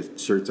to get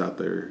shirts out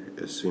there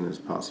as soon as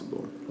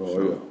possible.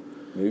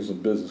 Maybe some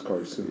business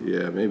cards too.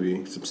 Yeah,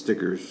 maybe some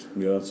stickers.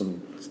 Yeah, some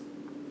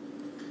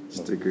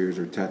stickers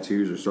or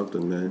tattoos or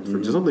something, man.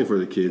 Just something for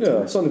the kids.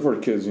 Yeah, something for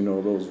the kids.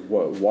 Those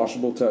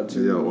washable tattoos.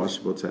 Yeah,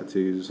 washable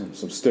tattoos.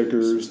 Some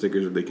stickers. Some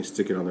stickers where they can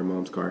stick it on their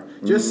mom's car.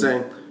 Just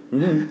saying.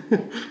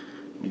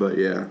 But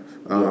yeah.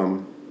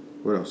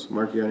 What else?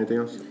 Mark, you got anything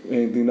else?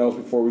 Anything else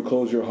before we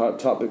close your hot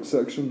topic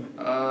section?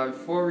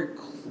 Before we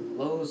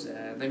close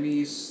that, let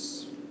me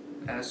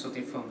add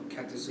something from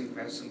Cactus League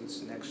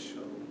Wrestling's next show.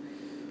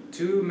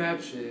 2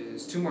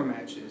 more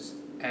matches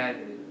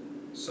added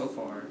so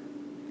far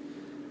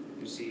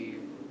see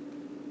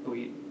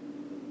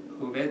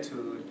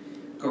Juventud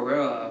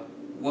Guerrera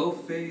will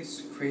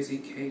face Crazy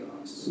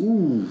Chaos.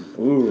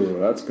 Ooh,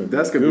 that's gonna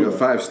be a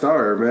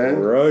 5-star, man.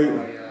 Right.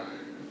 Oh yeah.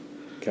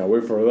 Can't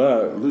wait for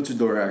that.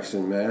 Luchador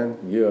action, man.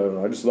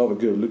 Yeah, I just love a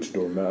good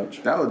luchador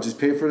match. That would just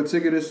pay for the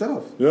ticket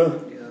itself. Yeah.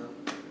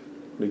 Yeah.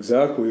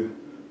 Exactly.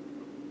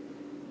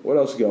 What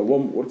else you got?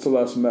 What's the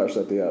last match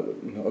that they had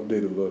on the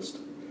updated list?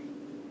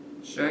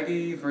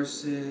 Shaggy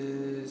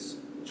versus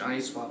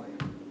Johnny Suave.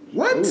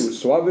 What? Ooh,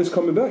 Suave's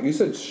coming back. You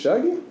said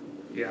Shaggy?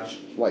 Yeah.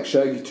 Like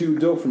Shaggy 2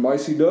 Dope from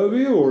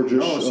ICW or just...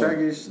 No,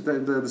 Shaggy's the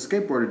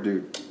skateboarder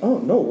dude. Oh,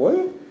 no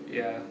way?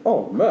 Yeah.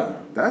 Oh,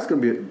 man. That's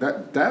going to be...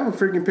 That would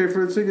freaking pay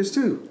for the tickets,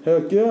 too.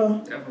 Heck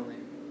yeah. Definitely.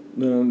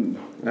 And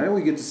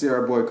we get to see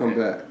our boy come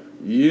back.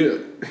 Yeah.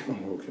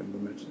 Oh, okay, I'm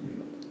gonna mention.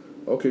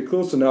 Okay,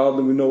 cool. So now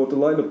that we know what the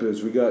lineup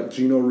is, we got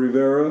Gino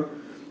Rivera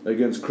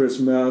against Chris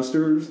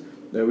Masters.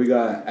 Then we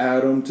got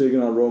Adam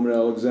taking on Roman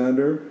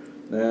Alexander.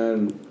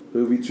 And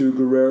Juventud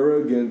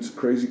Guerrera against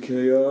Crazy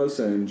Chaos.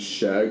 And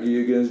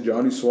Shaggy against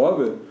Johnny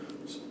Suave.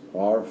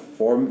 Our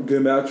 4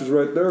 good matches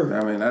right there.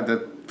 I mean,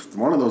 that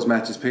one of those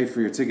matches paid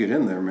for your ticket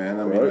in there, man.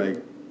 I mean,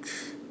 Right.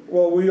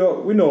 Well, we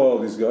know all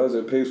these guys.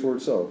 It pays for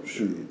itself.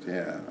 Shoot.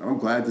 Yeah, I'm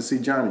glad to see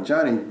Johnny.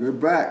 Johnny, you're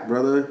back,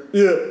 brother.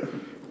 Yeah.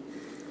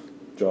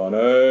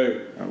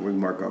 Johnny. We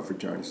mark out for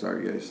Johnny.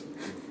 Sorry, guys.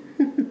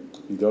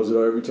 He does it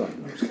every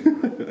time. I'm just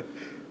kidding.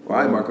 Well,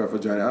 I mark out for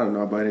Johnny. I don't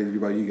know about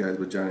you guys,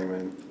 but Johnny,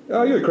 man. Yeah,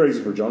 I get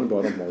crazy for Johnny,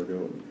 but I don't mark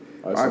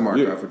out. I mark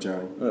out for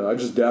Johnny. Yeah, I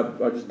just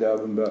dab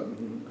him back.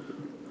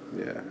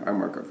 Yeah, I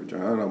mark out for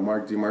Johnny. I don't know,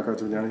 Mark, do you mark out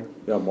for Johnny?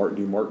 Yeah, Martin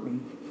D.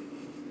 Martin.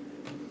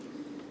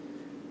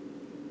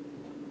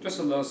 Just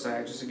a little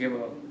side, just to give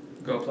a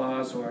good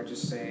applause or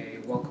just say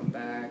welcome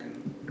back.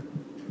 And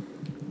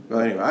Well,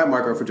 anyway, I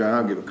mark out for Johnny. I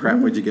don't give a crap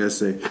what you guys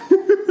say.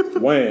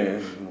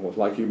 When?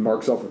 Like he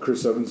marks out for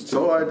Chris Evans too.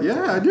 So, I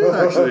do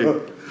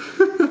actually.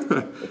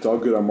 It's all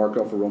good. I mark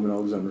out for Roman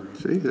Alexander.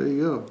 See, there you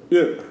go.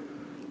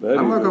 Yeah.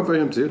 I mark out for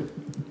him too.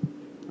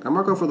 I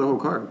mark out for the whole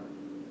card.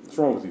 What's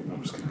wrong with you? No,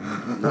 I'm just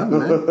kidding. Nothing,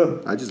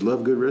 man. I just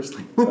love good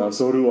wrestling.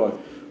 So do I.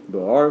 But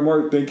all right,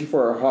 Mark, thank you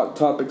for our hot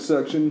topic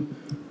section.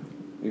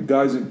 You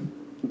guys, if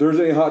there's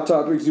any hot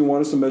topics you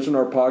want us to mention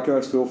on our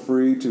podcast, feel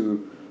free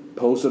to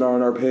post it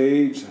on our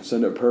page.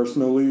 Send it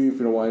personally if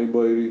you don't want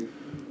anybody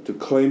to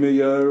claim it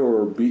yet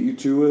or beat you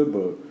to it.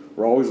 But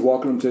we're always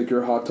welcome to take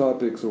your hot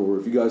topics, or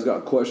if you guys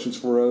got questions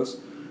for us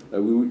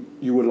that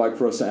you would like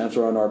for us to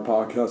answer on our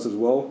podcast as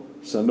well,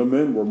 send them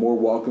in. We're more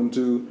welcome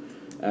to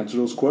answer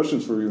those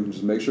questions for you.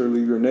 Just make sure to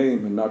leave your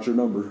name and not your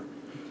number.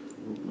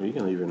 You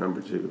can leave your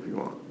number too if you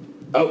want.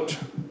 Out.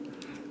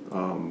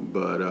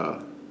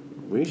 But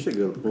we should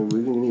go. We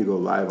need to go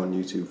live on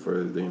YouTube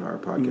for our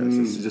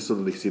podcast. It's just so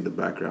that they see the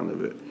background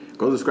of it.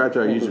 Go subscribe to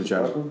our YouTube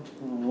channel.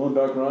 One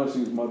background I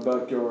see is my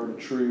backyard, a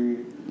tree.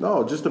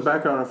 No, just the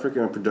background of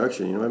freaking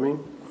production. You know what I mean?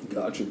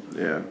 Gotcha.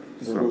 Yeah.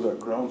 There goes that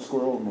ground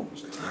squirrel. No.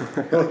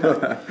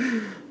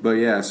 But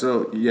yeah,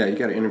 you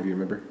got an interview,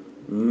 remember?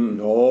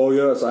 Oh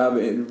yes, I have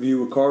an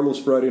interview with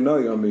Carlos Friday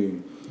night. I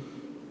mean,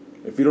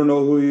 if you don't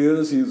know who he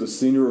is, he's a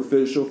senior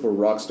official for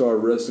Rockstar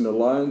Wrestling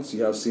Alliance.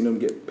 You have seen him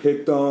get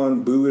picked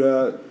on, booed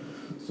at,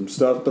 some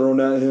stuff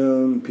thrown at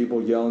him,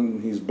 people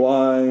yelling he's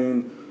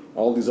blind,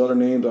 all these other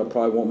names I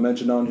probably won't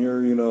mention on here,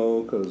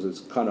 because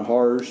it's kind of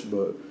harsh.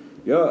 But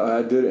yeah,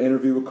 I did an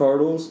interview with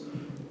Carlos.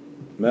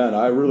 Man,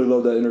 I really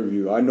love that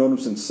interview. I known him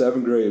since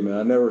 7th grade, man.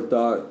 I never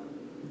thought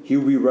he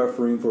would be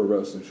refereeing for a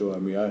wrestling show. I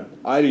mean,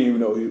 I didn't even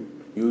know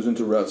he was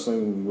into wrestling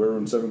when we were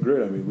in 7th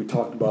grade. I mean, we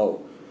talked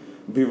about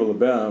Viva La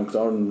Bam, because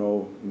I don't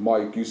know,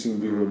 Mike, you've seen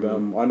Viva La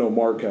Bam. I know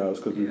Mark has,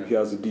 because he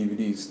has the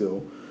DVD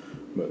still.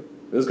 But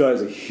this guy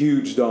is a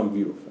huge Don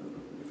Vito fan.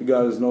 If you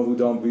guys know who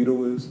Don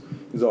Vito is,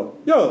 he's all,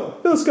 yo,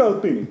 Phil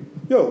Scalpini,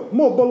 yo,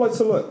 more Bud Light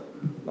Select,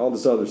 all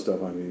this other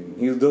stuff. I mean,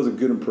 he does a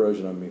good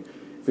impression. I mean,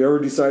 if he ever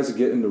decides to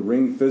get in the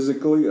ring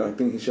physically, I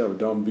think he should have a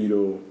Don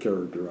Vito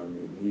character. I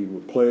mean, he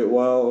would play it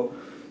well,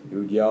 he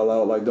would yell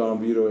out like Don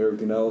Vito,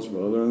 everything else.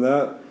 But other than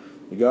that,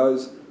 you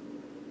guys,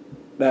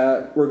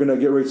 that we're gonna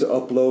get ready to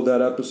upload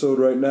that episode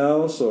right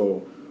now,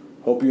 so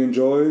hope you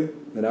enjoy.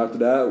 And after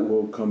that,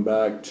 we'll come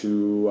back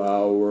to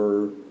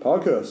our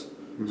podcast.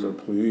 So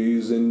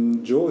please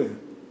enjoy.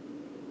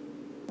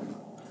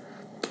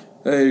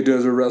 Hey,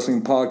 Desert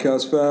Wrestling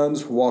Podcast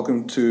fans,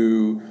 welcome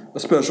to a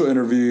special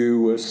interview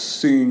with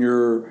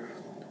senior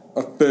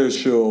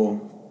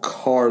official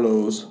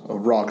Carlos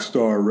of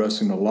Rockstar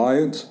Wrestling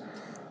Alliance.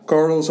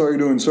 Carlos, how are you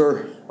doing,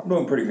 sir? I'm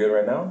doing pretty good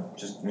right now.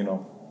 Just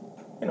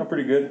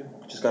pretty good.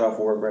 Just got off of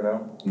work right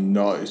now.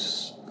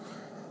 Nice.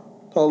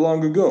 How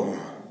long ago?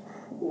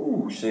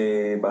 Ooh,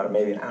 shit, about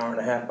maybe an hour and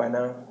a half by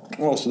now.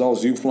 Oh, so that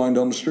was you flying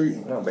down the street?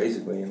 No,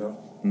 basically,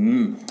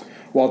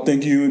 Well,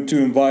 thank you to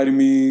inviting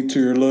me to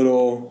your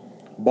little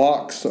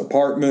box,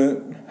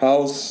 apartment,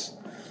 house.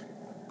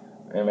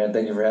 Hey, man,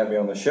 thank you for having me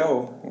on the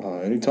show.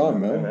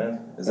 Anytime, man. Hey,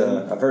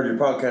 man. I've heard your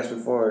podcast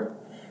before.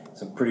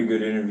 Some pretty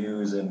good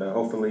interviews, and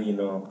hopefully,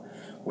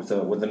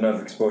 with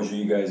enough exposure,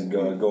 you guys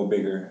go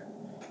bigger.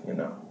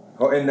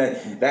 Oh, and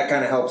that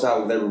kind of helps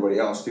out with everybody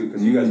else too,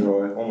 because you guys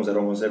are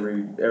almost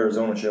every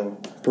Arizona show.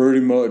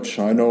 Pretty much.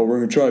 I know we're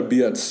gonna try to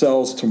be at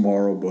Cells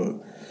tomorrow, but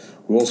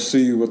we'll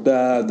see with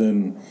that.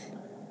 And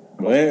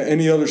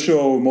any other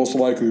show, most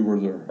likely we're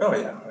there. Oh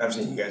yeah, I've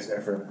seen you guys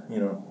there for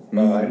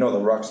I know the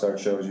Rockstar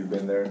shows you've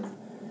been there.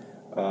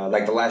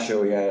 Like the last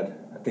show we had,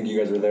 I think you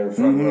guys were there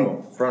front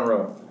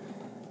row.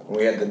 When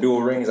we had the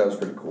dual rings, that was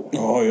pretty cool.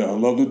 Oh yeah, I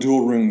love the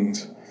dual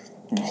rings.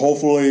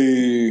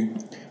 Hopefully,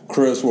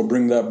 Chris will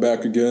bring that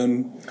back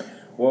again.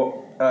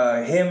 Well,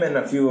 him and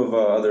a few of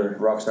other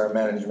Rockstar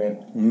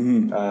management,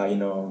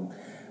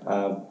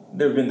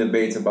 there have been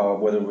debates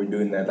about whether we're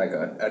doing that like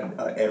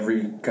a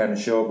every kind of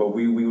show, but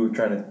we were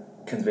trying to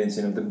convince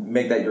him to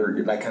make that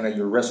your like kind of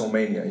your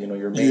WrestleMania,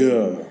 your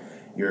main,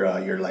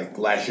 your like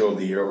last show of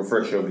the year or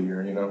first show of the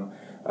year,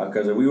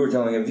 because we were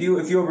telling him if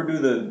you overdo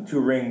the 2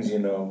 rings,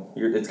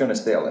 it's gonna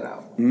stale it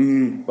out.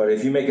 Mm-hmm. But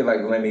if you make it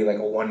like maybe like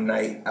a one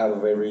night out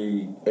of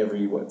every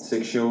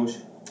 6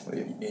 shows,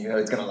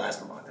 it's gonna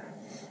last a lot.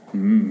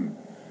 Mm.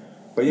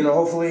 But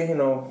hopefully,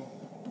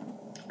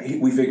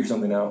 we figure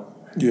something out.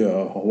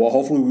 Yeah, well,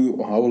 hopefully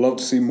I would love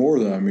to see more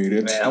of that. I mean,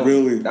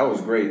 that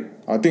was great.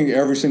 I think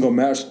every single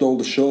match stole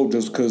the show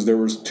just because there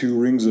was 2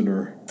 rings in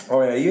there.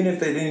 Oh yeah, even if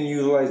they didn't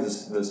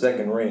utilize the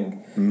second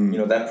ring,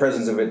 that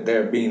presence of it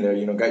being there,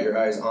 got your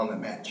eyes on the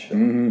match. So.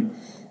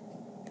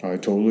 Mm-hmm. I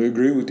totally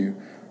agree with you.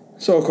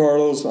 So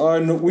Carlos,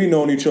 we've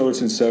known each other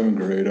since 7th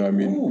grade. I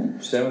mean,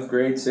 7th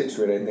grade, 6th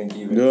grade, I think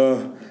even.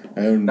 Yeah,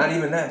 and not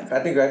even that.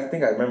 I think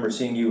I remember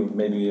seeing you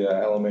maybe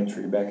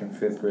elementary back in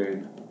 5th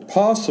grade.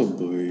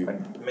 Possibly.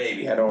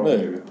 Maybe I don't know.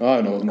 Maybe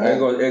I don't know.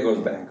 It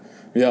goes back.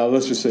 Yeah,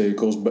 let's just say it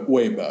goes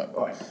way back.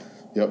 Oh, yeah.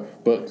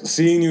 Yep. But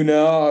seeing you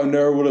now, I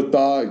never would have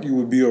thought you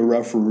would be a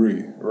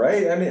referee.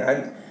 Right. I mean,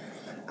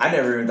 I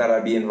never even thought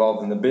I'd be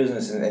involved in the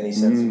business in any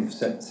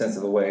sense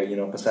of the way.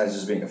 Besides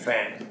just being a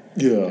fan.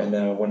 Yeah.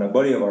 And when a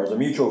buddy of ours, a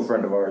mutual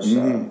friend of ours,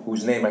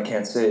 whose name I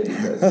can't say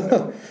because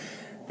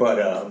but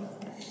a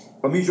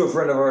mutual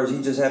friend of ours,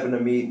 he just happened to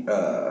meet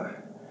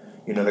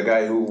the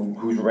guy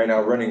who's right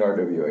now running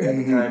RWA. At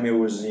the time, it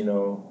was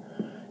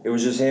it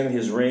was just him,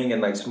 his ring,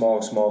 and like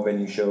small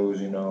venue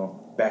shows,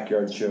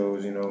 backyard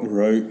shows,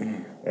 Right.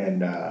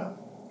 And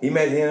he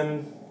met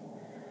him,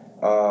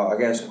 I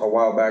guess, a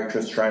while back,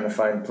 just trying to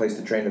find a place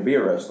to train to be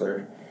a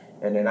wrestler.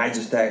 And then I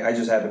just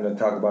happened to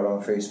talk about it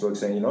on Facebook,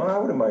 saying, I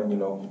wouldn't mind,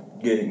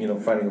 getting,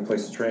 finding a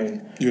place to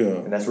train. Yeah.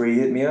 And that's where he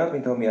hit me up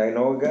and told me I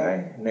know a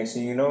guy. Next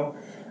thing you know,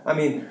 I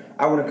mean,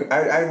 I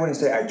wouldn't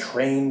say I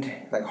trained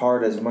like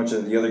hard as much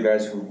as the other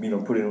guys who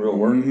put in real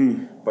work,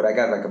 but I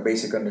got like a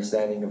basic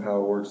understanding of how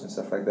it works and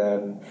stuff like that.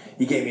 And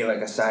he gave me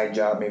like a side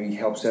job, maybe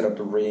help set up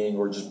the ring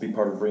or just be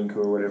part of ring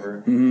crew or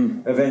whatever.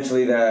 Mm-hmm.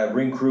 Eventually, the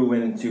ring crew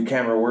went into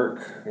camera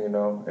work, and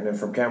then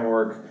from camera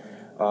work,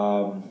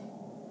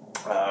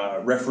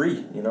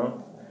 referee.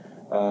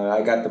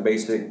 I got the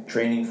basic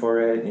training for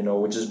it,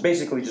 which is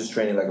basically just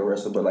training like a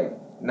wrestler, but like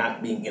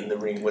not being in the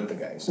ring with the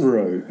guys.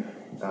 Right.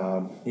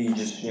 He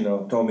just,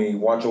 told me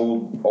watch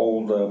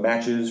old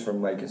matches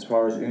from like as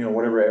far as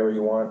whatever era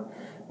you want,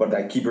 but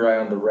like keep your eye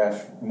on the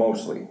ref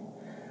mostly.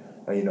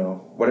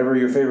 Whatever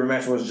your favorite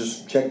match was,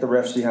 just check the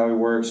ref, see how he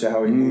works, see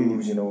how he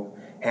moves,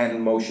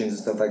 hand motions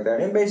and stuff like that,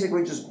 and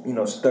basically just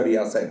study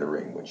outside the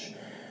ring, which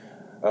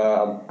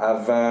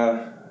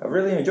I've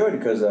really enjoyed it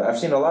because I've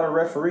seen a lot of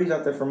referees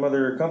out there from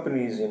other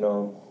companies, and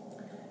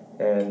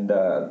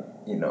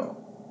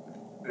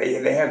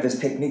they have this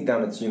technique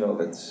down that's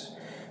that's,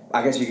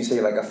 I guess you can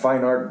say like a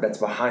fine art that's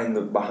behind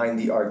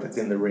the art that's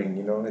in the ring.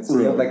 It's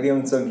like the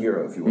unsung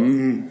hero, if you will.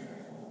 Mm-hmm.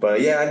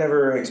 But yeah, I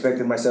never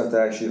expected myself to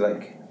actually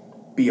like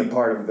be a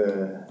part of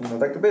the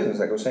like the business,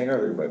 like I was saying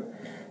earlier.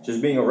 But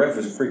just being a ref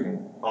is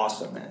freaking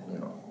awesome, man.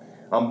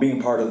 I'm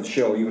being part of the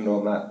show, even though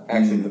I'm not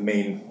actually the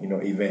main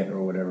event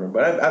or whatever.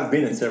 But I've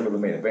been in several of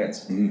the main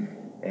events, and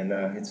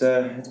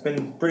it's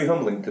been pretty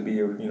humbling to be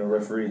a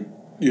referee.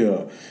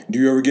 Yeah. Do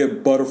you ever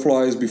get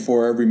butterflies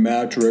before every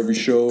match or every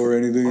show or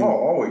anything? Oh,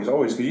 always,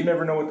 because you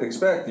never know what to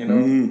expect. It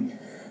might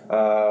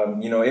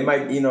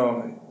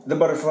the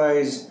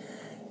butterflies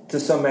to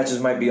some matches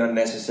might be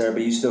unnecessary,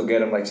 but you still get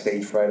them like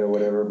stage fright or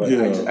whatever. But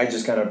I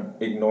just kind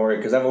of ignore it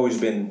because I've always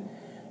been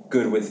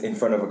good with in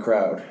front of a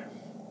crowd.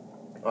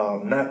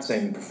 Not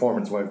saying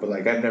performance-wise, but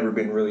like I've never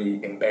been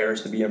really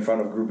embarrassed to be in front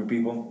of a group of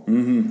people.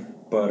 Mm-hmm.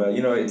 But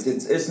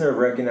it's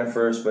nerve-wracking at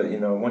first, but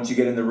once you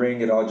get in the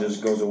ring, it all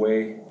just goes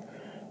away.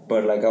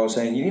 But like I was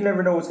saying, you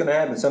never know what's gonna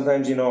happen.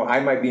 Sometimes I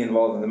might be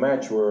involved in the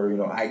match where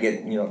I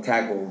get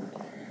tackled.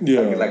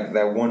 Yeah. Like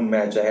that one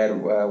match I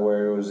had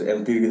where it was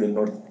El Tigre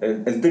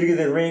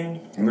del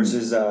Ring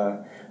versus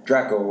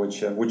Draco,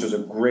 which was a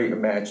great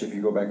match if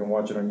you go back and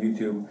watch it on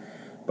YouTube.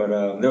 But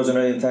there was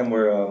another time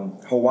where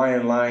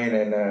Hawaiian Lion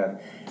and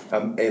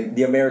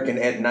the American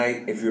Ed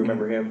Knight, if you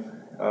remember him,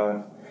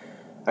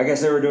 I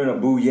guess they were doing a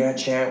boo yeah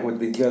chant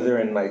with each other,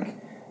 and like,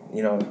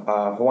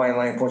 Hawaiian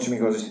Lion punched me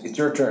and goes, "It's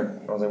your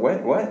turn." I was like,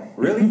 What?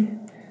 Really?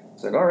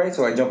 It's like, all right.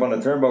 So I jump on the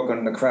turnbuckle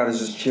and the crowd is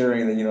just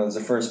cheering. And, it's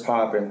the first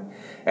pop. And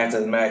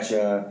after the match,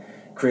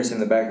 Chris in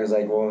the back was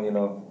like, well,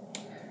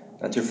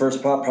 That's your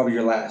first pop, probably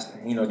your last.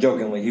 You know,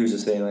 jokingly, he was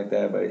just saying like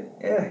that. But,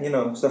 yeah, you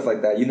know, stuff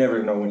like that. You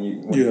never know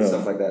when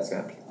stuff like that's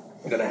going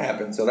to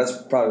happen. So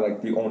that's probably,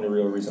 like, the only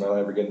real reason I'll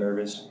ever get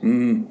nervous.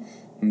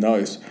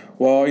 Nice.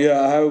 Well, yeah,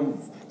 I have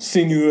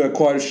seen you at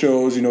quite a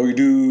shows. You know, you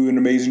do an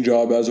amazing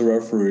job as a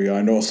referee.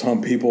 I know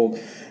some people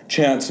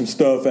chant some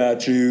stuff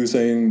at you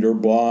saying you're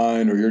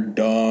blind or you're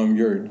dumb,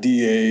 you're a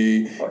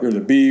DA, you're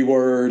the B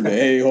word, the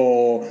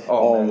A-hole,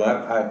 all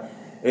that.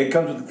 It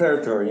comes with the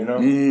territory, you know?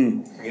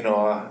 You know,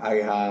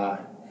 I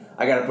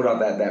got to put out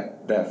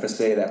that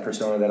facade, that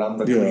persona that I'm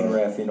the clean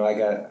ref. You know, I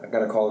got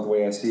to call it the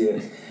way I see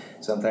it.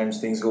 Sometimes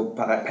things go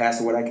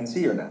past what I can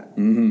see or not,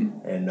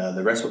 and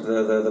the rest of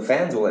the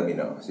fans will let me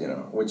know. You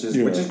know, which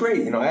is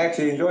great. You know, I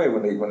actually enjoy it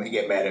when they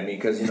get mad at me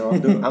because you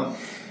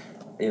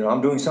know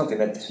I'm doing something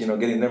that's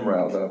getting them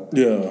riled up.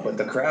 Yeah. But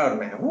the crowd,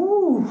 man,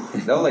 woo,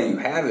 they'll let you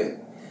have it.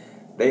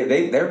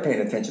 They're paying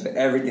attention to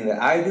everything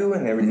that I do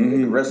and everything that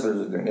the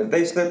wrestlers are doing. If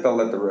they slip, they'll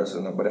let the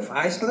wrestler know. But if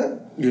I slip,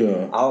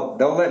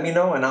 they'll let me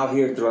know and I'll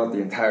hear it throughout the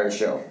entire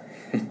show.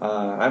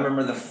 I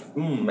remember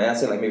I'd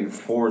say like maybe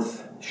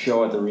fourth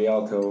show at the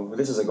Rialto.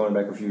 This is like going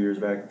back a few years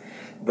back.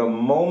 The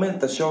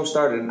moment the show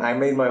started and I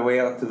made my way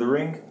out to the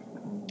ring,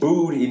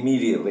 booed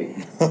immediately.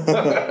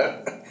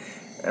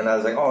 And I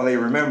was like, oh, they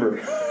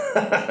remember.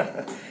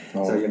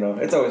 So, you know,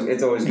 it's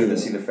always good to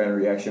see the fan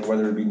reaction,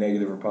 whether it be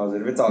negative or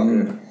positive. It's all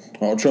good.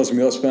 Oh, trust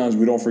me, us fans,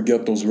 we don't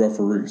forget those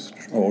referees.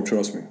 Oh,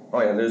 trust me.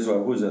 Oh, yeah, there's,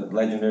 who's it,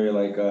 legendary,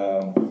 like,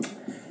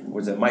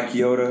 was it Mike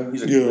Chioda?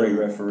 He's a great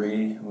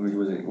referee.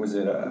 Was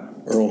it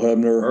Earl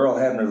Hebner? Earl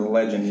Hebner, the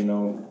legend, you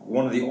know,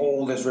 one of the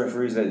oldest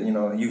referees that, you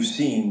know, you've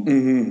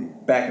seen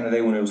back in the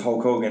day when it was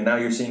Hulk Hogan. Now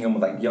you're seeing him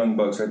with, like, Young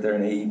Bucks right there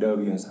in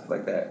AEW and stuff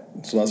like that.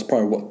 So that's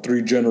probably,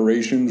 3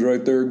 generations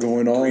right there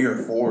going on? 3 or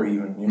 4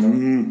 even, you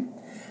know.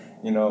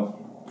 You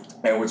know,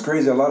 and what's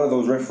crazy, a lot of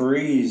those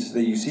referees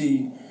that you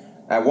see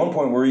at one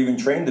point were even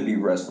trained to be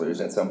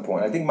wrestlers at some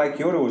point. I think Mike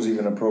Chioda was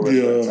even a pro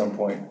wrestler at some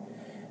point.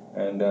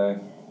 And,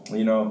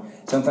 you know,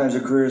 sometimes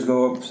their careers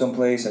go up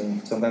someplace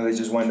and sometimes they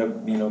just wind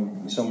up, you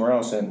know, somewhere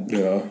else. And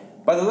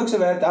by the looks of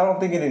it, I don't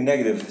think any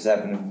negative is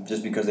happening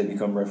just because they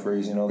become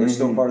referees. You know, they're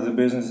still part of the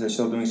business. They're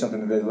still doing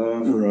something that they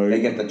love. Right. They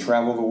get to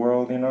travel the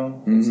world, you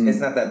know. It's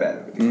not that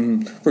bad.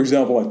 For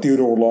example, like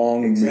Theodore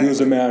Long, he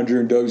was a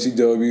manager in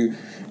WCW,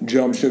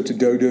 jumped ship to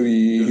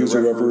WWE, he was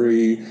a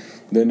referee.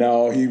 Then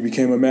now he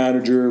became a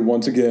manager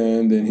once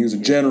again. Then he was a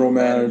general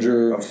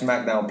manager. Of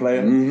SmackDown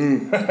player.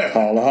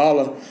 Holla,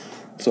 holla.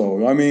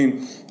 So, I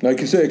mean, like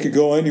you said, it could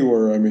go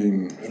anywhere. I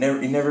mean... You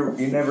never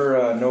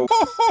know...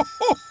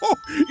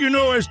 You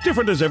know, as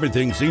different as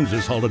everything seems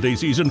this holiday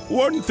season,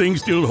 one thing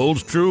still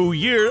holds true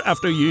year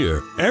after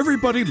year.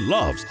 Everybody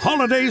loves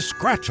holiday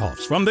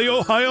scratch-offs from the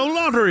Ohio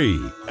Lottery.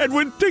 And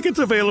with tickets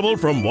available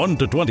from $1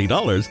 to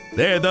 $20,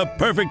 they're the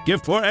perfect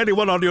gift for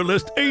anyone on your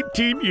list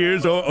 18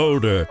 years or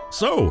older.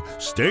 So,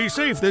 stay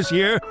safe this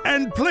year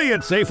and play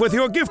it safe with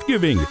your gift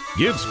giving.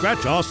 Give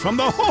scratch-offs from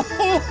the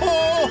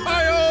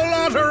Ohio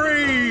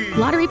Lottery!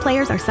 Lottery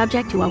players are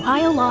subject to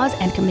Ohio laws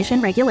and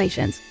commission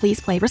regulations. Please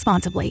play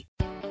responsibly.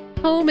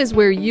 Home is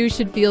where you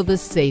should feel the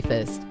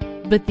safest,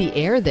 but the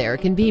air there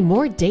can be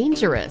more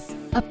dangerous,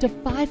 up to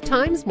 5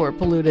 times more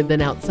polluted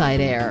than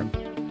outside air.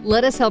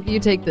 Let us help you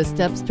take the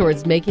steps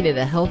towards making it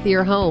a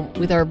healthier home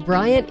with our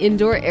Bryant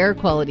Indoor Air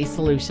Quality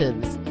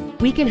Solutions.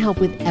 We can help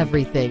with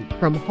everything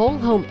from whole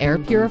home air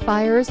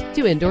purifiers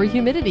to indoor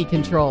humidity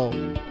control.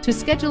 To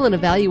schedule an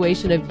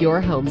evaluation of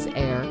your home's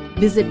air,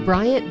 visit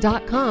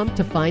Bryant.com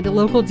to find a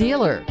local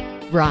dealer.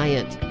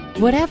 Bryant,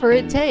 whatever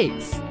it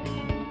takes.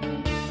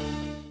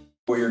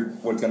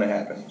 What's going to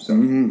happen. So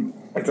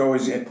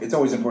it's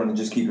always important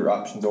to just keep your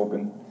options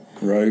open.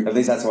 Right. At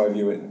least that's how I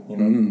view it. You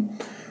know.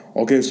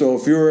 Okay, so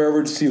if you were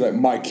ever to see like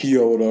Mike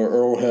Chioda,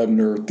 Earl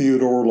Hebner,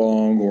 Theodore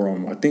Long, or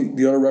I think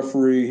the other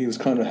referee, he was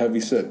kind of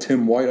heavy set,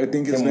 Tim White, I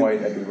think his name. Tim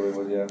White, I do believe it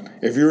was, yeah.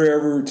 If you were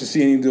ever to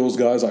see any of those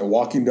guys like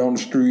walking down the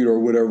street or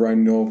whatever, I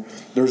know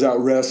there's that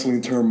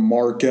wrestling term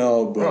mark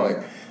out,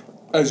 but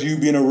as you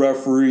being a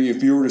referee,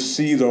 if you were to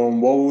see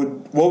them,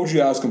 what would you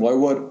ask them? Like,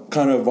 what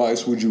kind of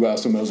advice would you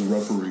ask them as a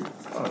referee?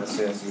 Oh, that's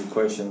a good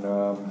question.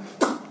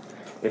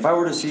 If I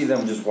were to see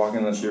them just walking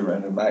on the street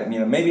random,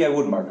 maybe I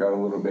would mark out a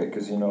little bit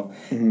because you know,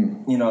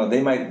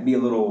 they might be a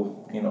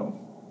little,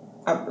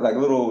 like a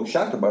little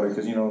shocked about it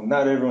because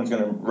not everyone's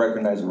gonna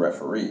recognize a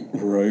referee.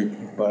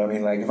 Right. But I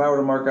mean, like if I were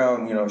to mark out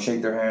and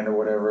shake their hand or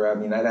whatever, I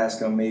mean, I'd ask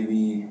them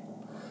maybe,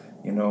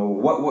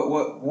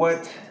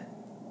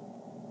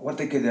 what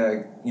they could,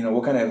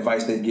 what kind of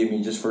advice they'd give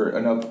me just for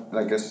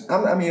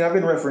I've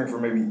been refereeing for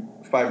maybe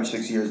 5 or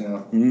 6 years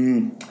now.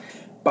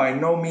 By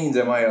no means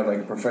am I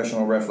a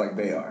professional ref like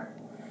they are,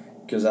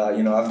 because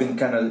I've been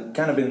kind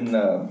of been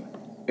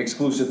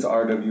exclusive to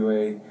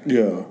RWA.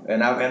 Yeah.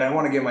 And I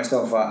want to get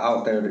myself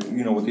out there,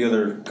 with the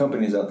other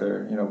companies out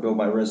there, build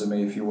my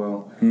resume, if you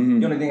will.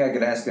 The only thing I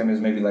could ask them is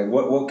maybe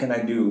what can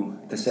I do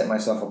to set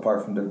myself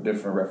apart from the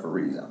different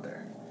referees out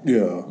there?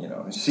 Yeah.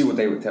 See what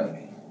they would tell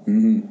me.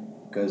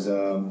 Because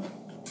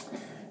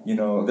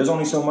there's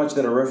only so much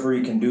that a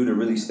referee can do to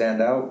really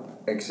stand out,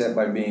 except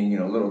by being,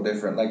 a little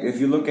different. Like if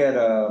you look at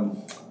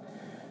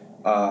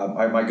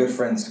my good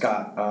friend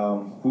Scott,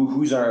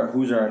 who's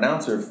our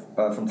announcer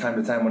from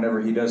time to time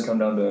whenever he does come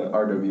down to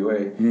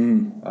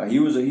RWA. He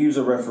was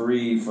a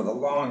referee for the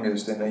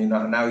longest, and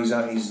now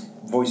he's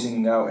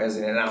voicing out as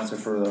an announcer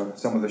for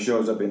some of the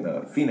shows up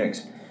in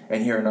Phoenix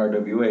and here in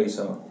RWA.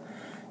 So,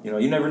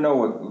 you never know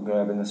what's going to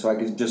happen. So I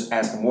could just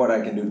ask him what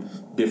I can do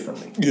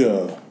differently.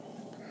 Yeah,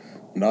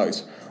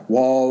 nice.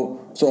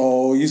 Well,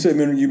 so you said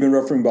you've been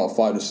refereeing about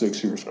 5 to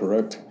 6 years,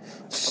 correct?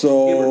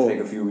 So give or take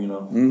a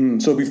few,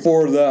 So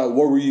before that,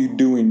 what were you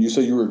doing? You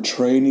said you were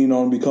training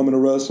on becoming a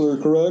wrestler,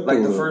 correct?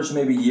 Like the first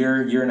maybe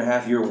year and a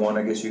half, year one,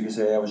 I guess you could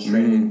say, I was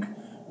training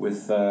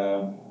with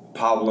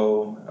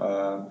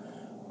Pablo,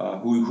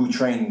 who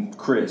trained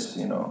Chris,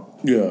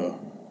 Yeah.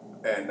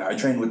 And I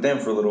trained with them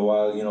for a little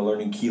while,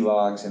 learning key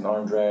locks and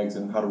arm drags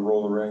and how to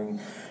roll the ring,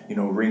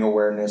 ring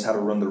awareness, how to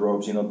run the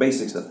ropes,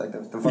 basic stuff like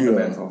that, the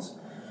fundamentals.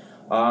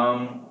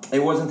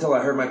 It wasn't until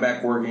I hurt my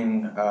back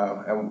working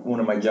at one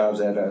of my jobs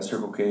at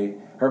Circle K,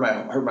 hurt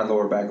my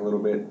lower back a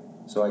little bit,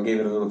 so I gave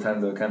it a little time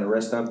to kind of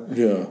rest up.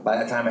 Yeah. By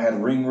that time, I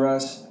had ring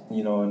rust,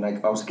 and I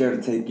was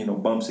scared to take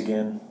bumps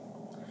again.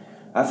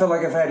 I felt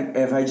like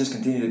if I just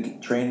continued to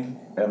train,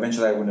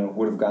 eventually I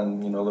would have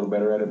gotten a little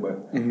better at it.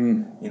 But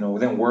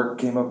then work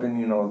came up,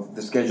 and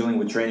the scheduling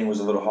with training was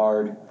a little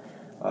hard.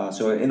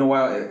 So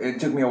it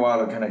took me a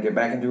while to kind of get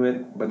back into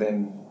it, but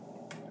then.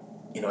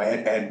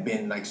 It had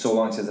been like so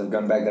long since I've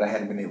gone back that I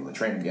hadn't been able to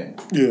train again.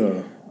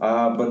 Yeah.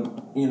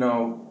 But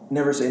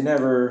never say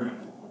never.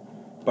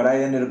 But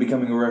I ended up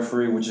becoming a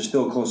referee, which is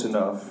still close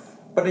enough.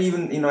 But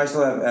even I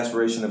still have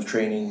aspiration of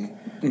training.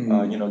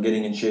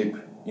 Getting in shape.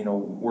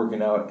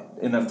 Working out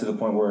enough to the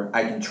point where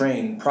I can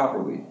train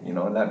properly. And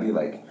not be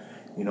like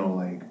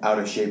out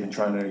of shape and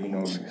trying to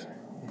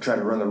try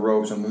to run the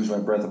ropes and lose my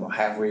breath about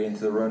halfway into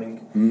the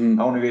running.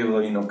 I want to be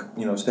able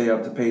to stay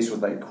up to pace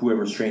with like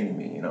whoever's training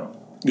me.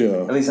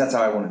 Yeah. At least that's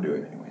how I want to do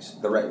it, anyways.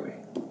 The right way.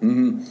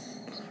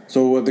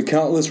 So the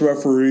countless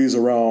referees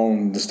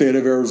around the state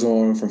of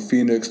Arizona, from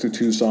Phoenix to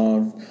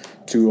Tucson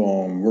to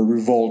where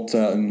Revolt's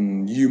at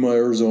in Yuma,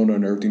 Arizona,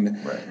 and everything.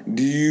 Right.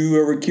 Do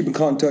you ever keep in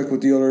contact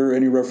with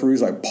any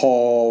referees like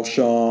Paul,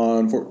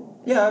 Sean?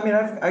 Yeah, I mean,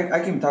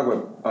 I can talk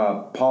with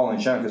Paul and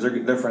Sean because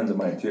they're friends of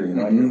mine too.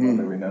 I hear them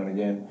every now and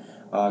again.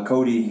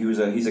 Cody, he's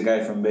a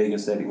guy from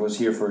Vegas that was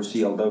here for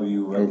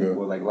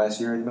CLW like last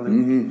year, I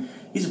believe.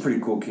 He's a pretty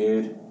cool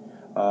kid.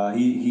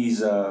 He's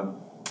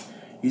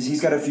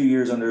got a few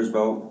years under his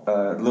belt,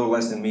 a little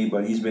less than me,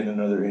 but he's been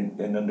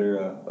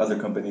under other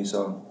companies,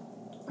 so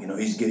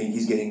he's getting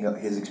his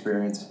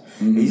experience.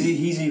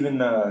 He's even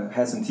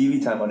had some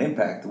TV time on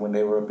Impact when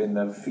they were up in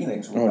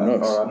Phoenix,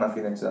 nice. or not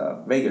Phoenix,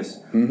 Vegas.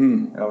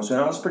 And that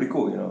was pretty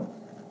cool,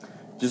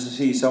 just to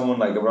see someone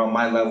like around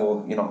my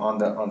level,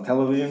 on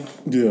television.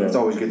 Yeah, it's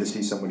always good to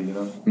see somebody,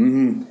 But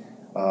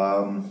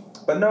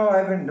no, I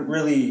haven't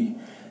really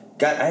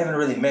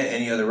met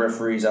any other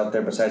referees out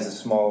there besides the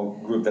small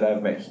group that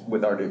I've met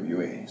with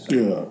RWA. So.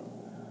 Yeah.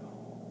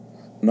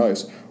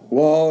 Nice.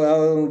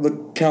 Well, the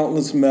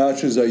countless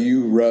matches that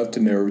you refed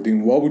and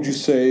everything, what would you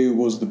say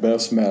was the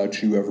best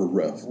match you ever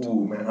refed?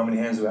 Ooh, man, how many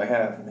hands do I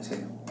have? Let me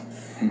see.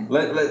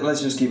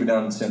 Let's just keep it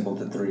down simple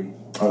to 3.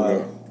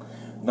 Okay.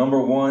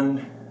 Number 1,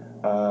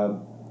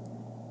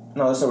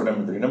 let's start with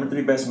number 3. Number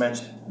 3 best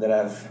match that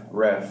I've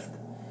refed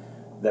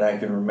that I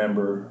can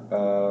remember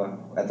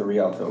at the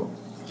Rialto.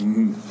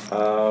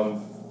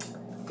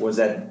 Was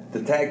that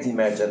the tag team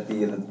match at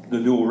the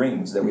dual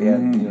rings that we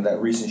had,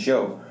 that recent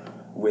show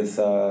with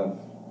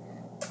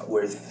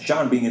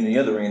Sean being in the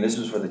other ring, and this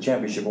was for the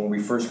championship when we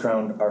first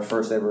crowned our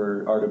first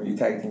ever RW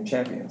tag team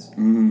champions.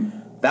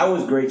 That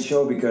was a great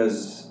show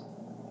because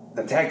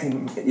the tag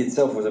team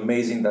itself was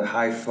amazing. The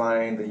high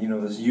flying, the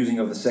using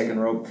of the second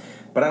rope,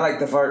 but I like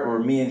the part where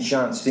me and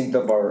Sean synced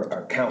up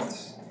our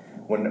counts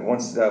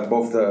once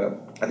both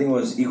I think it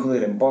was Hijo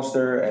del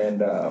Imposter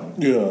and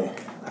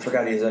I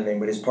forgot his other name,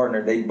 but his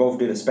partner, they both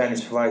did a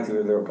Spanish fly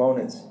to their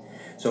opponents.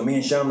 So me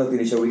and Sean looked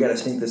at each other. We got to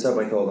sync this up,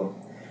 I told him.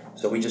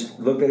 So we just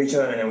looked at each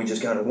other, and then we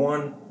just counted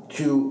 1,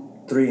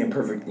 2, 3 in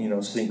perfect,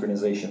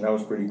 synchronization. That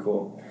was pretty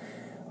cool.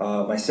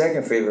 My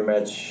second favorite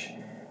match,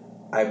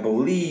 I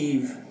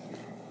believe,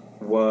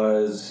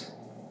 was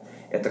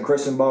at the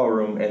Crescent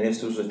Ballroom, and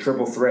this was a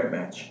triple threat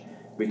match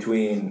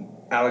between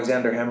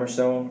Alexander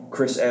Hammerstone,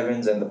 Chris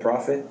Evans, and The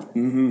Prophet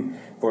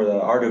for the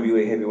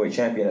RWA Heavyweight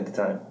Champion at the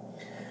time.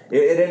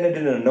 It ended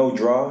in a no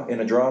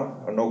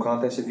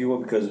contest, if you will,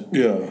 because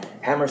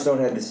Hammerstone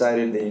had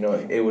decided that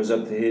it was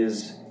up to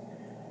his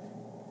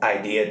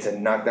idea to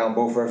knock down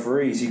both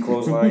referees. He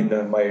clotheslined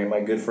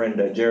my good friend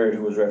Jared,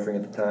 who was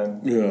refereeing at the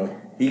time. Yeah,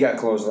 he got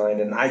clotheslined,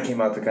 and I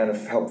came out to kind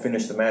of help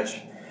finish the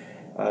match.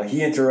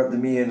 He interrupted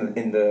me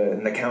in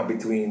the count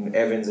between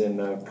Evans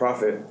and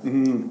Prophet,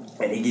 and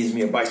he gives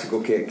me a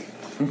bicycle kick,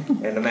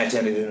 and the match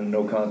ended in a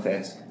no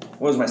contest. It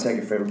was my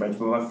second favorite match,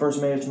 but my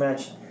first match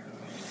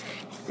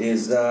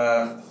is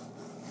I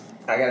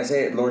gotta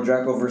say it, Lord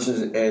Draco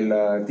versus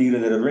El Tigre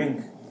del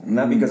Ring.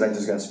 Not because I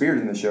just got speared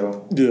in the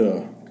show.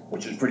 Yeah.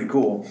 which is pretty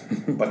cool.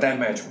 But that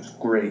match was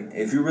great.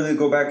 If you really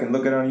go back and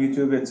look at it on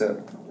YouTube, it's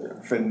a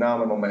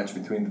phenomenal match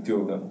between the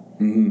two of them.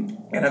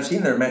 Mm-hmm. And I've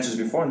seen their matches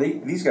before, and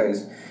these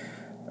guys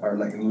are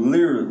like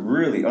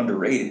really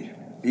underrated.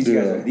 These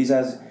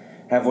guys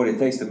have what it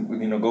takes to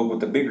go with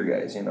the bigger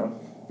guys,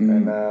 Mm-hmm.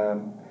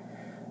 And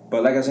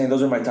but like I was saying,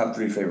 those are my top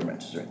 3 favorite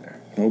matches right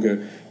there.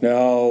 Okay.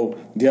 Now,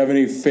 do you have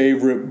any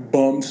favorite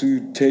bumps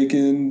you've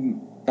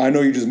taken? I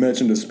know you just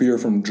mentioned the spear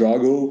from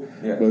Drago.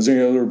 Yeah. But is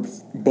there any other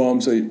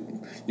bumps that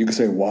you could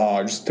say, wow,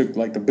 I just took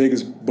like the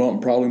biggest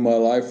bump probably in my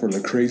life, or the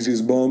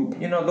craziest bump?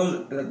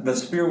 The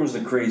spear was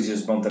the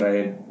craziest bump that I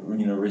had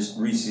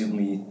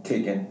recently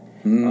taken.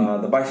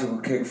 Mm. The bicycle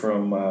kick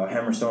from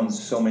Hammerstone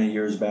so many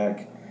years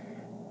back.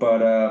 But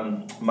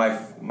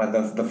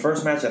the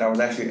first match that I was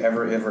actually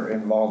ever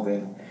involved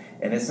in,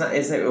 and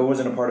it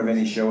wasn't a part of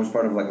any show. It was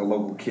part of like a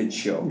local kids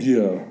show.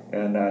 Yeah.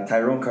 And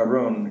Tyrone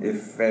Caron,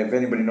 if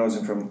anybody knows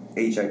him from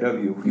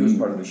HIW, he was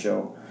part of the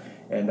show.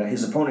 And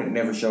his opponent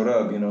never showed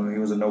up. He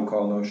was a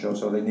no-call, no-show,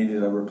 so they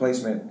needed a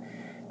replacement.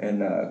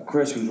 And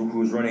Chris, who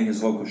was running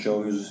his local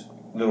show, he was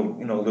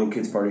little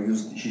kids party.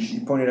 He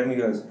pointed at me,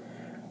 he goes,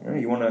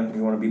 "You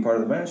wanna be part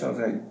of the match?" I was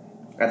like,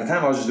 at the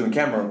time I was just doing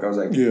camera work. I was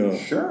like, yeah,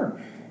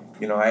 sure.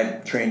 I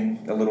had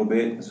trained a little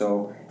bit,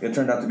 so it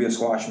turned out to be a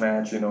squash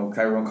match.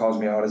 Tyrone calls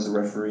me out as a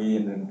referee,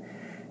 and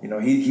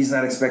then, he's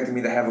not expecting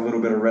me to have a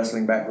little bit of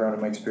wrestling background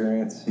in my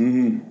experience.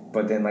 Mm-hmm.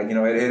 But then,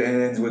 it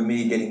ends with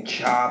me getting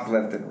chopped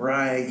left and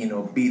right,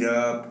 beat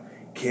up,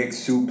 kick,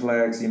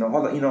 suplex,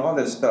 all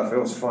this stuff. It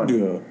was fun.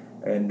 Yeah.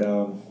 And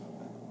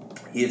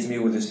he hits me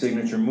with his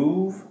signature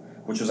move,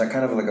 which was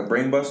kind of like a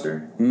brain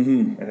buster.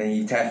 Mm-hmm. And then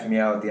he tapped me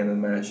out at the end of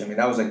the match. I mean,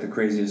 that was like the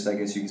craziest, I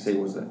guess you could say,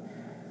 was the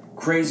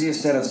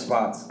craziest set of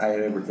spots I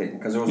had ever taken,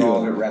 because it was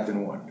all of it wrapped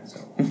in one. So.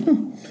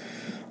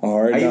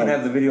 All right. I even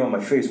have the video on my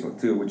Facebook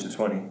too, which is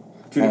funny.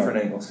 Two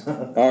different angles.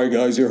 All right,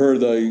 guys, you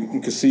heard that.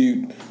 You can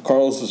see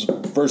Carlos's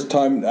first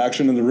time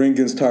action in the ring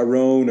against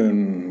Tyrone,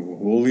 and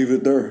we'll leave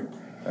it there.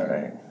 All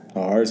right.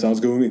 All right, sounds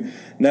good with me.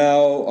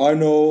 Now, I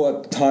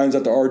know at times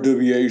at the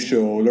RWA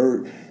show,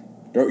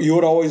 you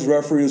would always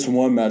referee this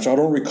one match. I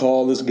don't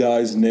recall this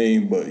guy's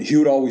name, but he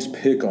would always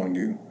pick on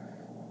you.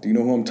 Do you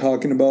know who I'm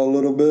talking about a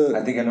little bit?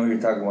 I think I know who you're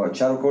talking about.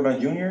 Chado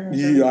Cordon Jr.?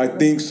 Yeah, I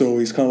think so.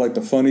 He's kind of like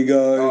the funny guy.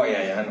 Oh,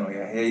 yeah, I know,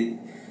 yeah.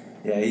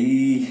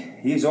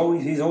 He's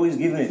always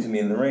giving it to me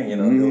in the ring,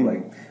 Mm-hmm.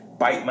 He'll,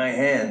 bite my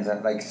hands.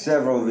 At,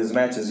 several of his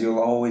matches, he'll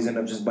always end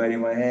up just biting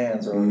my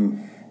hands, or,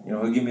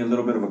 he'll give me a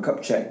little bit of a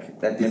cup check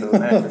at the end of the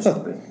match or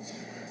something.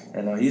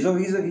 And he's a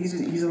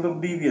little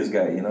devious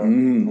guy, a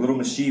little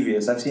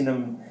mischievous. I've seen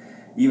him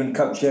even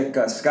cup check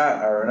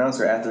Scott, our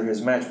announcer, after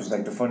his match was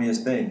the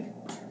funniest thing.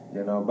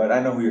 But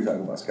I know who you're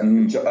talking about, Scott.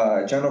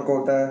 Chano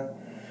Cota,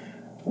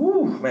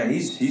 woo, man,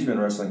 he's been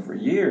wrestling for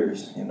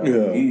years.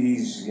 Yeah.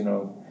 He's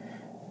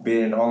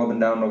been all up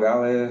and down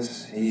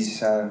Nogales.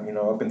 He's up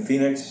in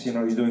Phoenix.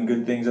 He's doing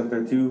good things up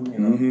there too.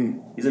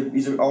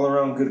 He's an all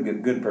around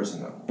good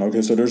person though.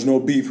 Okay, so there's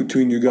no beef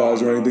between you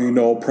guys or anything.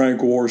 No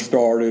prank war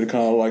started,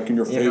 kind of like in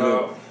your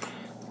favor.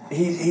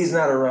 He's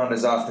not around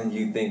as often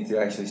you think to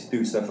actually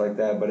do stuff like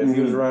that. But if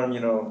he was around,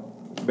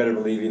 better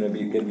believe it'd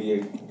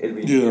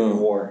be a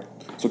war.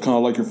 So kind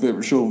of like your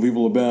favorite show, Viva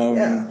La Bam.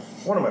 Yeah,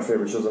 one of my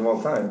favorite shows of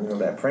all time.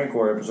 That prank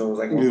war episode was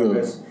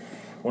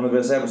one of the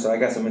best episodes. I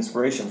got some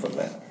inspiration from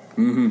that.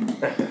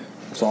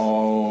 Mm-hmm.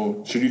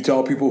 So should you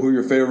tell people who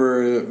your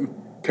favorite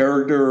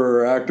character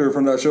or actor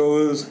from that show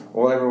is?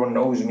 Well, everyone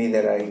knows me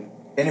anybody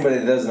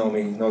that does know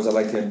me knows I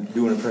like to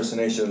do an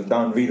impersonation of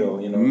Don Vito.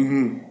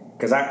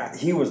 Because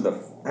he was I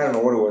don't know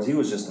what it was. He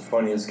was just the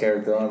funniest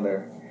character on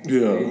there.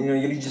 Yeah.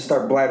 You just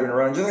start blabbering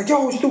around. You're like,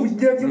 yo, stupid.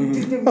 Give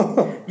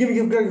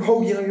me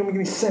hope. Give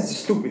me sense of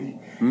stupid.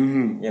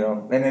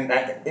 Mm-hmm. And then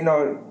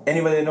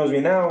anybody that knows me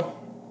now,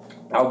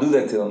 I'll do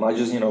that to them. I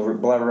just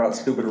blabber out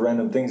stupid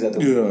random things at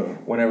them. Yeah.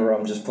 Whenever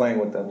I'm just playing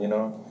with them,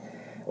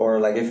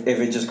 or if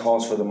it just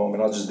calls for the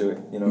moment, I'll just do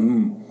it.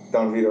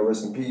 Don Vito,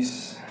 rest in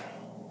peace.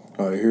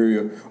 I hear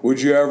you.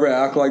 Would you ever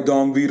act like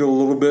Don Vito a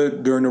little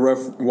bit during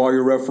while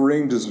you're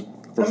refereeing, just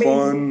for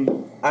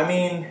fun? I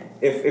mean,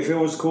 if it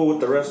was cool with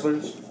the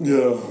wrestlers,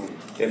 yeah.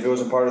 If it was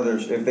a part of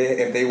if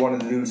they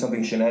wanted to do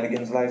something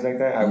shenanigans like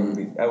that, I would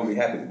be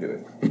happy to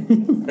do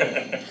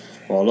it.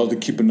 Well, I'd love to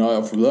keep an eye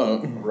out for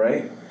that.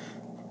 Right.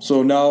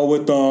 So now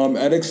with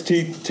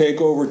NXT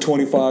TakeOver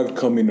 25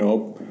 coming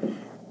up,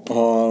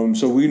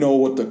 so we know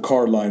what the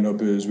card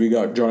lineup is. We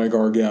got Johnny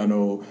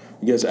Gargano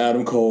against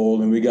Adam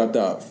Cole, and we got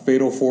that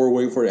fatal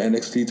 4-way for the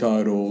NXT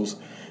titles,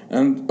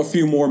 and a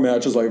few more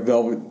matches like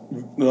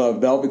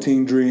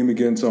Velveteen Dream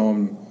against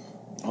oh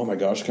my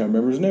gosh, I can't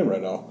remember his name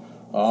right now.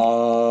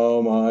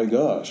 Oh my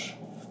gosh,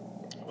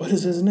 what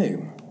is his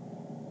name?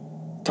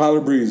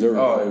 Tyler Breeze. There we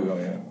go. There we go.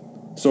 Yeah.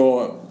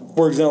 So,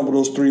 for example,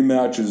 those 3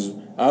 matches.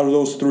 Out of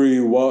those 3,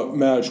 what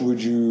match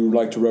would you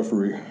like to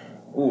referee?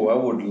 Ooh, I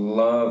would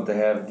love to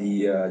have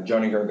the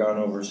Johnny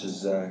Gargano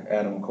versus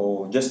Adam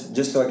Cole, just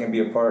so I can be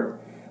a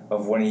part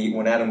of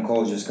when Adam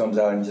Cole just comes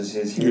out and just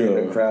is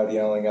hearing the crowd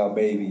yelling out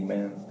 "baby,"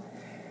 man.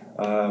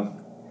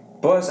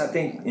 Plus, I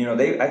think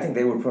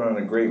they would put on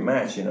a great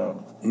match.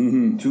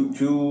 Mm-hmm.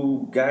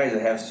 Two guys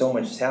that have so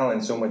much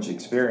talent, so much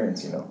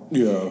experience.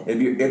 Yeah. It'd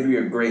be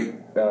a great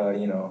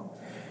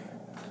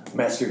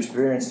match to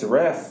experience to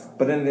ref.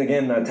 But then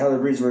again, Tyler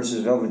Breeze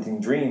versus Velveteen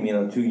Dream.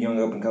 Two young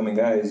up and coming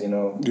guys.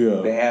 Yeah.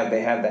 They have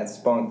that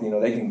spunk.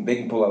 They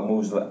can pull out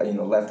moves.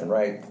 Left and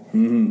right.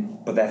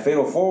 Mm-hmm. But that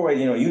fatal 4-way,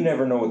 you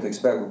never know what to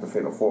expect with the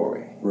fatal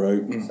 4-way.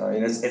 Right. So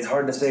it's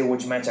hard to say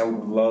which match I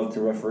would love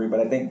to referee, but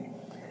I think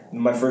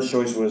my first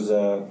choice was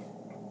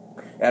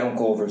Adam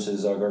Cole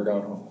versus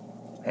Gargano,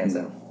 hands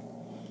down.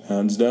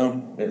 Hands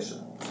down? Yes,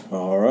 sir.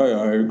 All right,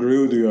 I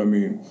agree with you. I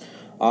mean,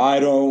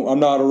 I'm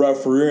not a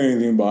referee or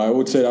anything, but I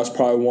would say that's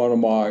probably one of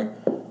my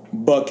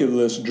bucket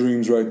list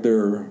dreams right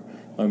there.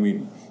 I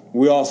mean,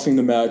 we all seen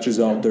the matches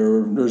out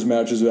there. There's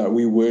matches that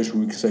we wish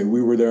we could say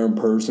we were there in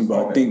person,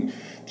 but I think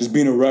just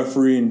being a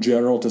referee in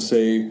general, to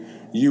say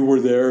you were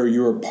there,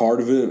 you were a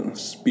part of it,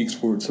 speaks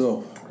for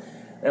itself.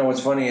 And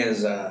what's funny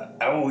is I'm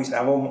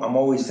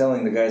always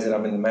telling the guys that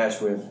I'm in the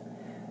match with,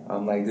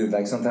 I'm like, dude,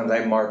 like sometimes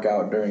I mark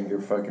out during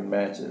your fucking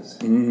matches,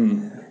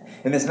 mm-hmm.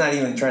 and it's not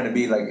even trying to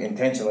be like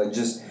intentional, like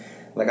just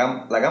like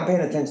I'm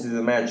paying attention to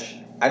the match.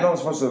 I know I'm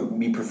supposed to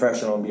be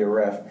professional and be a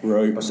ref,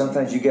 right? But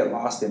sometimes you get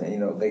lost in it.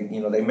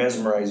 They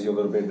mesmerize you a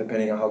little bit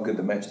depending on how good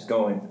the match is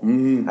going.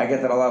 Mm-hmm. I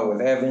get that a lot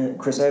with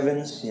Chris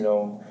Evans.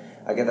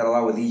 I get that a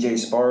lot with EJ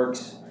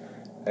Sparks.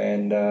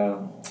 And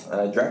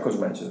Draco's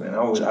matches, man.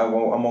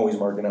 I'm always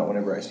marking out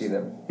whenever I see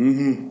them.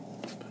 Mm-hmm.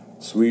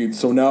 Sweet.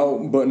 So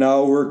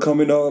now we're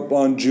coming up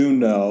on June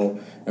now,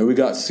 and we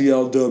got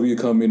CLW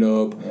coming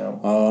up. Yeah.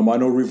 I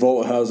know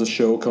Revolt has a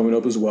show coming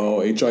up as well,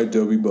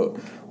 HIW, but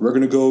we're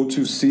gonna go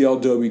to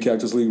CLW,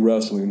 Cactus League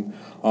Wrestling.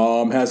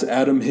 Has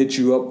Adam hit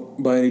you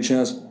up by any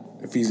chance?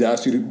 If he's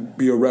asked you to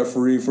be a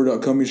referee for the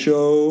upcoming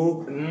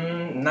show?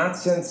 Not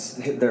since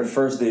their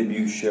first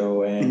debut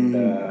show,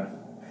 and.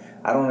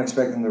 I don't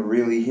expect him to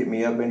really hit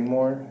me up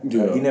anymore.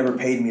 Yeah. He never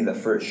paid me the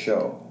first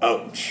show.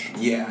 Ouch.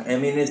 Yeah, I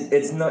mean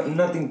it's not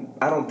nothing.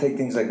 I don't take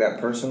things like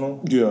that personal.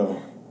 Yeah.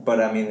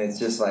 But I mean it's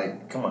just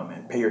like, come on,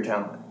 man, pay your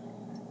talent.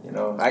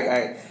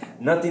 I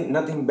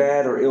nothing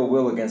bad or ill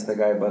will against the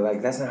guy, but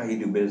like that's not how you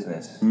do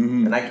business.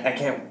 Mm-hmm. And I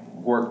can't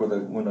work with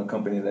a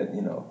company that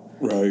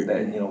right.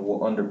 that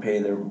will underpay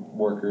their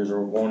workers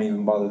or won't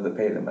even bother to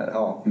pay them at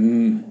all.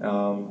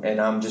 Mm.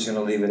 And I'm just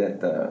gonna leave it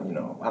at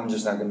I'm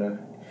just not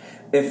gonna.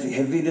 If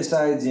he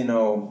decides,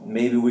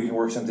 maybe we can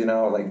work something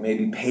out, like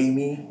maybe pay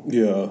me,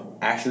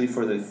 actually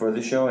for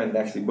the show and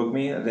actually book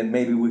me, then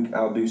maybe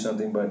I'll do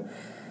something. But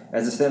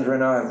as it stands right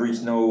now, I've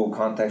reached no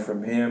contact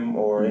from him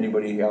or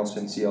anybody else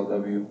in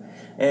CLW,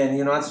 and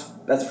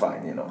that's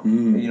fine.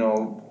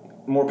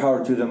 More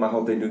power to them. I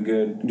hope they do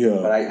good. Yeah.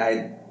 But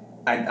I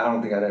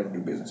don't think I'd ever do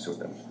business with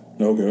them.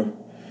 Okay.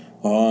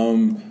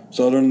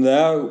 So other than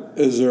that,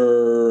 is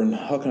there?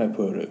 How can I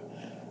put it?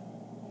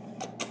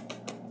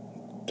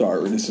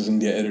 Sorry, this isn't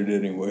get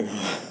edited anyway.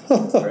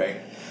 Right.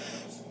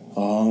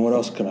 What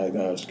else can I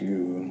ask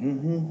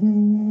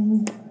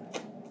you?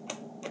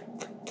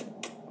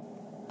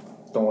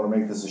 Don't want to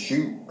make this a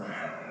shoot.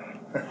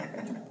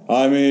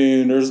 I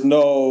mean, there's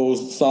no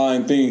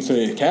signed thing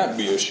saying it can't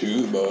be a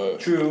shoot,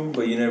 but... True,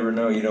 but you never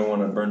know. You don't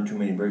want to burn too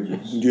many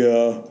bridges.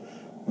 Yeah.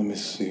 Let me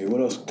see.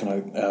 What else can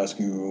I ask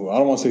you? I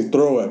don't want to say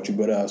throw at you,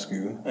 but ask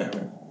you. Yeah,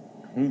 right.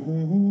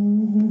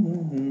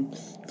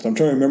 So I'm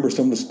trying to remember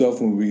some of the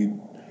stuff when we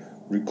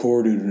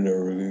recorded and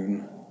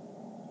everything.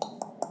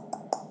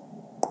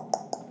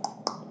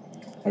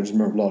 I just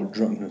remember a lot of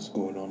drunkenness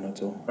going on,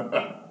 that's all.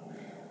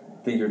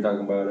 I think you're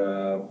talking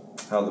about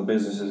how the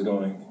business is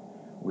going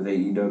with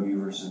AEW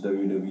versus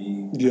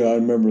WWE. Yeah, I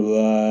remember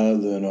that.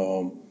 Then,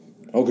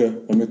 okay,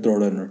 let me throw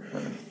that in there.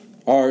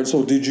 All right,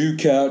 so did you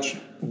catch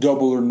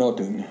Double or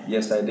Nothing?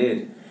 Yes, I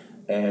did.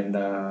 And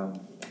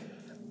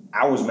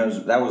that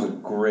was a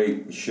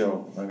great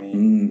show. I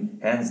mean,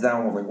 hands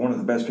down, like one of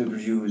the best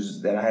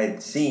pay-per-views that I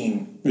had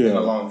seen in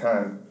a long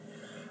time.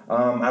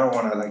 I don't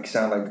want to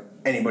sound like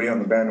anybody on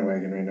the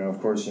bandwagon right now, of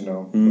course, But,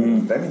 I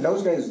mean,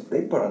 those guys,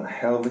 they put on a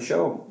hell of a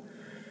show.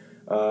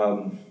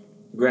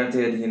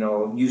 Granted,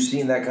 you've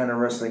seen that kind of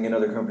wrestling in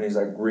other companies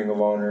like Ring of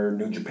Honor,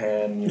 New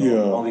Japan,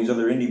 all these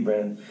other indie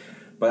brands.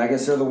 But I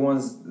guess they're one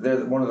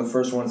of the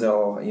first ones that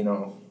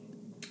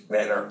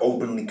that are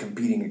openly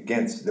competing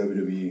against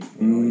WWE.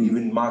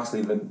 Even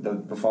Moxley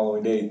the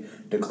following day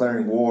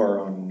declaring war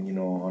on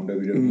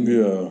WWE.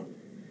 Yeah.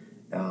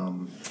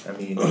 I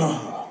mean,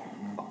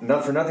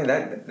 not for nothing.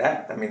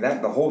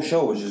 That the whole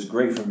show was just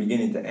great from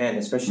beginning to end,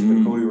 especially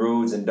the Cody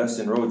Rhodes and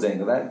Dustin Rhodes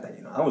angle.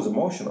 That was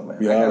emotional, man.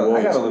 Yeah,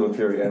 I got a little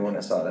teary-eyed when I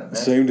saw that, man.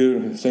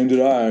 Same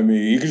did I. I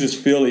mean, you could just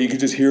feel it. You could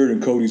just hear it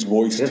in Cody's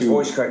voice too. His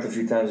voice cracked a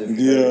few times.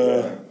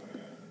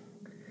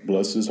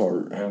 Bless his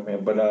heart. Yeah,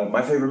 man. But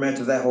my favorite match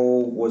of that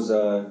whole was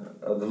the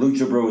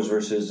Lucha Bros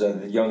versus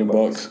the Young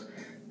Bucks.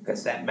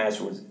 Because that match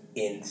was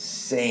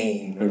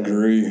insane. Man.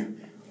 Agree.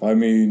 I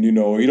mean, you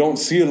don't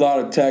see a lot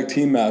of tag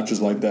team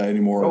matches like that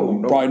anymore.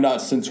 No. Probably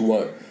not since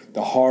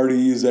the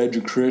Hardys, Edge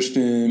and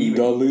Christian,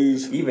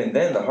 Dudleys. Even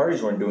then, the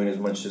Hardys weren't doing as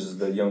much as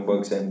the Young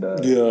Bucks and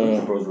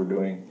Lucha Bros were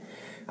doing.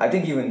 I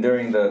think even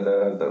during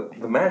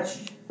the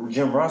match,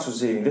 Jim Ross was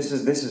saying, "This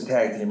is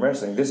tag team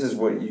wrestling. This is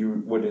what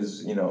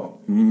is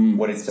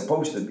what it's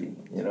supposed to be,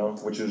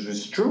 which is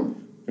just true."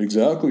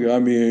 Exactly. I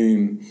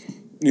mean,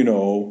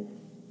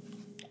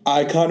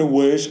 I kind of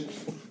wish,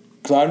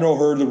 because I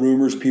heard the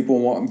rumors people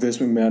want Vince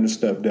McMahon to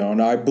step down.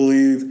 I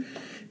believe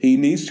he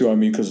needs to. I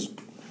mean, because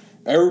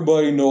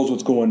everybody knows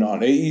what's going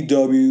on.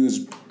 AEW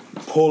is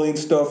pulling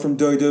stuff from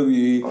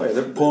WWE,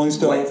 they're pulling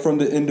stuff from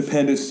the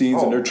independent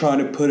scenes, and they're trying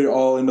to put it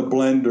all in the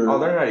blender. Oh,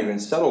 they're not even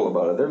subtle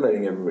about it. They're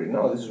letting everybody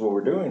know this is what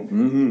we're doing.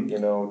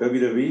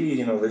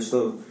 WWE, they're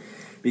still,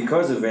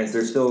 because of Vince,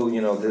 they're still,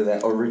 they're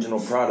that original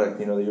product,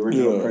 the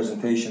original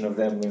presentation of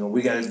them.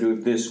 We got to do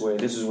it this way.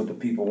 This is what the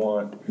people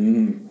want.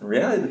 In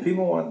reality, the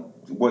people want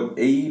what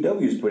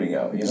AEW is putting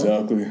out.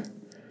 Exactly.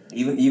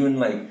 Even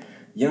like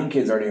young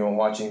kids aren't even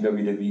watching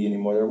WWE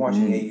anymore. They're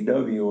watching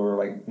AEW or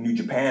like New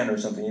Japan or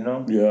something,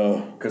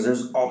 Yeah. Because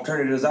there's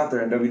alternatives out there,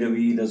 and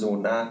WWE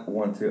doesn't not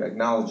want to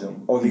acknowledge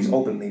them, or at least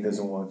openly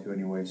doesn't want to,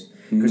 anyways.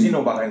 Because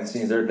behind the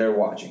scenes they're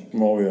watching.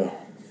 Oh yeah.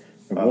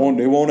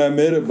 They won't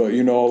admit it, but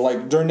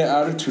like during the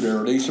Attitude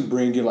Era, they used to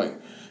bring in like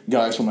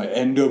guys from like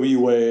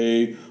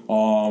NWA,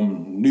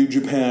 New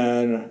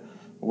Japan.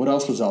 What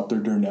else was out there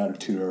during the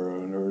Attitude Era?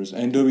 And there was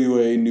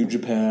NWA, New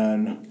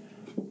Japan.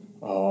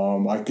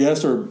 I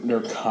guess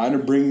they're kind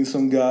of bringing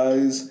some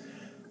guys.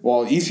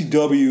 Well,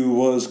 ECW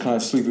was kind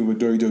of sleeping with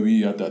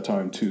WWE at that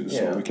time too,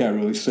 so we can't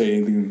really say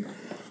anything.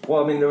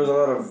 Well, I mean, there was a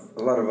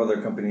lot of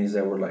other companies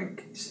that were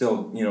like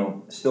still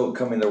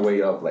coming their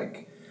way up,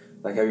 like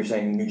how you're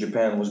saying, New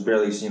Japan was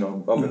barely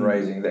up and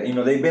rising. That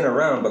they've been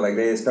around, but like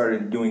they had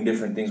started doing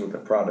different things with the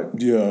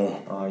product. Yeah.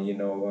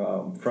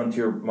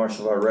 Frontier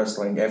Martial Art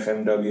Wrestling,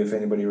 FMW, if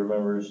anybody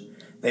remembers,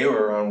 they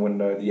were around when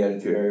the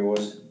Attitude Era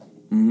was.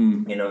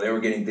 They were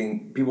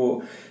getting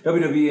people.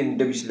 WWE and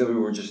WCW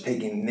were just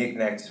taking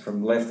knickknacks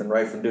from left and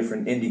right from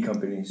different indie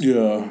companies,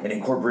 and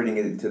incorporating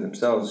it into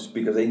themselves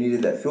because they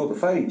needed that fuel to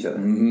fight each other.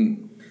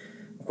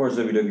 Of course,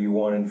 WWE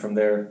won, and from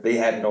there they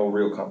had no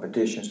real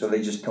competition, so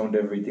they just toned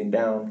everything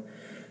down.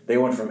 They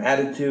went from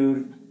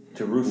Attitude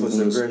to Ruthless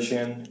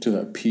Aggression to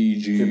that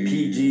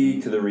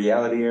PG to the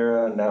reality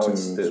era. Now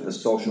it's the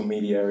social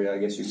media area, I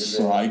guess you could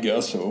say. I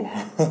guess so.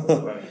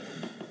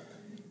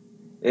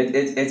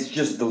 It's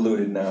just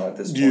diluted now at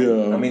this point.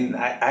 Yeah. I mean,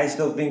 I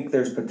still think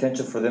there's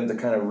potential for them to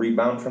kind of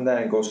rebound from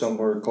that and go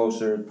somewhere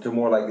closer to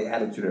more like the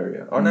Attitude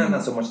area. Or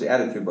not so much the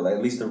Attitude, but like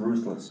at least the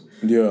Ruthless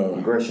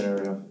Aggression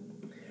area.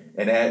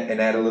 And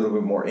add a little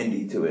bit more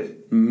indie to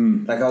it.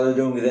 Like how they're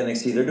doing with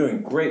NXT. They're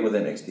doing great with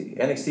NXT.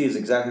 NXT is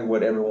exactly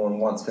what everyone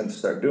wants them to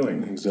start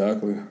doing.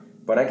 Exactly.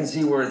 But I can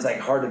see where it's like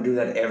hard to do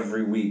that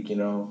every week, You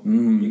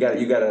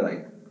gotta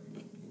like,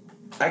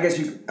 I guess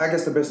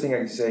the best thing I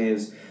can say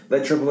is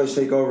let Triple H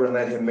take over and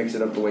let him mix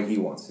it up the way he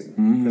wants to.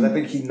 Because I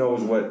think he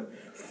knows what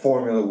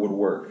formula would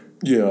work.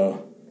 Yeah.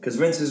 Because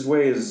Vince's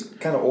way is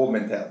kind of old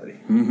mentality.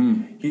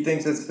 He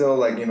thinks it's still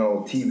like,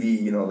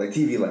 TV, like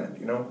TV land,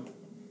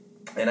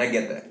 And I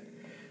get that.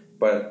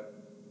 But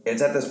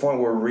it's at this point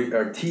where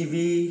our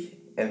TV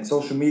and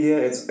social media,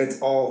 it's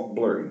all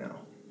blurry now.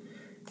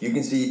 You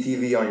can see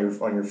TV on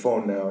your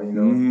phone now,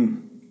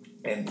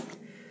 And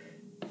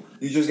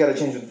you just got to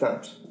change with the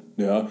times.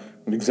 Yeah,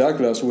 and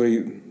exactly. That's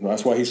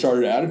why he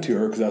started Attitude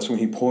Era, because that's when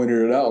he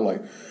pointed it out.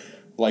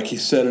 Like he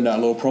said in that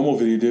little promo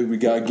video he did, we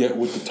gotta get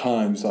with the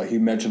times. Like he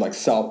mentioned, like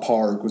South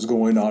Park was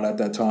going on at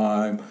that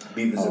time.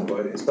 Beavis and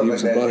Butthead, stuff like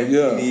that.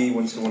 MTV,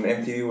 when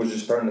MTV was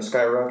just starting to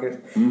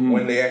skyrocket,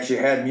 when they actually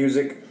had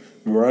music.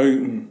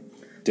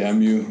 Right.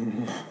 Damn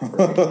you.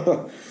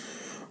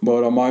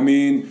 But I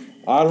mean,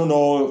 I don't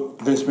know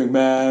if Vince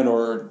McMahon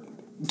or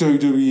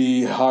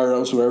WWE higher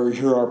ups will ever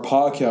hear our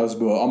podcast,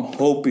 but I'm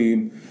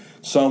hoping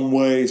some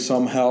way,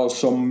 somehow,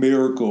 some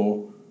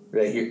miracle.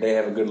 They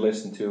have a good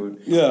listen to.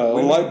 Yeah, a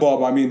light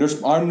bulb. I mean,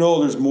 I know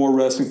there's more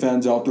wrestling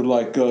fans out there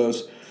like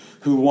us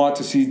who want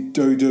to see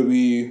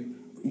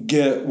WWE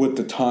get with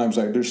the times.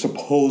 Like they're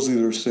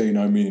saying.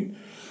 I mean,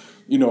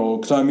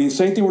 because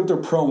same thing with their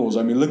promos.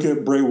 I mean, look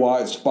at Bray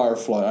Wyatt's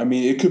Firefly. I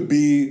mean, it could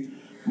be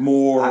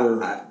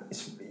more.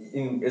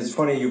 It's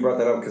funny you brought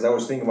that up because I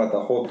was thinking about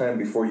the whole time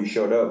before you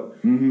showed up.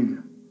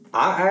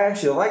 I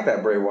actually like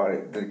that Bray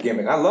Wyatt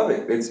gimmick. I love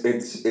it. It's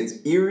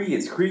eerie.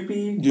 It's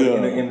creepy. Yeah.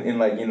 But in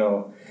like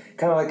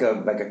kind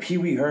of like a Pee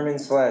Wee Herman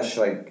 /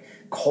 like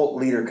cult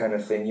leader kind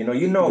of thing.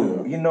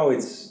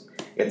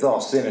 It's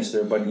all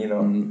sinister, but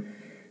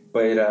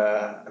But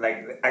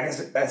like I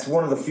guess that's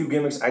one of the few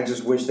gimmicks I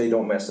just wish they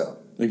don't mess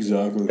up.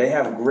 Exactly. They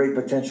have great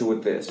potential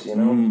with this,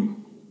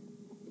 And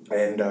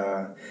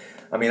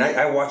I mean,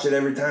 I watch it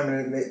every time,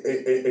 and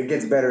it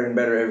gets better and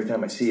better every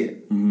time I see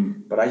it.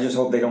 But I just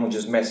hope they don't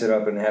just mess it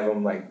up and have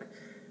him like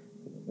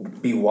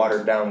be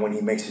watered down when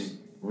he makes his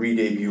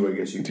re-debut, I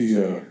guess you could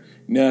say.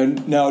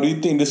 Now, do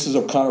you think this is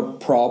a kind of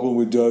problem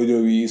with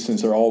WWE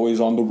since they're always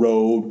on the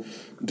road,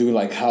 doing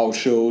like house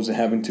shows and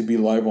having to be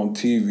live on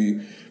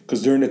TV?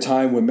 Because during the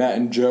time when Matt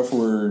and Jeff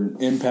were in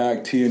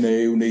Impact,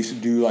 TNA, when they used to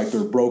do like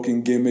their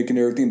broken gimmick and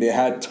everything, they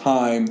had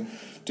time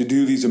to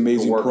do these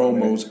amazing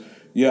promos.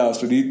 Yeah,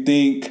 so do you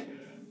think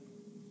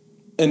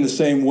in the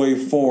same way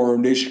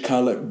form, they should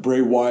kind of let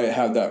Bray Wyatt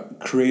have that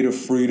creative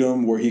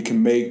freedom where he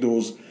can make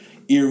those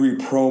eerie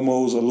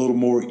promos a little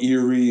more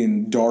eerie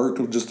and dark,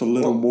 just a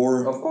little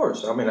more. Of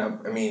course, I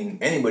mean,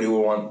 anybody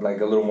would want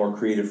like a little more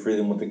creative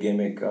freedom with the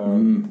gimmick,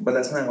 but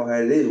that's not how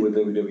it is with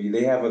WWE.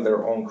 They have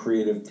their own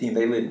creative team.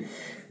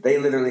 They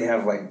literally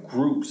have like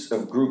groups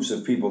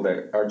of people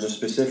that are just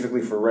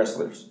specifically for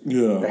wrestlers.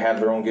 Yeah, they have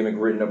their own gimmick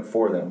written up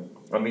for them.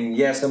 I mean,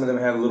 yeah, some of them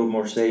have a little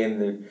more say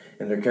in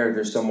their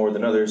characters, some more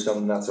than others,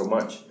 some not so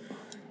much.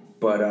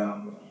 But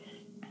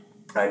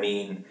I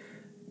mean,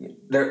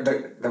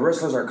 the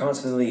wrestlers are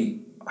constantly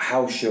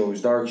house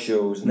shows, dark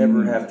shows,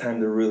 never have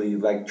time to really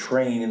like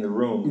train in the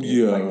room.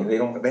 Yeah, like, they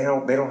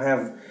don't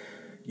have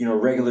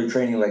regular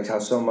training like how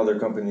some other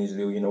companies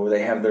do. Where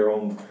they have their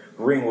own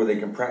ring where they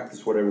can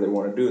practice whatever they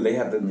want to do. They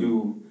have to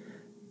do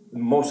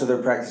most of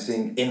their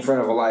practicing in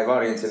front of a live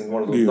audience in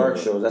one of those dark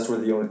shows. That's where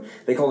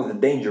they call it the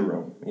danger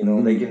room.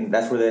 They can.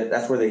 That's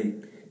where they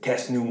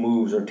test new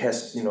moves or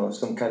test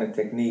some kind of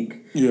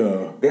technique.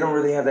 Yeah, they don't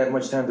really have that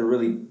much time to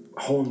really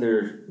hone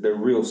their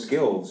real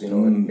skills,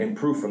 and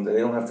improve from that.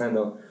 They don't have time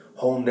to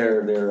hone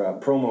their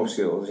promo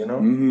skills,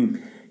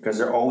 because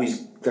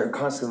they're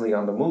constantly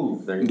on the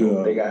move.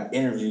 They got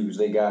interviews,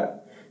 they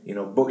got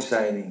book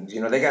signings,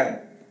 they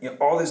got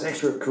all this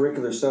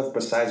extracurricular stuff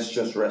besides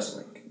just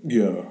wrestling.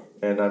 Yeah,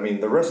 and I mean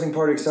the wrestling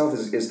part itself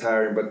is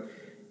tiring, but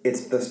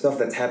it's the stuff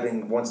that's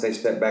happening once they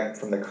step back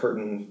from the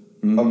curtain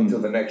up until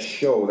the next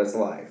show that's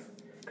live,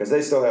 because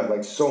they still have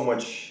like so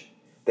much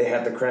they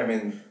have to cram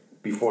in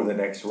before the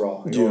next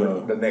Raw, or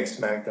the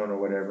next SmackDown or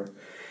whatever.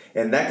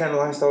 And that kind of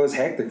lifestyle is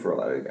hectic for a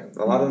lot of guys.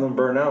 A lot of them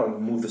burn out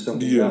and move to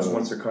something else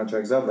once their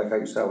contract's up, like how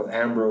you saw with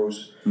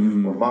Ambrose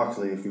or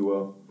Moxley, if you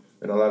will,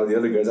 and a lot of the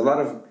other guys. A lot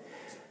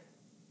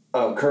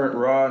of current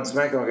Raw and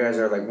SmackDown guys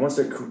are like,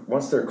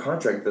 once their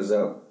contract is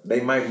up,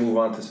 they might move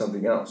on to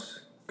something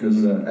else.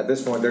 Because at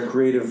this point, their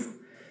creative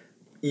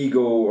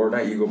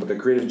but the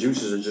creative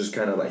juices are just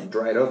kind of like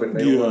dried up, and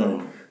they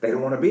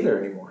don't want to be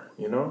there anymore,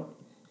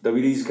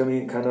 WWE's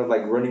coming kind of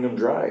like running them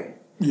dry.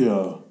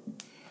 Yeah.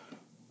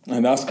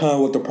 And that's kind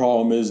of what the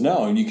problem is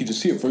now. And you can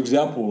just see it. For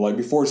example, like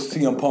before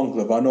CM Punk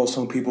left, I know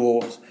some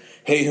people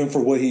hate him for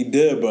what he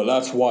did, but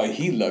that's why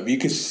he left. You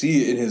could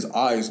see it in his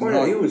eyes.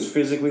 Well, he was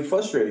physically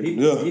frustrated. He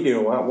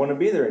didn't want to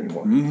be there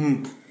anymore.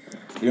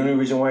 The only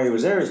reason why he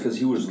was there is because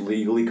he was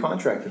legally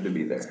contracted to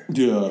be there.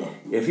 Yeah.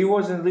 If he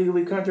wasn't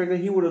legally contracted,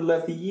 he would have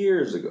left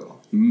years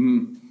ago.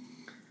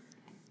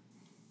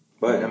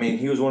 But, I mean,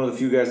 he was one of the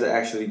few guys that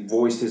actually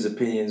voiced his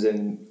opinions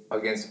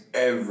against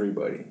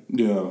everybody.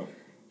 Yeah.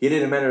 It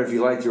didn't matter if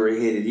you liked it or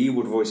hated it. He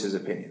would voice his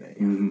opinion at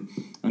you.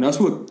 And that's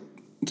what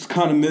it's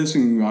kind of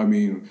missing. I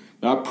mean,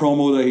 that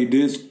promo that he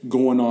did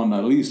going on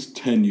at least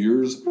 10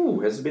 years.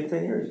 Ooh, has it been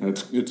 10 years?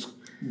 It's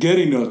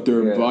getting up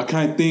there. Yeah. But I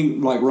kind of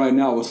think, like, right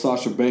now with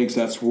Sasha Banks,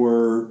 that's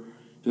where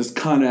it's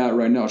kind of at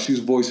right now. She's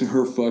voicing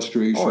her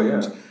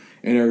frustrations.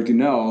 And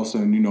everything else,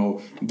 and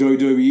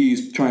WWE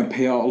is trying to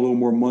pay out a little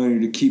more money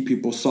to keep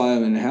people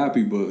silent and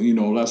happy, but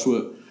that's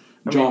what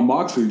John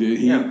Moxley did.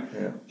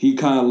 He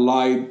kind of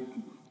lied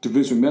to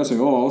Vince McMahon, saying,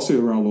 "Oh, I'll stay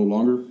around a little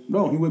longer."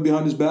 No, he went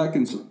behind his back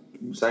and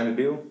signed a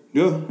deal.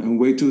 Yeah, and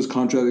wait till his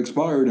contract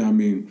expired. I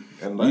mean,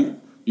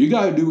 you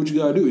got to do what you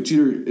got to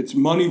do. It's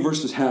money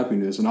versus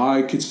happiness, and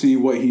I could see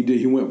what he did.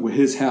 He went with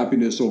his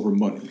happiness over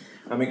money.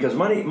 I mean, because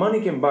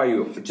money can buy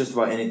you just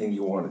about anything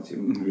you want it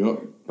to. Yep.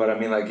 But I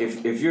mean, like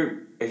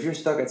if you're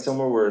stuck at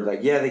somewhere where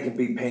like they can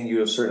be paying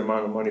you a certain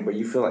amount of money, but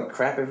you feel like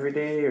crap every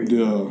day, or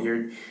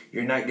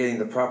you're not getting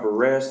the proper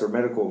rest or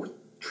medical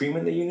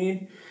treatment that you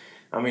need.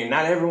 I mean,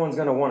 not everyone's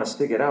gonna want to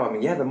stick it out. I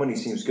mean, the money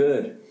seems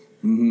good,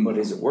 but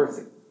is it worth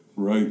it?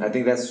 Right. I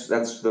think that's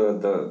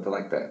the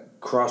like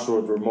that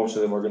crossroads where most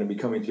of them are going to be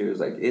coming to.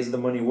 Is like, is the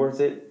money worth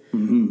it,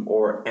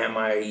 or am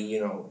I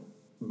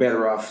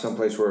better off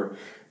someplace where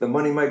the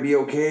money might be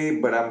okay,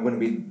 but I'm going to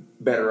be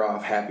better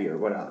off, happier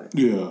without it.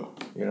 Yeah.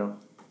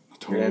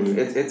 Totally. And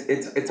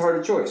it's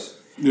hard to choice.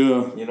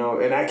 Yeah.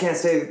 And I can't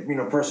say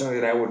personally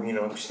that I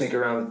would stick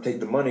around and take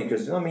the money,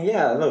 because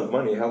I love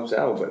money, it helps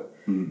out, but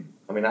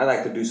I mean, I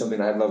like to do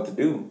something I love to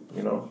do,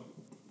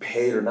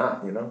 paid or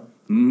not,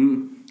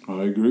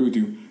 I agree with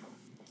you.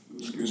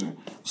 Excuse me.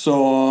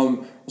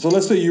 So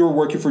let's say you were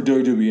working for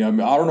WWE. I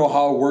mean, I don't know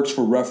how it works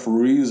for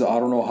referees. I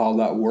don't know how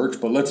that works.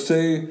 But let's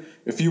say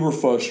if you were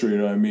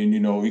frustrated, I mean,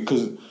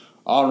 because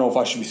I don't know if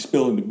I should be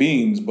spilling the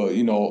beans, but,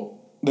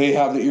 they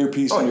have the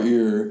earpiece in their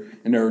ear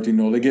and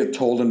everything. They get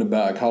told in the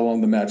back how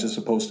long the match is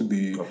supposed to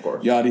be. Of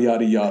course. Yada,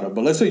 yada, yada.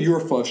 But let's say you're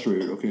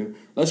frustrated, okay?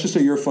 Let's just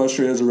say you're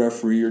frustrated as a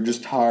referee. You're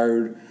just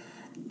tired.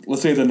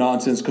 Let's say the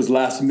nonsense, because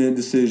last-minute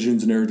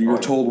decisions and everything. You're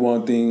told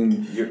one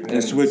thing and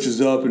it switches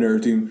up and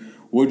everything.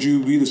 Would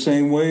you be the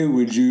same way?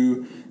 Would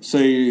you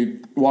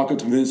walk up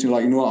to Vince and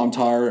you're like, what, I'm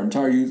tired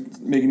of you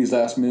making these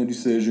last-minute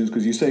decisions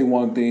because you say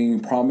one thing, you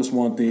promise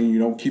one thing, you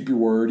don't keep your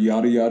word,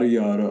 yada, yada,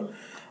 yada.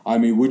 I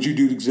mean, would you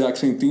do the exact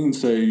same thing?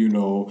 Say, you're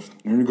going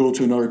to go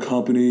to another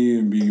company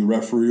and be a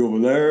referee over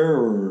there,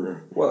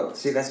 or? Well,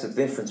 see, that's the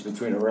difference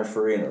between a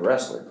referee and a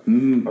wrestler.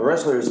 Mm-hmm. A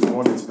wrestler is the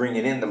one that's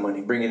bringing in the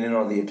money, bringing in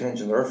all the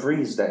attention. The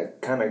referee is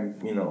that kind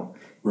of,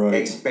 right.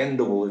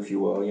 expendable, if you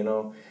will,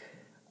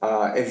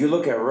 If you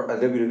look at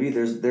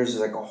WWE, there's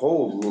like a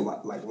whole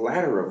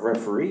ladder of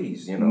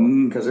referees,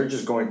 because they're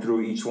just going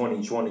through each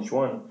one,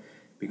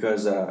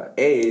 because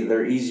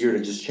they're easier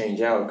to just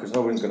change out because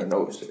nobody's going to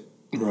notice it.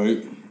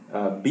 Right.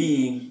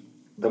 B,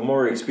 the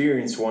more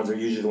experienced ones are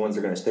usually the ones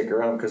that are going to stick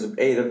around because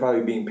they're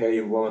probably being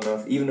paid well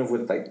enough, even if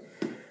with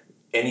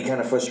any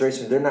kind of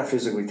frustration, they're not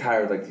physically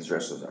tired like these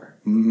wrestlers are.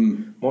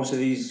 Mm-hmm. Most of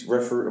these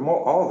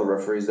all the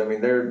referees, I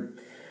mean,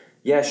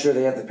 sure,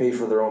 they have to pay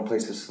for their own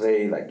place to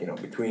stay,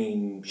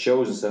 between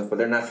shows and stuff, but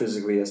they're not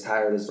physically as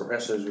tired as the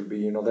wrestlers would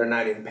be. They're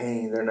not in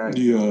pain. They're not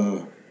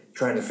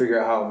trying to figure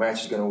out how a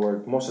match is going to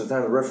work. Most of the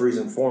time, the referee's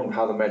informed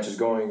how the match is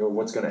going or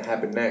what's going to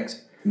happen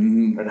next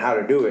and how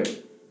to do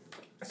it.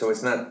 So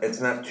it's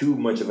not too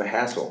much of a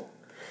hassle.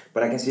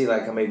 But I can see,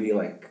 maybe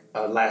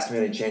a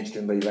last-minute change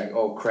can be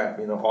oh, crap,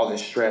 all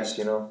this stress,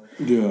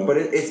 Yeah. But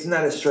it's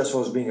not as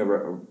stressful as being a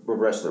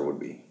wrestler would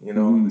be,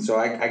 So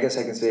I guess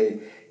I can say...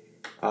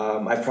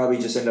 I'd probably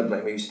just end up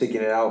maybe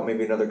sticking it out,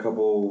 maybe another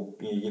couple,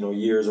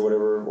 years or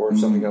whatever, or if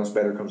something else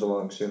better comes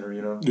along sooner,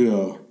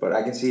 Yeah. But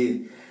I can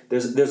see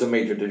there's a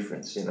major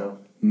difference, and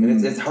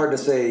it's hard to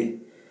say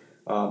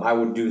I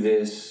would do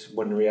this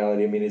when in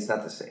reality, I mean, it's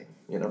not the same,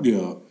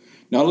 Yeah.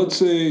 Now let's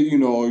say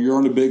you're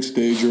on the big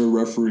stage, you're a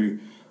referee.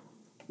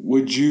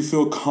 Would you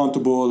feel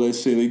comfortable? Let's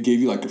say they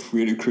gave you a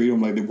creative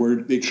freedom, where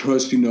they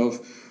trust you enough.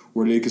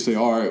 Where they could say,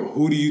 all right,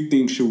 who do you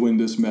think should win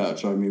this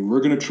match? I mean,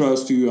 we're going to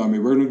trust you. I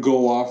mean, we're going to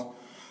go off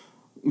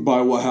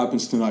by what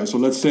happens tonight. So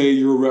let's say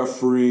you're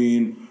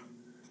refereeing,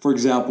 for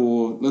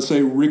example, let's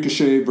say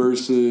Ricochet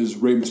versus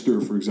Rey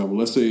Mysterio, for example.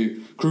 Let's say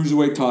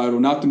Cruiserweight title,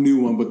 not the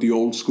new one, but the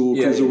old school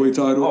Cruiserweight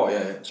title. Oh,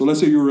 yeah. So let's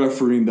say you're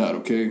refereeing that,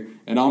 okay?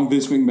 And I'm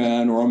Vince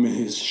McMahon or I'm in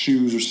his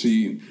shoes or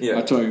seat. Yeah.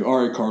 I tell you,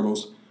 all right,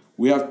 Carlos,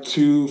 we have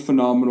two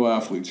phenomenal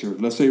athletes here.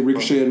 Let's say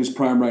Ricochet at his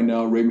prime right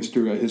now, Rey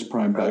Mysterio at his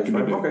prime back in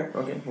the day.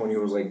 Okay. When he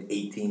was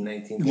 18,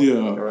 19, 20. Yeah.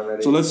 Around that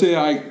age. So let's say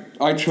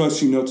I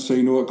trust you enough to say,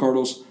 you know what,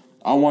 Carlos,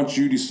 I want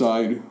you to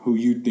decide who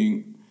you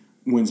think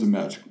wins the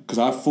match. Because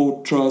I have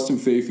full trust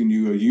and faith in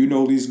you. You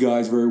know these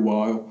guys very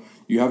well.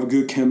 You have a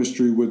good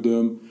chemistry with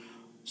them.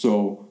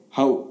 So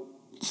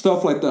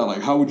stuff like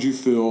that, how would you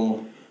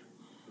feel?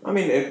 I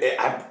mean,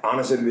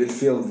 honestly, it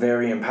feels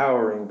very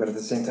empowering, but at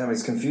the same time,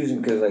 it's confusing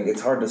because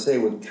it's hard to say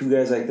with two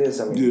guys like this.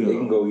 I mean, they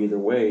can go either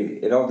way.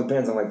 It all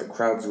depends on the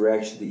crowd's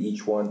reaction to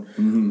each one.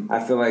 Mm-hmm.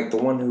 I feel like the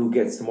one who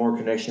gets the more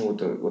connection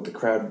with the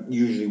crowd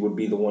usually would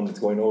be the one that's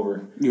going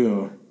over.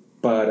 Yeah.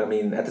 But I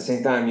mean, at the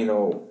same time,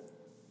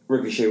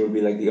 Ricochet would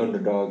be the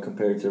underdog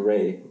compared to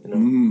Rey.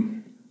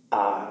 Man,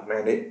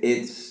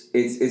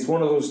 it's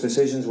one of those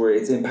decisions where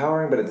it's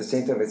empowering, but at the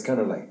same time, it's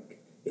kind of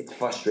it's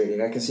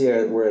frustrating. I can see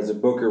whereas a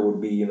booker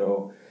would be,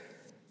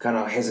 kind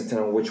of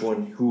hesitant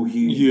on who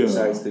he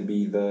decides to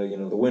be the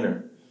the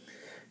winner.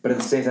 But at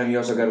the same time, you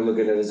also got to look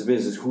at it as a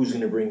business. Who's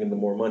going to bring in the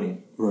more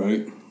money?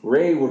 Right.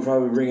 Rey would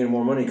probably bring in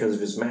more money because of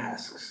his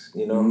masks.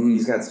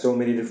 He's got so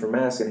many different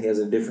masks, and he has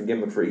a different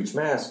gimmick for each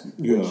mask,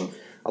 which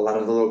a lot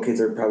of the little kids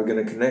are probably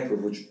going to connect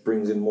with, which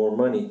brings in more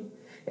money.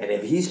 And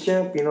if he's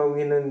champ, kids are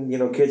going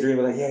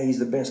to be yeah, he's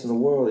the best in the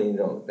world. And,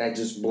 that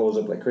just blows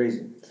up like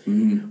crazy.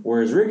 Mm-hmm.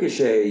 Whereas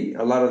Ricochet,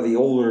 a lot of the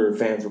older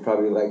fans would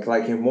probably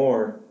like him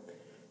more,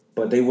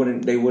 but they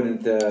wouldn't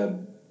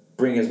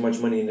bring as much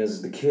money in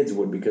as the kids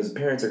would because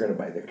parents are going to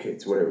buy their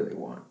kids whatever they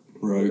want.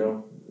 Right.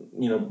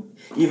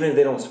 Even if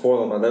they don't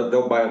spoil them,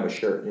 they'll buy them a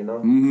shirt.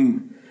 Mm-hmm.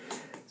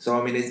 So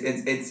I mean,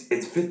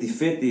 it's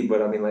 50-50,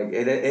 but I mean,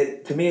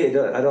 it to me,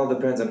 it all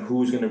depends on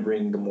who's going to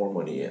bring the more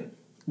money in.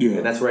 Yeah.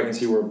 And that's where I can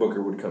see where a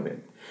booker would come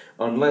in.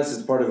 Unless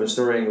it's part of a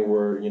story angle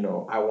where,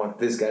 I want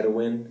this guy to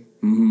win.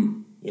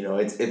 Mm-hmm.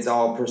 It's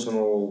all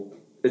personal.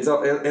 It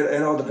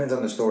all depends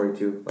on the story,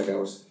 too. Like I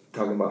was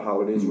talking about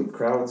how it is with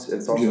crowds.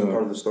 It's also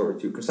part of the story,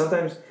 too. Because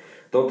sometimes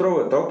they'll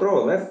throw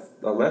a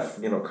left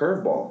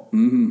curveball.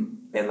 Mm-hmm.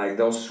 And,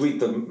 they'll sweep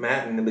the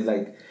mat and they'll be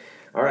like,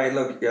 all right,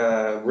 look,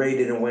 Rey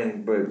didn't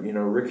win, but,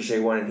 Ricochet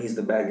won and he's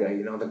the bad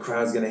guy. The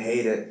crowd's going to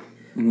hate it.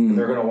 Mm-hmm. And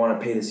they're going to want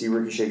to pay to see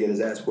Ricochet get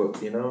his ass whooped,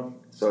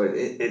 So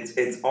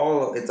it's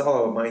all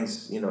a mind,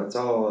 it's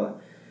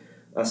all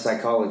a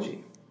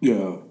psychology.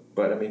 Yeah.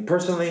 But I mean,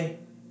 personally,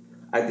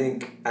 I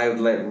think I would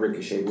let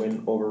Ricochet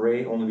win over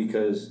Rey only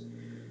because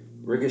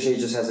Ricochet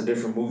just has a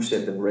different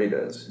moveset than Rey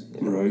does.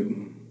 Right.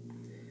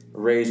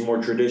 Rey's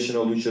more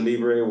traditional lucha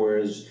libre,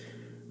 whereas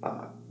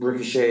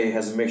Ricochet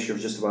has a mixture of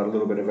just about a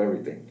little bit of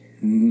everything.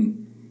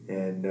 Mm-hmm.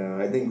 And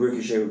I think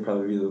Ricochet would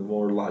probably be the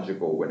more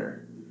logical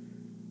winner.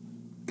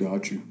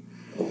 Got you.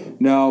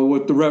 Now,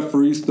 with the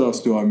referee stuff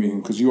still, I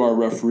mean, because you are a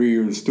referee,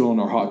 you're still on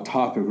our hot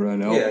topic right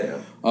now.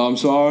 Yeah.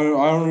 So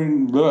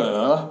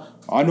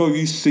I know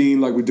you've seen,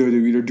 with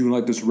WWE, they're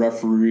doing, this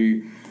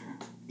referee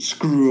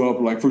screw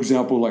up, for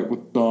example,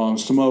 with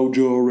Samoa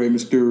Joe, Rey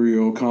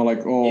Mysterio, kind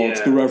of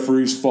it's the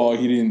referee's fault.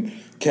 He didn't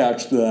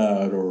catch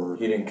that, or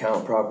he didn't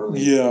count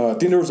properly. Yeah, I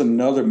think there was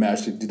another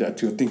match that did that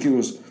too. I think it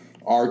was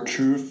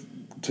R-Truth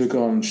took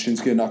on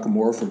Shinsuke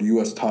Nakamura for the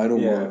U.S. title,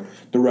 where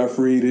the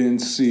referee didn't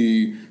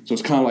see. So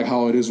it's kind of like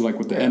how it is like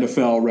with the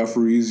NFL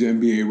referees, the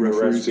NBA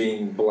referees. The refs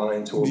being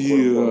blind to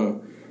a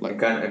like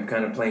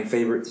kind of playing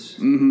favorites.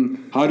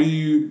 Mm-hmm. How do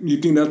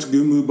you think that's a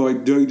good move by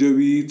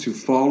WWE to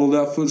follow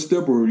that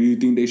footstep, or do you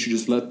think they should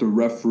just let the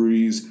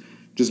referees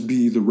just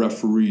be the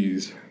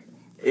referees?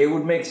 It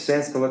would make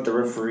sense to let the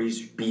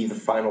referees be the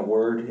final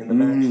word in the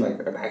match, like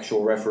an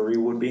actual referee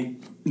would be.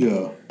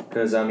 Yeah.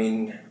 Because, I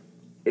mean,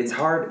 it's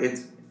hard.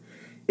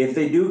 If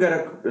they do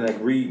gotta like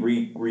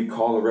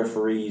recall a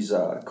referee's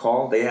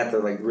call, they have to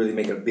like really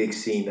make a big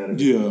scene out of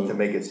it to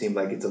make it seem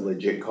like it's a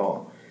legit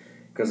call.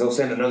 Because they'll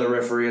send another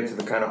referee in to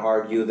kind of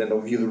argue, then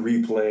they'll view the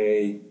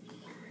replay,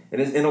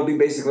 and it'll be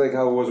basically like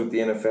how it was with the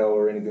NFL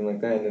or anything like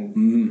that. And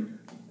then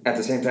at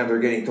the same time, they're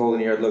getting told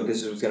in here, look,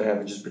 this is what's gonna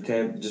happen. Just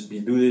pretend, do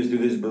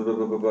this, blah blah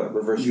blah blah blah,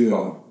 reverse your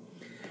call.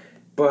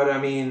 But I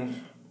mean,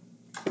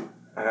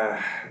 I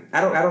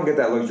don't get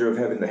that luxury of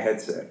having the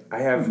headset. I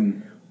have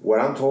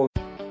what I'm told.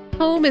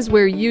 Home is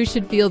where you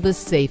should feel the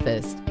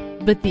safest,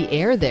 but the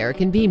air there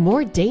can be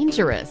more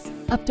dangerous,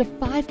 up to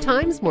 5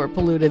 times more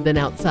polluted than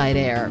outside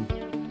air.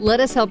 Let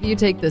us help you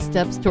take the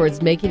steps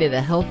towards making it a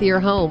healthier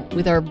home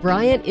with our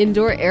Bryant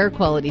Indoor Air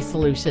Quality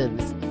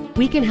Solutions.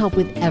 We can help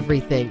with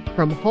everything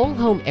from whole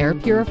home air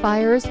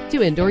purifiers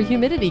to indoor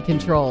humidity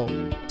control.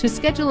 To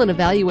schedule an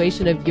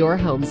evaluation of your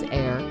home's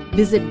air,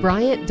 visit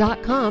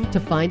Bryant.com to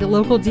find a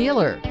local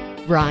dealer.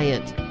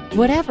 Bryant,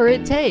 whatever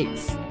it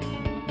takes.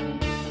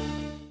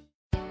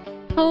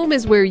 Home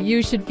is where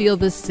you should feel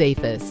the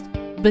safest,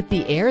 but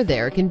the air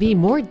there can be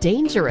more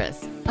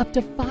dangerous, up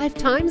to 5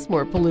 times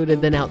more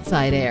polluted than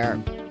outside air.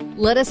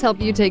 Let us help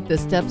you take the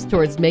steps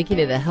towards making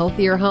it a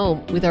healthier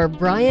home with our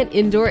Bryant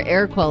Indoor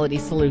Air Quality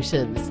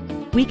Solutions.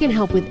 We can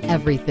help with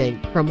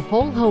everything from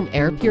whole home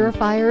air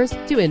purifiers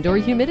to indoor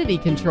humidity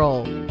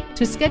control.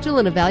 To schedule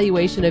an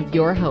evaluation of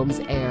your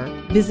home's air,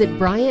 visit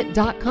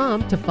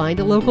Bryant.com to find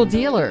a local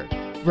dealer.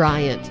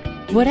 Bryant,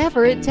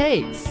 whatever it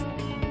takes.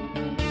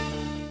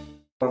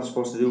 I'm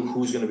supposed to do,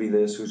 who's going to be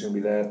this, who's going to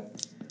be that,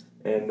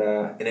 and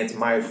it's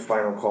my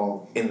final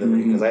call in the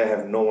ring because I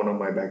have no one on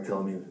my back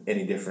telling me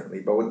any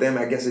differently. But with them,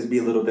 I guess it'd be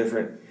a little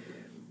different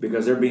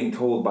because they're being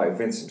told by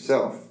Vince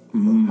himself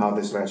how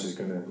this match is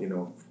going to,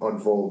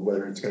 unfold,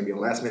 whether it's going to be a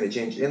last-minute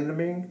change in the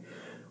ring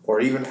or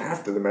even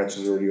after the match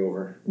is already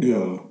over. You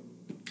know?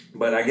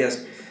 But I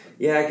guess,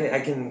 I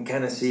can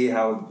kind of see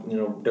how,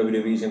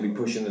 WWE is going to be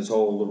pushing this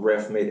whole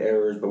ref made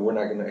errors, but we're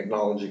not going to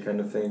acknowledge it kind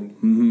of thing.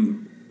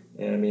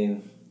 And I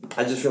mean,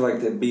 I just feel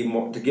like to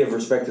give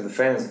respect to the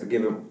fans, to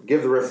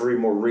give the referee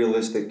more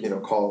realistic,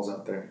 calls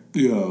out there.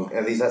 Yeah.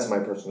 At least that's my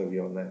personal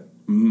view on that.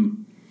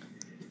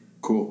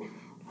 Cool.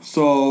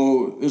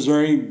 So, is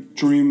there any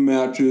dream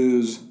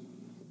matches,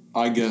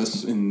 I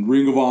guess, in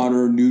Ring of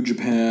Honor, New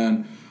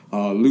Japan,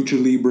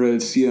 Lucha Libre,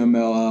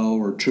 CMLL,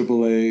 or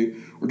AAA,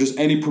 or just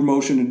any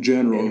promotion in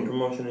general? Any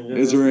promotion in general.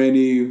 Is there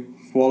any?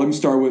 Well, let me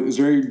start with. Is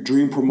there any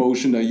dream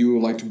promotion that you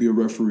would like to be a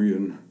referee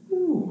in?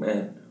 Ooh,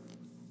 man.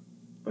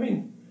 I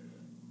mean,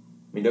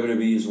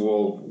 WWE is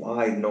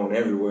worldwide, known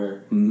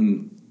everywhere.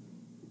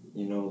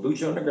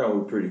 Lucha Underground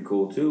would be pretty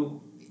cool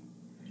too.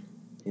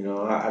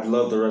 I'd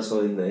love to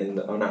wrestle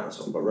not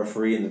wrestle, but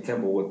referee in the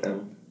temple with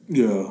them.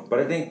 Yeah. But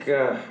I think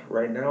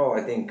right now,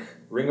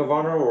 Ring of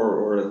Honor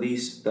or at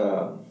least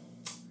I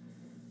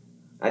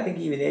think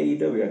even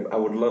AEW, I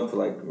would love to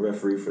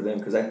referee for them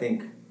because I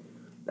think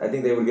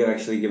they would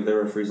give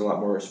their referees a lot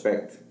more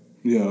respect.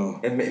 Yeah.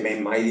 And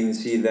might even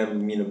see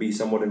them be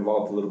somewhat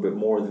involved a little bit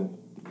more than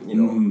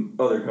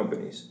other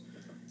companies.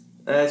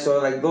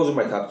 So those are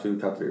my top 3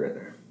 right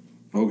there.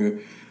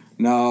 Okay.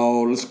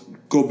 Now let's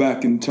go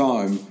back in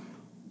time.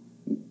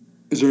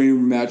 Is there any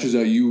matches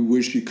that you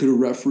wish you could have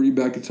refereed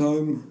back in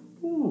time?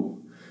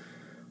 Ooh.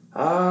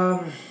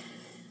 Let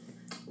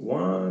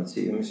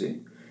me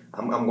see.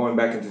 I'm going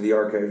back into the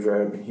archives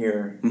right up in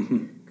here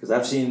because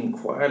I've seen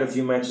quite a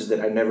few matches that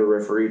I never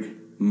refereed.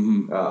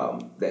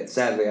 That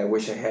sadly I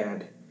wish I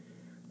had.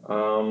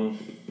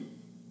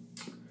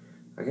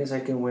 I guess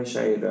I can wish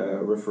I had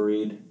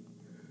refereed.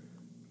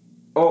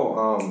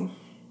 I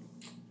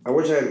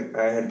wish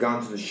I had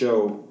gone to the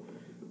show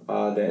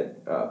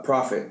that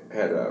Prophet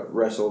had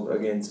wrestled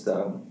against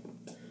the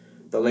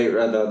late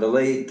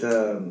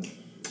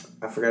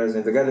I forgot his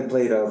name. The guy that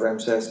played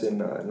Ramses in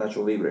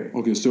Nacho Libre.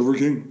 Okay, Silver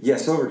King? Yeah,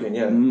 Silver King,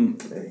 yeah.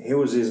 He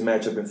was his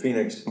matchup in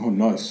Phoenix. Oh,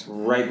 nice.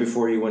 Right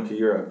before he went to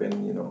Europe,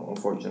 and,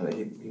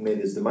 unfortunately, he made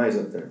his demise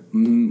up there.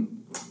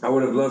 I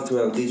would have loved to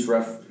at least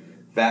ref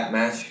that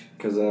match,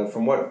 because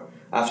from what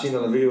I've seen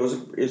on the video, it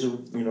was a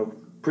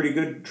pretty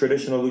good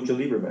traditional Lucha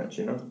Libre match,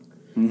 And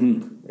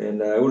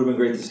it would have been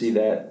great to see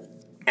that,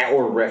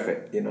 or ref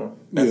it,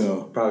 That's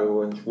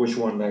probably which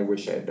one I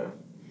wish I had done.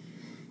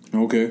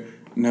 Okay.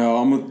 Now,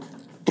 I'm going to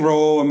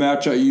throw a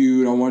match at you,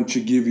 and I want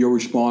you to give your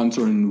response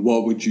on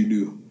what would you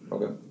do.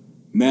 Okay.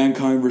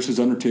 Mankind versus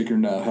Undertaker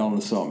in that Hell in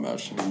a Cell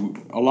match.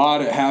 A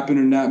lot happened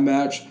in that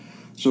match,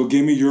 So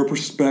give me your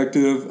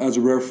perspective as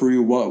a referee.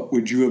 What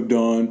would you have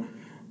done,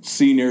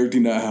 seeing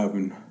everything that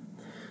happened?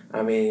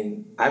 I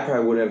mean, I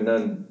probably would have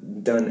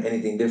done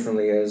anything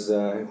differently as...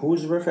 who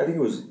was the referee? I think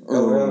it was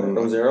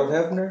Earl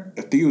Hebner?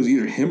 I think it was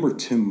either him or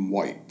Tim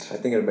White. I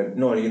think it would have been...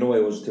 No, you know what?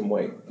 It was Tim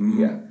White.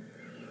 Mm-hmm. Yeah.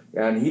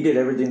 And he did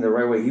everything the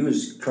right way. He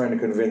was trying to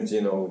convince,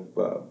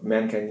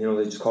 Mankind,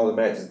 they just call the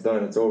match, it's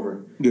done, it's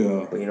over.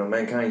 Yeah. But,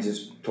 Mankind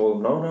just told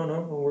him,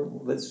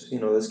 no, let's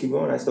keep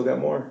going. I still got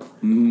more.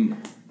 Mm-hmm.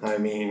 I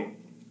mean,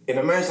 in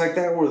a match like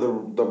that where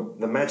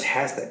the match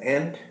has to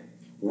end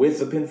with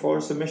the pinfall or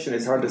submission,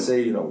 it's hard to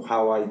say,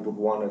 how I would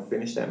want to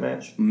finish that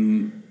match.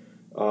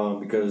 Mm-hmm.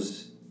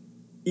 Because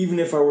even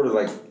if I were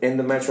to, end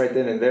the match right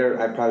then and there,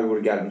 I probably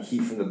would have gotten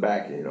heat from the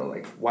back,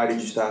 why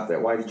did you stop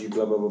that? Why did you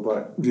blah, blah, blah,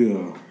 blah?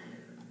 Yeah.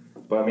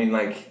 But I mean,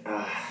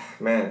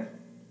 man,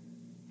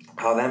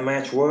 how that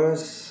match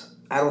was,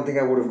 I don't think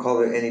I would have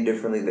called it any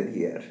differently than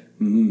he had.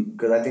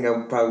 Because I think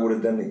I probably would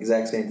have done the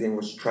exact same thing,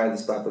 was try to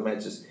stop the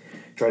match, just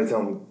try to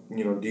tell him,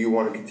 do you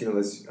want to continue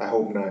this? I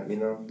hope not,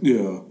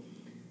 Yeah.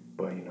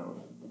 But,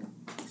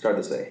 it's hard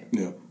to say.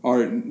 Yeah. All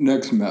right,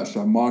 next match,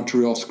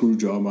 Montreal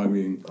Screwjob, I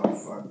mean. Oh,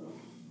 fuck.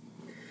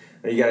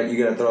 You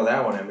gotta throw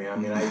that one at me. I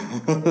mean,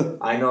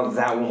 I know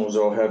that one was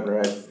Earl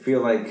Hebner. I feel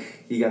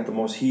like he got the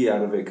most heat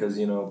out of it because,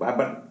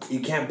 but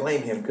you can't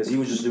blame him because he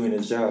was just doing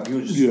his job. He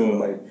was just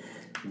going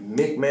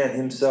McMahon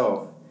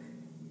himself,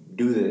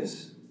 do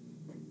this.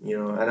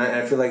 And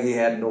I feel like he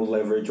had no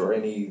leverage or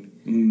any,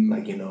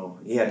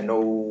 he had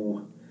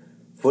no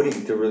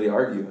footing to really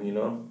argue,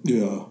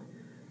 Yeah.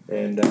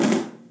 And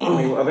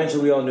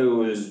eventually we all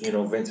knew it was,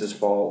 Vince's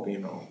fault,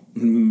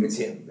 It's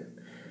him.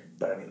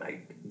 But I mean,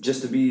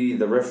 just to be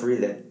the referee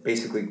that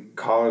basically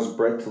caused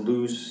Brett to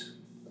lose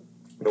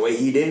the way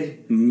he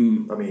did, I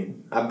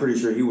mean, I'm pretty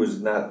sure he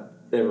was not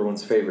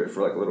everyone's favorite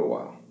for a little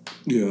while.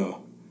 Yeah.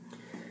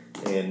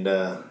 And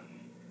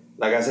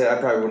like I said, I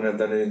probably wouldn't have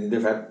done anything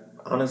different.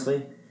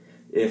 Honestly,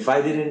 if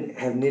I didn't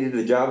have needed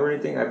a job or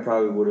anything, I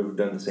probably would have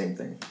done the same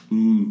thing.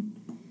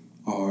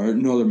 All right,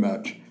 another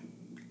match.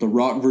 The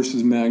Rock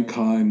versus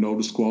Mankind, no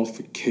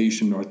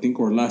disqualification,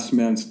 or last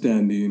man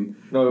standing.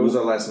 No, it was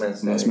a last man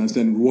standing. Last man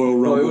standing, Royal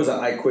Rumble. No, it was an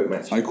I Quit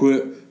match. I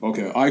Quit?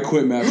 Okay, I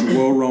Quit match,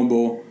 Royal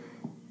Rumble.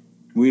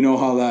 We know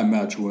how that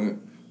match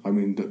went. I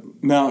mean, the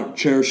amount of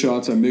chair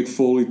shots that Mick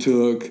Foley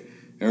took,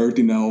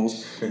 everything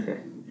else,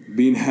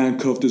 being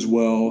handcuffed as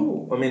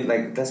well. I mean,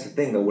 that's the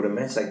thing, though, with a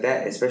match like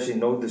that, especially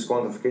no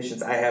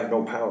disqualifications, I have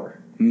no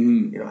power.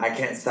 I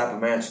can't stop a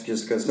match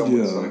just because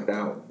someone's knocked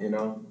out,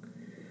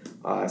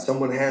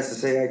 someone has to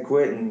say I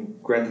quit,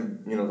 and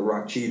granted, The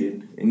Rock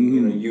cheated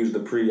and used the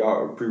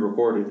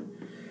pre-recorded.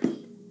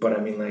 But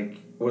I mean,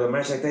 with a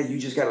match like that, you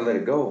just gotta let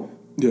it go.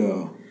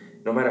 Yeah.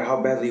 No matter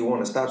how badly you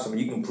want to stop something,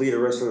 you can plead a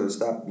wrestler to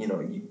stop. You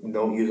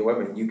don't use a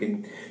weapon. You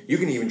can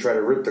even try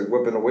to rip the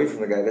weapon away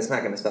from the guy. That's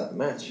not gonna stop the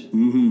match.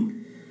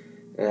 And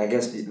I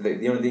guess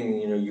the only thing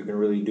you can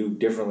really do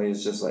differently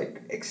is just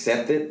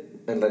accept it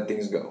and let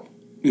things go.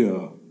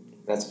 Yeah.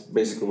 That's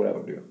basically what I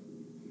would do.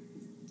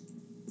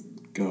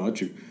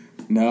 Got you.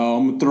 Now,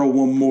 I'm going to throw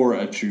one more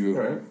at you.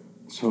 All right.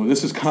 So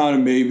this is kind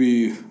of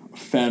maybe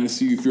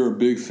fantasy if you're a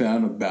big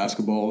fan of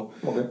basketball.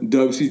 Okay.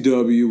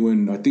 WCW,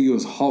 when I think it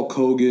was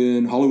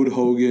Hollywood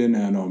Hogan,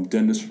 and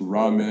Dennis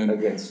Rodman.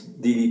 Against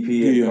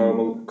DDP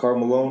and Karl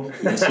Malone.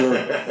 Yes,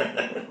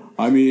 sir.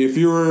 I mean, if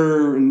you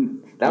were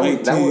in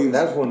that's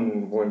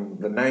when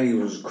the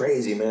 90s was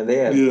crazy, man.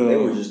 They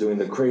were just doing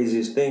the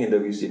craziest thing in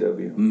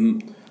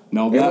WCW.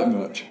 Now that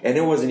much. And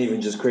it wasn't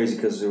even just crazy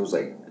because it was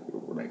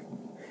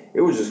it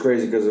was just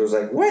crazy because it was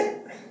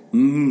what?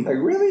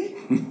 Really?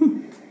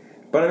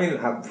 But I mean,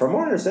 from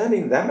our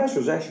understanding, that match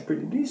was actually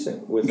pretty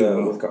decent with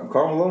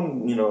Karl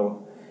Malone.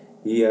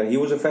 He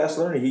was a fast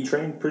learner. He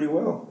trained pretty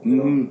well.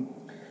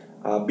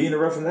 Being a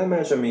ref in that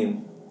match, I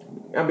mean,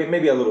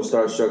 maybe a little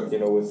starstruck,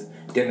 with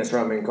Dennis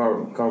Rodman and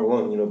Karl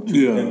Malone,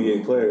 two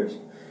NBA players.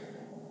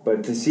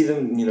 But to see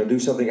them, do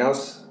something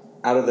else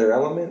out of their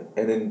element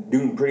and then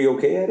doing pretty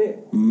okay at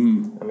it, I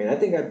mean, I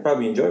think I'd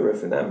probably enjoy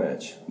reffing that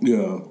match.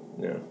 Yeah.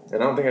 Yeah. And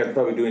I don't think I'd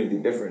probably do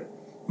anything different.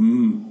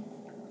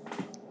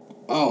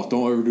 Oh,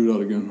 don't ever do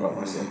that again. Oh,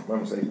 my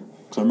mistake.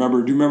 So do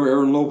you remember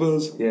Aaron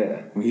Lopez?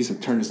 Yeah. When he used to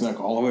turn his neck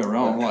all the way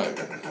around,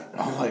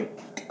 I'm like,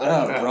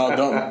 bro,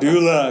 don't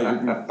do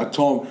that. I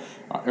told him,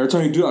 every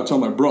time you do that, I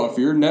tell him, bro, if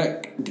your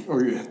neck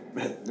or your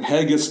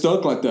head gets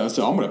stuck like that,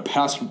 I'm going to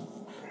pass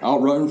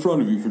out right in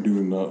front of you for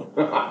doing that.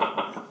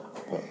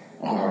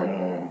 All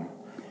right.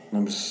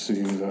 Let me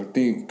see. I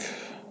think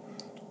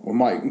we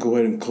might go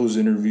ahead and close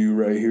the interview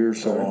right here.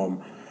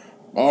 So,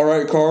 all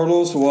right,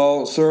 Carlos.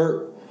 Well,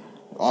 sir,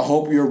 I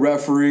hope your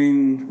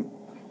refereeing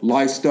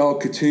lifestyle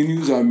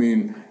continues. I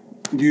mean,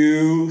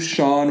 you,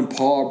 Sean, and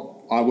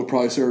Paul, I would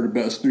probably say are the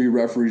best three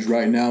referees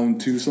right now in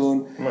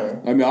Tucson. Right.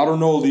 I mean, I don't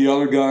know the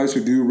other guys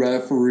who do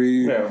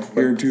referee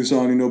here in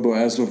Tucson, but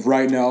as of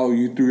right now,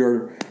 you three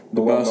are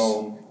the best.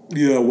 Well-known.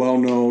 Yeah,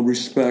 well-known,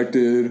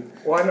 respected.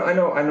 Well, I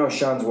know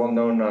Sean's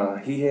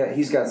well-known.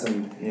 He's got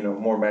some,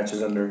 more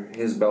matches under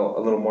his belt,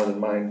 a little more than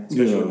mine,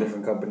 especially with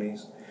different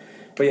companies.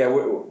 But yeah,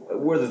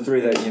 we're the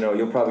three that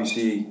you'll probably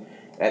see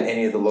at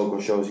any of the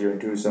local shows here in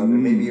Tucson,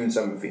 and maybe even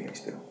some in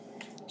Phoenix too.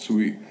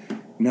 Sweet.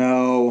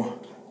 Now,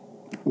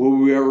 will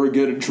we ever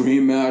get a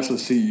dream match?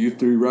 Let's see, you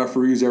three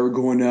referees ever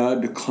going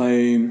out to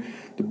claim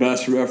the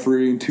best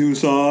referee in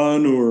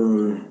Tucson,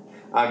 or?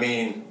 I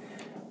mean,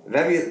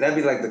 that'd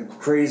be like the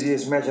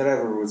craziest match I'd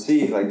ever would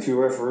see. Like three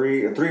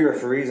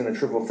referees in a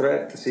triple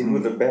threat to see who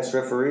the best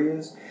referee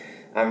is.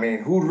 I mean,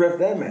 who'd ref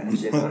that match?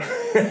 Yeah,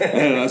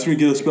 that's when we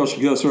get a special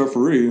guest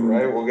referee,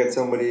 right? We'll get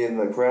somebody in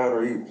the crowd,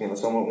 or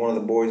one of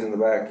the boys in the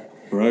back,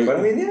 right? But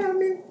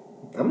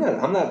I'm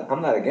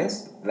not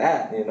against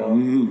that.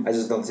 I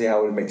just don't see how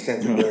it would make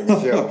sense during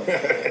the show.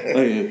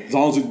 Hey, as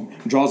long as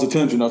it draws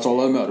attention, that's all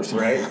that matters,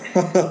 right?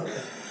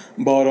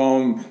 But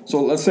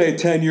so let's say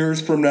 10 years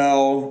from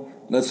now,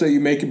 let's say you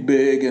make it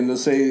big, and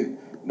let's say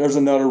there's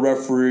another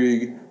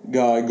referee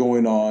guy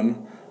going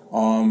on.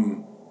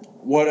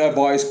 What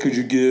advice could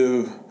you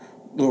give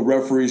the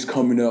referees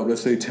coming up,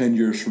 let's say 10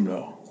 years from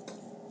now?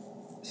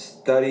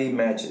 Study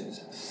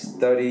matches.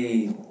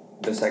 Study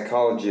the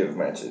psychology of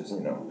matches,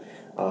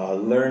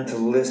 learn to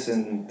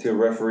listen to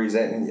referees,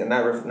 and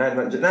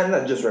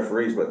not just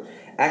referees, but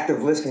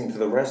active listening to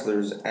the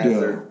wrestlers as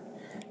they're,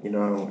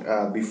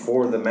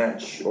 before the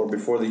match or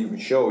before the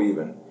show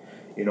even.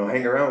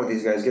 Hang around with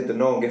these guys, get to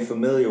know them, get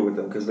familiar with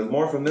them, because the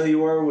more familiar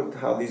you are with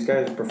how these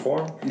guys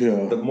perform,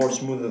 the more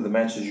smoother the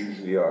matches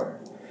usually are.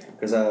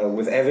 Because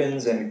with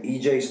Evans and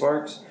EJ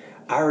Sparks,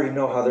 I already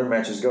know how their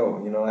matches go.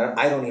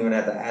 I don't even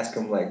have to ask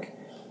them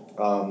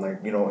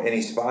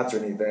any spots or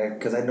anything,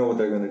 because I know what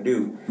they're gonna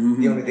do.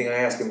 The only thing I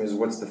ask them is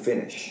what's the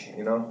finish.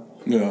 The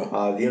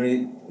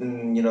only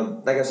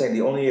like I said,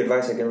 the only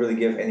advice I can really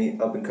give any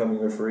up and coming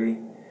referee: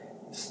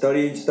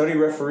 study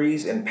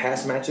referees and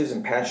past matches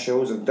and past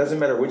shows. It doesn't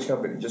matter which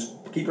company. Just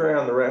keep your eye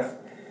on the ref.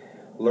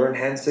 Learn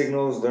hand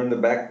signals. Learn the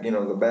back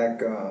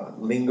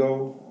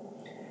lingo.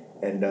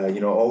 And,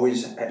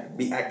 always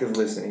be active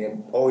listening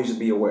and always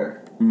be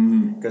aware.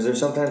 Because there's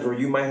sometimes where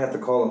you might have to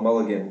call a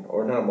mulligan,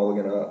 or not a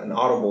mulligan, an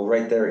audible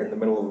right there in the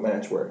middle of a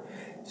match where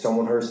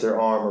someone hurts their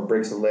arm or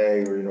breaks a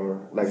leg,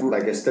 or,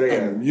 like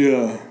Estrella.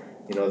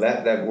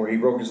 That where he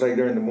broke his leg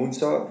during the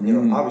moonsault.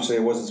 Obviously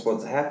it wasn't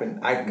supposed to happen.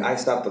 I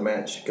stopped the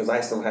match because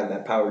I still had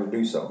that power to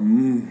do so.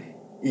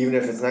 Even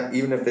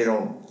if they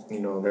don't,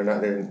 they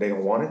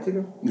don't want it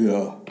to.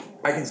 Yeah.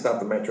 I can stop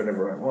the match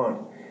whenever I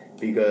want.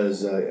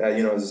 Because,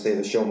 as I say,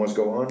 the show must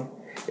go on.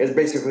 It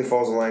basically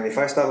falls in line. If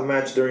I stop a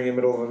match during the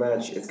middle of a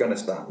match, it's going to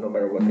stop, no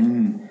matter what.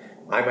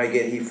 I might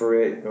get heat for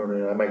it,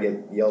 or I might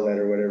get yelled at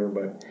or whatever,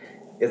 but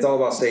it's all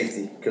about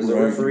safety. Because the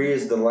referee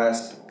is the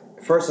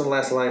first and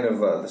last line of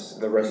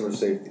the wrestler's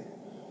safety.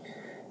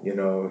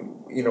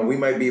 We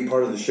might be a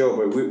part of the show,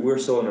 but we're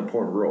still an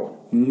important role.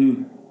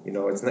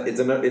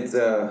 It's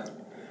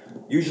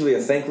usually a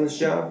thankless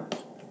job,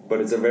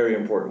 but it's a very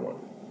important one.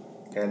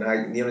 And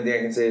the only thing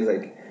I can say is,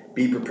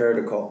 be prepared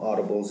to call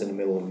audibles in the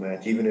middle of a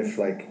match, even if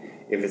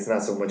it's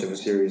not so much of a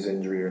serious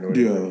injury or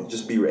anything.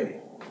 Just be ready.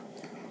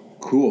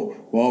 Cool.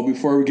 Well,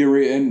 before we get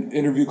ready to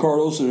interview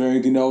Carlos, is there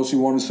anything else you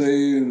want to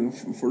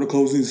say for the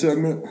closing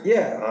segment?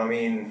 Yeah, the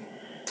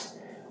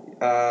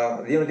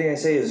only thing I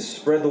say is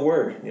spread the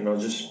word.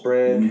 Just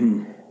spread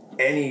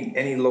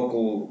any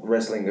local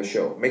wrestling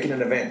show. Make it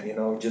an event.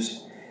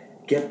 Just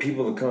get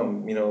people to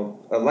come.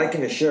 A like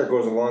and a share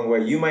goes a long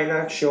way. You might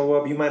not show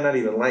up. You might not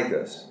even like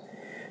us.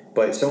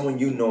 But someone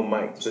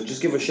might. So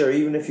just give a share,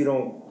 even if you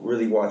don't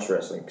really watch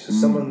wrestling. Because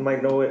someone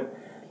might know it,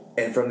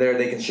 and from there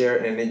they can share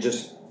it, and it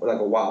just like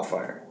a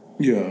wildfire.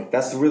 Yeah.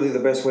 That's really the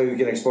best way we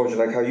get exposure,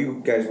 like how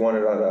you guys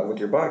wanted with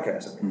your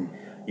podcast.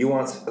 You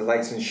want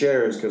likes and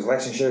shares, because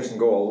likes and shares can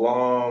go a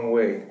long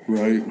way.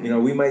 Right.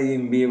 We might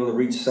even be able to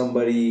reach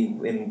somebody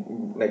in,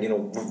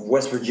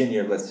 West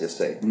Virginia, let's just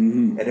say.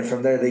 And then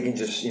from there, they can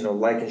just,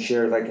 like and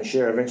share.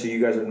 Eventually, you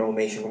guys are known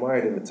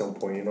nationwide at some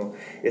point,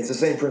 It's the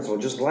same principle.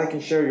 Just like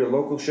and share your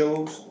local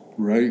shows.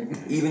 Right.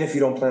 Even if you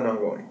don't plan on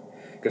going.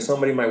 Because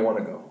somebody might want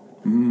to go.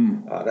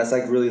 That's,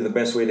 really the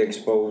best way to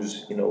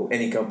expose,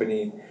 any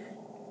company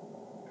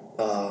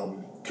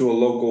to a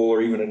local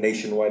or even a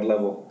nationwide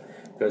level.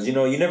 Because, you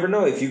never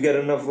know. If you get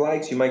enough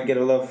likes, you might get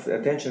enough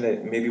attention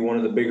that maybe one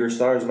of the bigger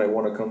stars might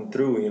want to come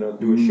through,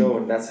 do a show.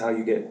 And that's how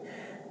you get,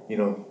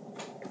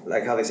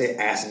 like how they say,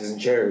 asses in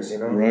chairs,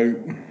 Right.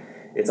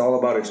 It's all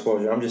about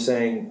exposure. I'm just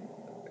saying,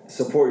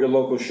 support your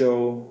local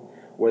show,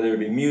 whether it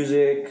be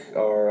music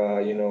or,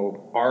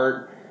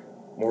 art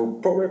or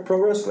pro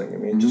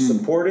wrestling. Just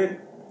support it.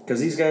 Because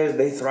these guys,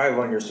 they thrive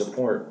on your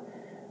support.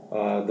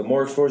 The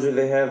more exposure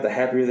they have, the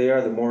happier they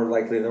are, the more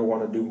likely they'll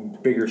want to do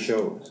bigger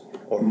shows.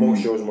 Or more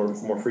shows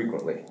more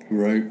frequently.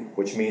 Right.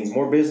 Which means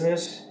more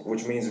business,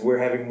 which means we're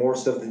having more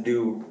stuff to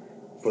do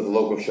for the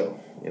local show.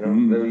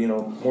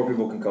 More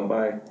people can come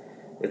by.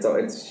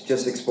 It's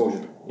just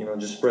exposure.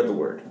 Just spread the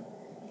word.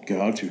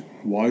 Got you.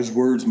 Wise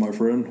words, my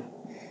friend.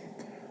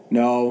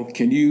 Now,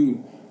 can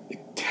you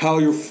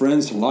tell your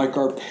friends to like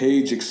our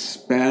page,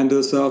 expand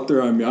us out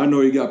there? I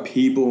know you got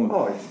people.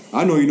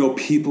 I know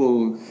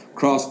people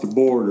across the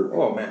border.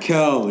 Oh, man.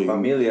 Cali,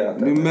 Familia out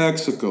there. New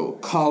Mexico,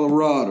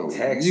 Colorado,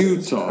 Texas.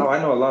 Utah. Oh, I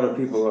know a lot of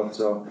people.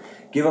 So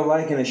give a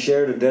like and a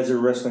share to Desert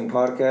Wrestling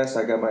Podcast.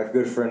 I got my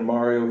good friend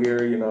Mario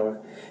here. You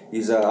know,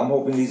 he's. I'm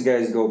hoping these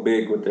guys go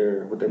big with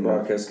their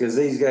broadcast, because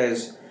these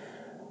guys,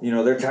 you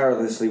know, they're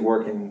tirelessly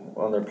working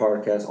on their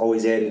podcast,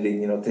 always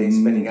editing. You know,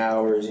 spending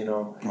hours. You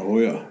know. Oh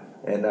yeah.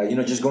 And, you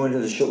know, just going to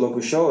the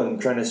local show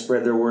and trying to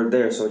spread their word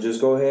there. So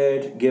just go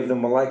ahead, give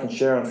them a like and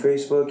share on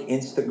Facebook,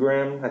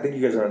 Instagram. I think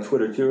you guys are on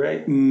Twitter too,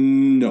 right?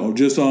 No,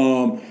 just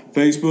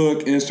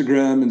Facebook,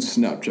 Instagram, and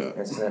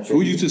Snapchat. Who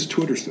uses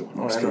Twitter still?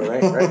 Oh, I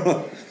know,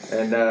 right?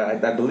 And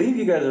I believe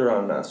you guys are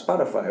on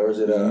Spotify, or is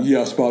it? Yeah,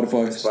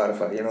 Spotify.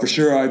 Spotify, you know. For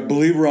sure, I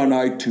believe we're on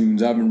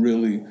iTunes. I haven't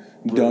really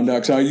done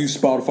that, because I use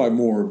Spotify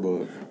more,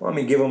 but... Well, I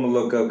mean, give them a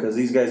look up, because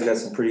these guys got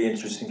some pretty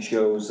interesting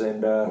shows,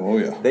 and oh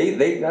yeah,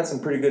 they got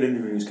some pretty good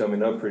interviews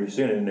coming up pretty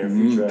soon in their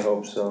future, I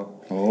hope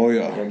so. Oh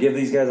yeah. You know, give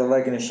these guys a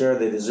like and a share,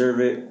 they deserve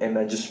it, and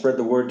just spread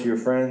the word to your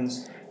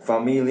friends,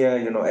 familia,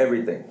 you know,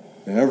 everything.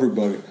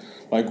 Everybody.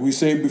 Like we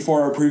said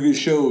before our previous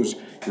shows,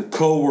 your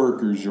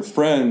co-workers, your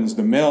friends,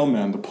 the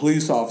mailman, the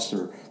police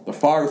officer, the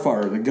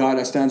firefighter, the guy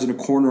that stands in the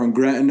corner on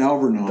Grant and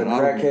Alvernon. The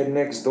crackhead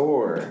next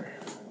door.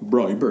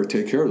 Bro, you better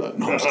take care of that.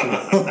 No, I'm just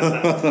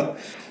kidding.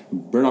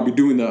 Better not be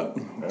doing that.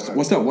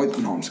 What's that white?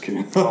 No, I'm just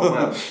kidding. Oh,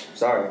 man.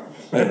 Sorry.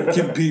 Hey,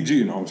 keep it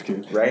PG. No, I'm just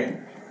kidding. Right.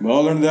 Well,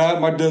 other than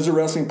that, my Desert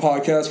Wrestling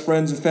Podcast,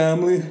 friends and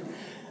family,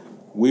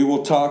 we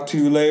will talk to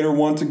you later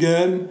once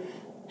again.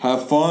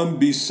 Have fun,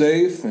 be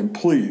safe, and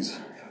please,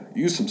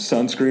 use some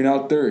sunscreen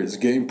out there. It's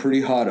getting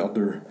pretty hot out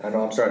there. I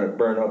know I'm starting to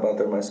burn up out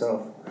there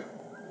myself.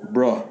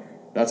 Bruh,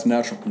 that's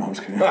natural. No, I'm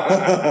just kidding.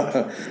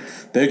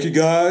 Thank you,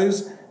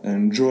 guys,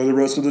 and enjoy the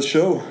rest of the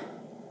show.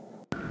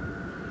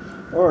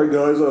 Alright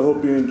guys, I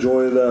hope you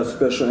enjoyed that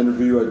special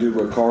interview I did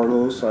with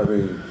Carlos. I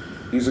mean,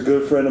 he's a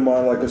good friend of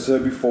mine, like I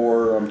said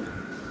before. I'm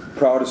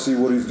proud to see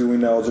what he's doing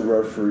now as a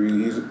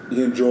referee.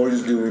 He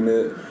enjoys doing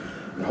it.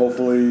 And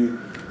hopefully,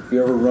 if he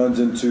ever runs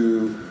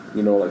into,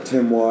 you know, like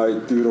Tim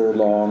White, Theodore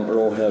Long,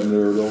 Earl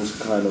Hebner, those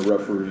kind of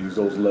referees,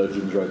 those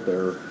legends right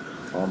there,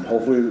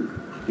 hopefully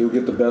he'll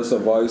get the best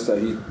advice that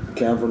he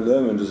can from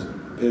them and just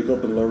pick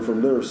up and learn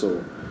from there.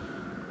 So,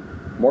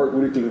 Mark, what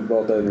do you think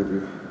about that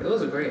interview? It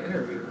was a great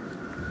interview.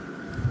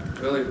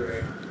 Really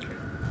great.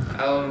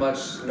 I don't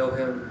much know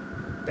him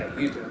that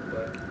you do,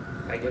 but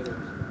I give him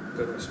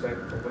good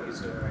respect for what he's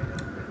doing right now.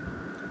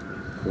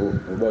 Cool.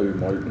 What about you,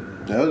 Mike?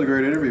 That was a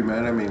great interview,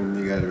 man. I mean,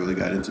 you guys really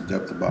got into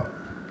depth about,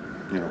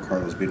 you know,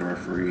 Carlos being a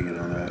referee and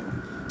all that.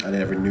 I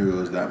never knew it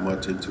was that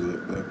much into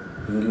it, but,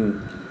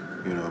 you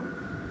know,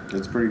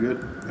 it's pretty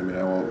good. I mean,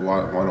 I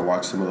want to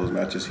watch some of those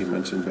matches he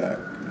mentioned back.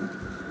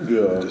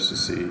 Yeah. Just to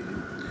see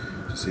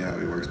how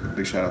he works. But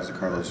big shout outs to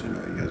Carlos. You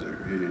know, you guys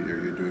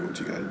you're doing what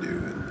you got to do.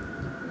 And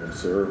yes,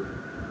 sir.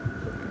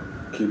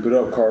 Keep it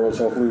up, Carlos.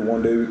 Hopefully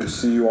one day we can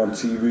see you on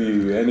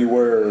TV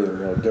anywhere. You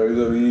know,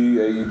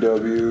 WWE,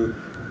 AEW,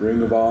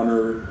 Ring of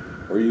Honor,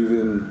 or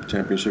even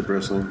Championship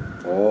Wrestling.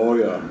 Oh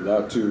yeah,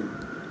 that too.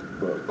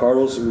 But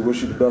Carlos, we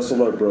wish you the best of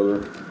luck,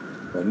 brother.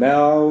 But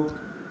now,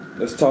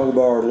 let's talk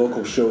about our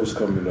local shows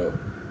coming up.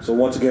 So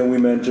once again, we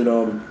mentioned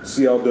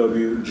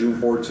CLW, June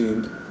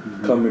 14th,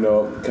 coming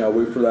up. Can't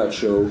wait for that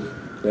show.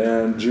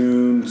 Then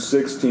June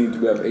 16th,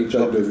 we have HIW.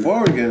 But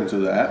before we get into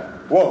that,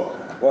 whoa,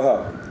 what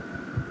happened?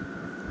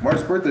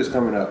 Mark's birthday's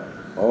coming up.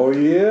 Oh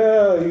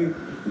yeah,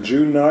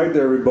 June 9th,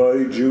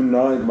 everybody. June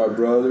 9th, my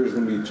brother's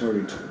gonna be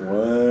turning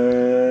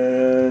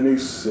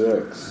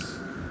 26.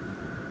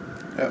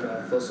 Yep.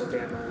 I feel so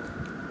damn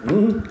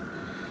old.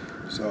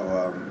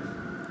 So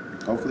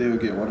hopefully he'll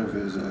get one of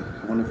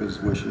his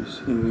wishes.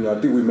 I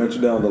think we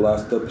mentioned that on the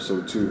last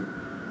episode too.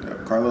 Yeah,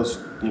 Carlos,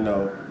 you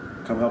know,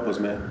 come help us,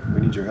 man.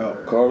 We need your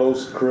help.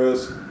 Carlos,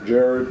 Chris,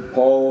 Jared,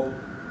 Paul,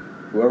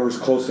 whoever's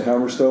close to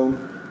Hammerstone,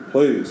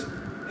 please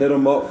hit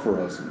him up for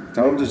us.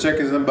 Tell him to check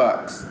his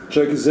inbox.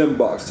 Check his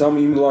inbox. Tell him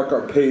you like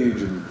our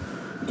page and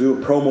do a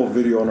promo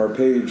video on our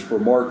page for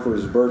Mark for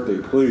his birthday,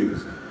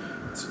 please.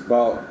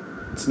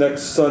 It's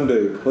next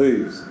Sunday,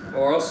 please.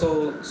 We're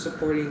also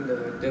supporting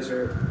the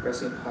Desert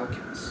Wrestling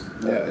Podcast.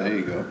 Yeah, there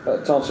you go.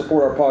 Tell him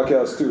support our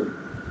podcast too.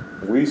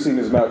 We've seen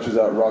his matches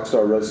at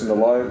Rockstar Wrestling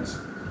Alliance.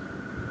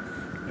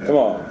 Yeah, come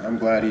on. I'm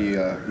glad he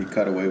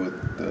cut away with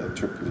the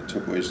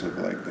Triple H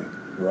look-alike thing.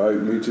 Right,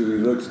 me too.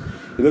 He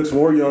looks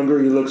more younger.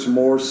 He looks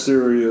more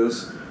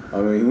serious.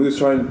 I mean, he was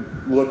trying to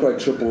look like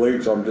Triple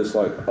H. I'm just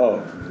like,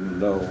 oh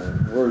no,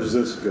 where's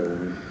this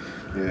going?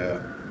 Yeah.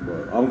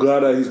 But I'm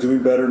glad that he's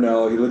doing better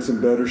now. He looks in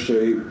better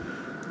shape.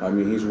 I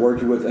mean, he's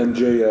working with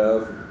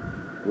MJF,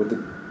 with the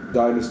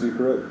Dynasty,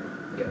 correct?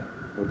 Yeah.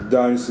 With the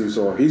Dynasty,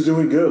 so he's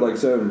doing good. Like I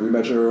said, we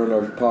mentioned earlier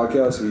on our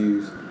podcast,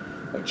 he's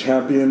a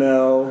champion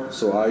now,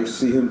 so I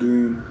see him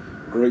doing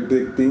great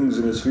big things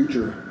in his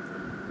future.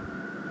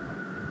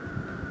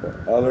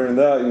 But other than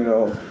that, you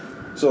know,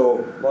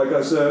 so like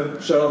I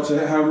said, shout out to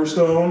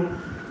Hammerstone,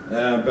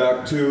 and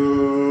back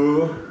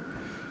to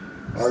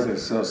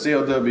so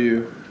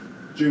CLW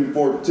June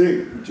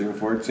 14th. June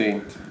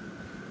 14th,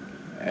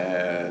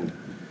 and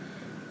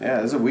Yeah,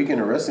 there's a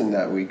weekend of wrestling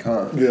that week,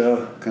 huh?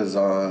 Yeah. Because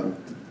on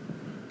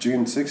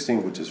June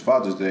 16th, which is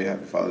Father's Day,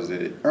 happy Father's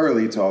Day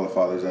early to all the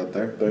fathers out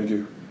there. Thank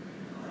you.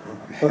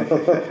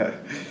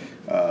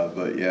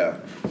 But yeah,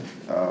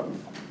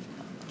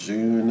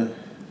 June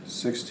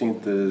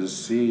 16th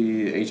is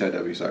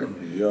HIW, sorry.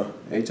 Yeah.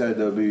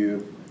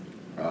 HIW.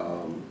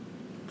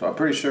 So I'm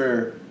pretty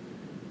sure,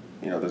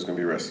 there's going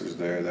to be wrestlers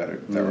there that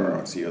are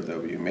on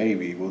CLW.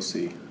 Maybe, we'll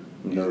see.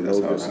 Never know,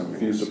 there's some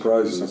few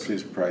surprises. Some few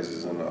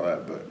surprises and all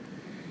that, but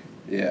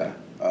yeah.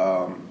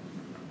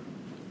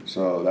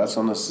 So that's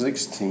on the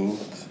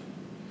 16th.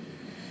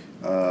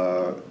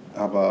 How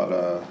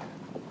about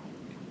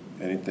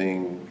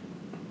anything?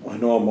 I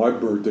know on my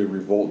birthday,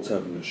 Revolt's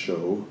having a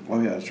show.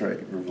 Oh yeah, that's right.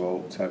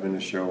 Revolt's having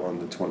a show on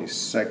the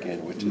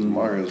 22nd, which is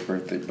Mario's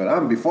birthday. But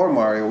I'm before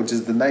Mario, which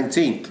is the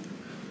 19th.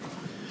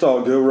 It's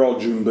all good. We're all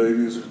June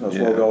babies. That's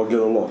why we all get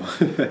along.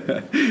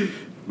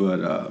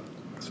 But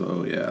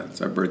so yeah,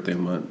 it's our birthday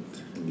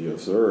month.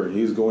 Yes, sir.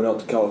 He's going out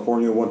to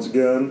California once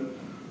again.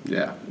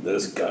 Yeah.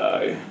 This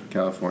guy.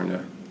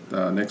 California.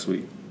 Next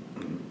week.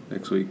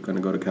 Next week,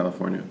 gonna go to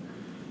California.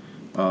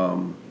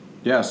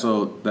 Yeah,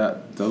 so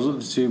those are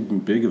the two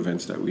big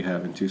events that we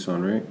have in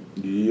Tucson, right?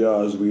 Yeah,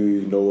 as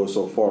we know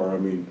so far. I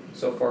mean,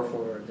 so far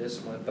for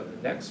this month, but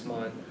the next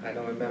month, I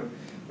don't remember.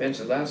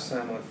 Mentioned last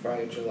time on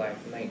Friday, July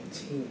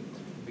 19th,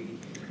 will be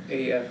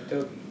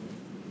AFW.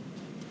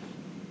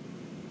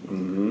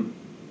 Mm-hmm.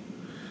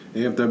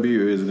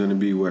 AFW is going to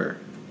be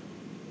where?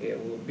 It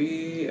will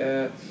be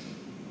at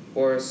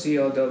or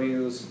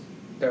CLW's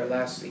their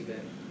last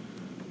event.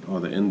 Oh,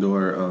 the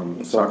indoor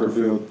soccer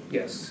field?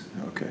 Yes.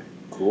 Okay.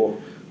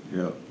 Cool.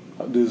 Yeah.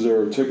 Is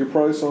there a ticket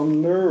price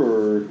on there,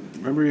 or?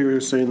 Remember you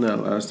were saying that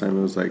last time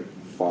it was like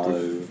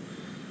 $50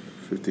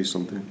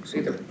 something. I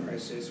think the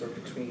prices were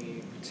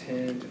between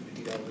 $10 to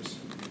 $50.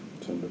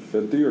 10 to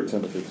 50 or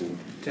 10 to 15?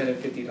 $10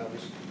 to $50.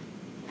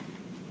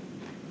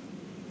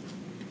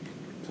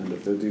 10 to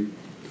 50?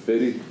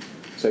 50?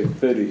 Say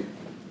 50.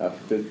 Not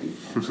 50.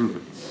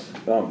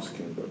 No, I'm just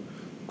kidding, but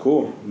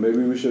cool. Maybe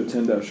we should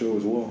attend that show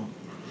as well.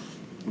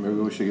 Maybe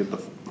we should get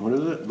what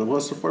is it?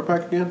 What's the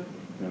 4-pack again?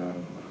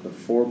 The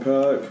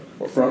 4-pack,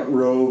 front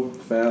row,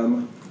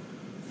 fam,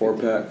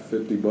 4-pack,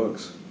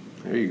 $50.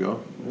 There you go.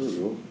 There we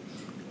go.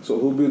 So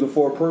who'll be the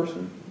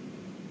 4-person?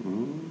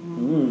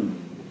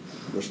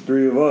 There's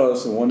 3 of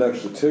us and 1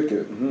 extra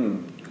ticket.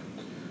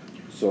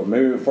 So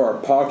maybe for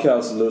our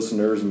podcast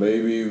listeners,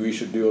 maybe we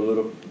should do a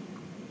little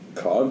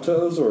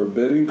contest or a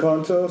bidding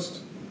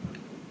contest.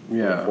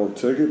 Yeah. For a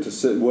ticket to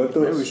sit with us.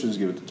 Maybe we should just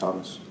give it to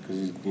Thomas because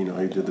he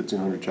did the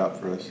 200 chop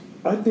for us.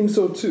 I think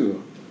so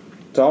too.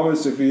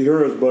 Thomas, if you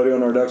hear us, buddy,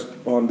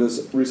 on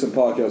this recent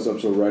podcast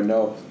episode right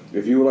now,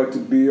 if you would like to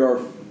be our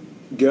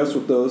guest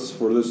with us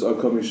for this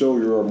upcoming show,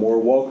 you are more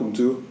welcome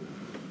to.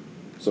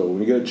 So when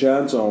you get a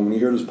chance, when you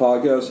hear this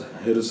podcast,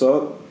 hit us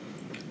up.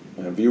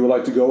 And if you would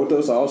like to go with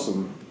us,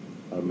 awesome.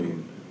 I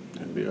mean,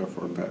 it'd be our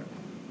 4-pack.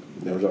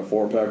 There's our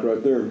 4-pack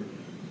right there.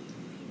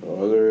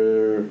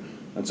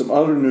 And some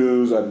other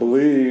news, I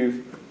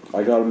believe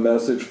I got a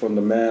message from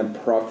the man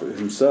Prophet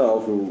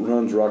himself, who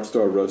runs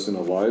Rockstar Wrestling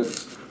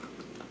Alliance.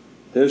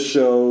 His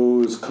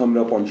show is coming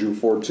up on June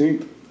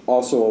 14th.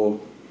 Also,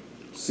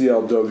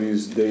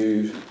 CLW's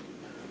Day.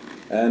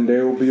 And they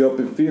will be up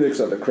in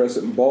Phoenix at the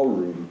Crescent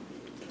Ballroom.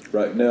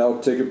 Right now,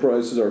 ticket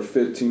prices are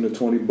 $15 to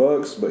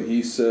 $20, but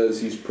he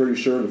says he's pretty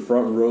sure the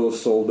front row is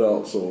sold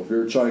out. So if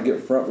you're trying to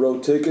get front row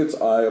tickets,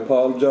 I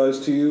apologize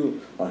to you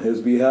on his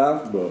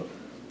behalf, but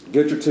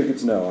get your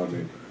tickets now. I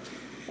mean,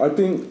 I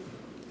think,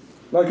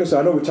 like I said,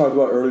 I know we talked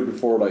about earlier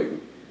before,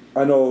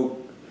 I know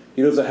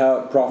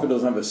Prophet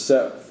doesn't have a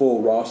set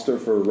full roster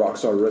for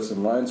Rockstar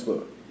Wrestling Alliance,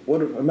 but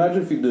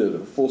imagine if he did a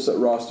full set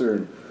roster,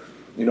 and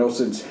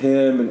since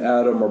him and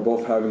Adam are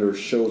both having their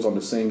shows on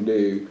the same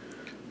day,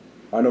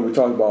 I know we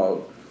talked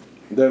about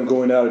them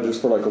going at it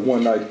just for like a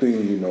one-night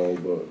thing,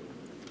 but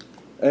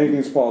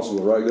anything's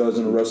possible, right, guys,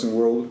 in the wrestling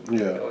world?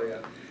 Yeah. Oh,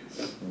 yeah.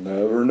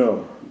 Never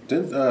know.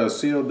 Didn't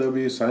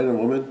CLW sign a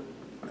woman?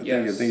 I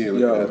think you're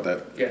looking at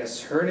that.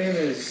 Yes, her name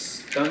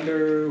is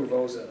Thunder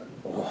Rosa.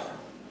 Oh.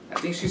 I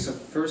think she's the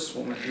first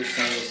woman who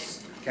signed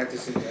with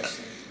Cactus City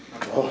Wrestling.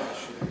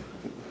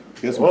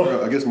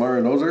 I guess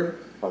Mario knows her.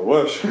 I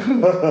wish.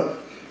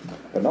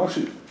 But now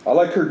I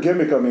like her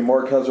gimmick. I mean,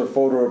 Mark has her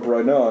photo up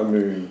right now. I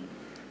mean,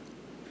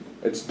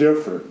 it's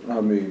different. I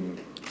mean,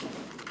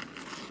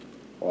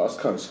 well, that's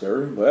kind of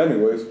scary. But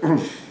anyways,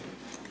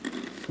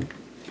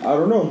 I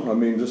don't know. I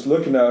mean, just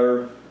looking at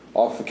her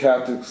off of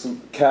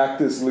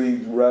Cactus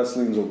League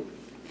Wrestling's.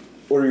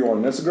 What are you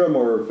on, Instagram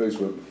or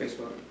Facebook?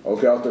 Facebook.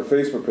 Okay, out their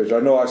Facebook page. I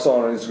know I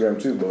saw it on Instagram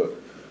too, but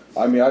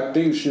I mean, I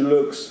think she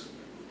looks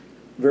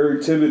very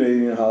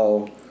intimidating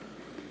how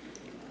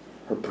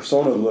her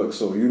persona looks,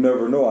 so you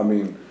never know. I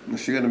mean,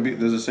 is she gonna be?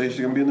 Does it say she's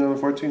gonna be in there on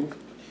the 14th? It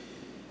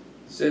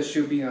says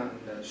she'll be on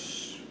the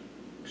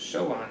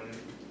show on.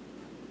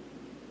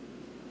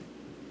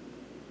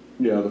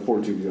 Yeah, the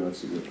 14th. Yeah, I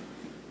see it.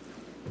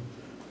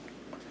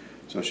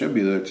 So she'll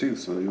be there too.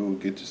 So you'll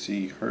get to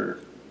see her.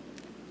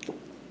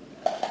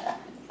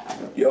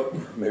 Yep,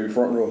 maybe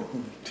front row.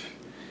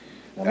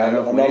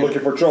 I'm not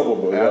looking for trouble,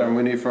 but Adam,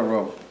 we need front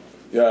row.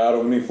 Yeah,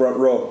 Adam, we need front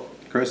row.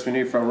 Chris, we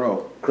need front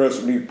row.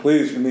 Chris, we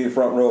need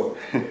front row.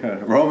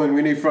 Roman,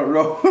 we need front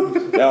row.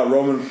 Yeah,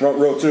 Roman, front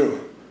row too.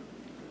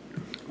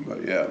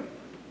 But yeah,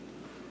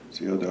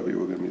 COW,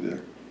 we're gonna be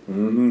there.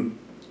 Mm-hmm.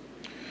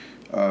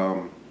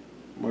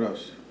 What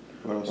else?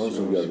 What else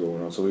we got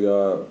going on? So we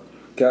got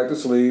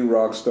Cactus Lee,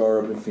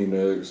 Rockstar up in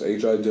Phoenix,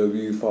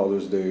 HIW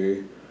Father's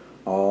Day,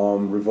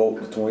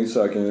 Revolt the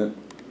 22nd.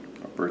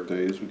 Our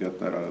birthdays, we got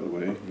that out of the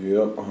way.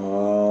 Yep.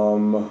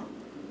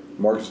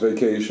 Mark's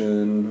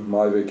vacation,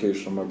 my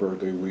vacation on my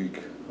birthday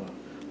week.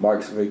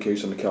 Mike's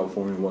vacation to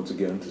California once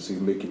again to see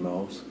Mickey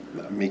Mouse.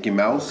 Mickey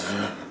Mouse?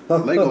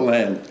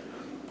 Legoland.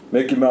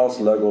 Mickey Mouse,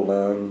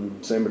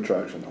 Legoland, same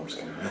attraction. I'm just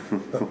kidding.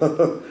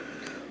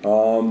 I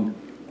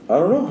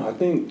don't know. I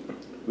think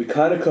we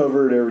kind of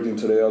covered everything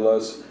today,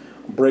 unless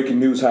breaking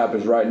news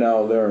happens right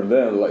now, there and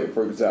then. Like,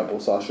 for example,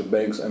 Sasha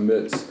Banks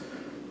admits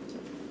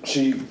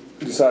she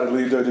decided to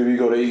leave WWE,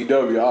 go to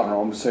AEW. I don't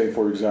know. I'm just saying,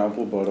 for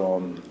example, but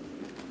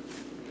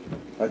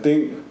I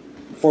think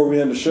before we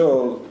end the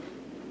show,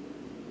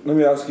 let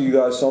me ask you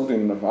guys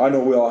something. I know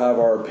we all have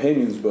our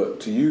opinions,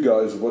 but to you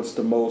guys, what's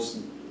the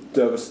most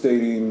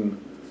devastating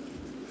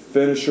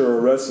finisher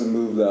or wrestling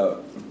move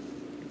that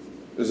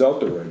is out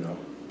there right now?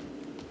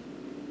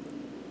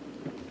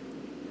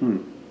 I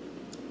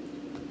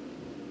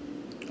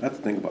have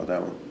to think about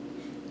that one.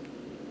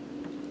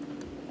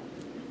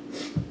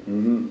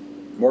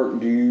 Martin,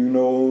 do you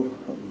know?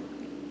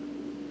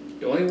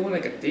 The only one I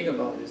can think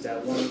about is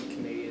that one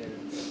Canadian.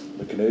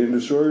 The Canadian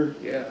Destroyer?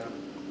 Yeah.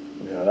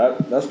 Yeah,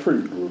 that's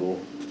pretty brutal.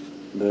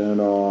 Then,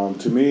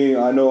 to me,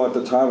 I know at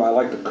the time I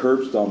liked the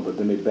curb stomp, but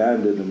then they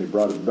banned it and they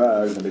brought it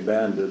back, and they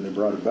banned it and they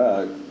brought it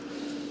back.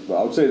 But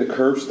I would say the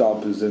curb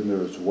stomp is in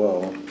there as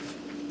well.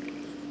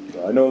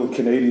 I know the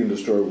Canadian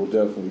Destroyer will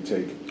definitely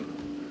take it.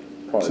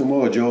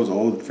 Samoa Joe's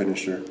old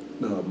finisher.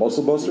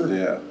 Muscle Buster?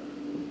 Yeah,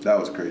 that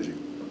was crazy.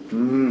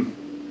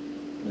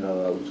 Yeah,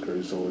 that was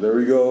crazy. So there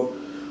we go.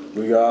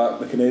 We got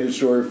the Canadian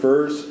Destroyer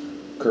first,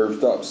 curb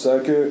stomp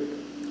second.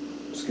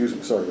 Excuse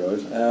me, sorry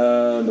guys.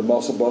 And the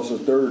Muscle Buster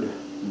third.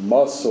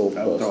 Muscle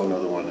Buster. I'll throw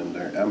another one in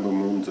there. Amber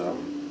Moon's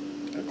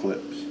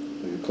Eclipse.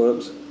 The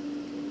Eclipse?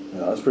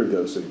 Yeah, that's pretty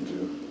devastating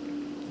too.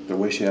 The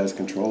way she has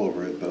control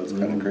over it, though, it's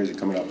kind of crazy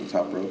coming out the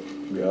top rope.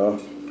 Yeah.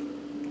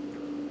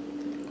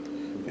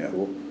 Yeah.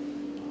 Cool.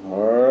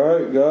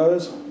 Alright,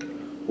 guys.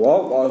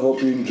 Well, I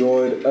hope you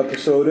enjoyed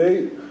episode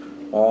 8.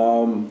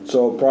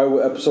 So probably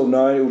with episode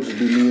 9, it will just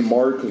be me and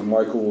Mark, because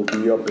Michael will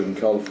be up in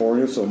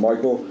California. So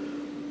Michael,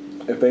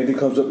 if anything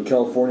comes up in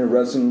California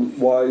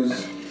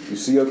wrestling-wise, you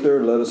see up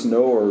there, let us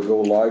know, or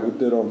go live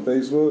with it on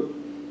Facebook,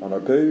 on our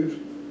page.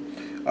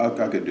 I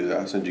could do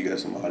that. I'll send you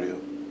guys some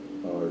audio.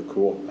 Alright,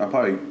 cool. I'll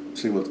probably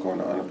see what's going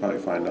on. I'll probably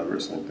find out a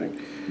wrestling thing.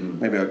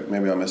 Maybe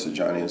I'll message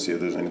Johnny and see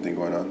if there's anything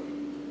going on.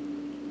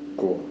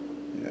 Cool.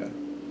 Yeah.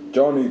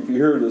 Johnny, if you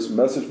hear this,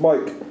 message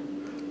Mike.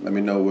 Let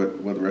me know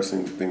what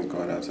wrestling thing's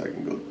going on so I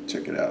can go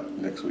check it out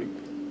next week.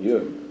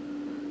 Yeah.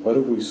 What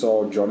if we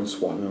saw Johnny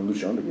Swat on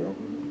Lucha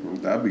Underground?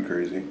 That'd be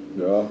crazy.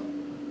 Yeah.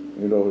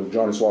 You know,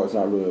 Johnny Swat's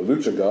not really a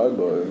lucha guy,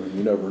 but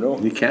you never know.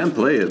 He can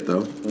play it,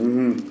 though.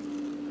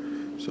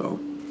 So,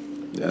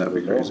 yeah, that'd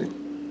be crazy.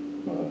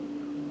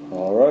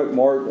 All right,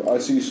 Mark, I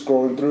see you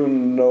scrolling through.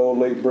 No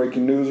late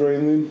breaking news or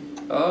anything?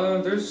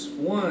 There's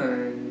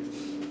one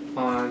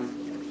on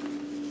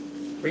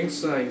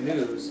Ringside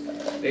News.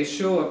 They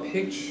show a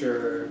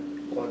picture,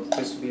 well,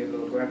 this would be a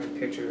little graphic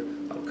picture,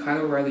 of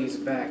Kyle O'Reilly's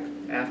back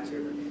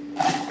after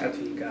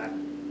he got,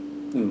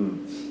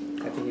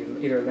 I think he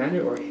either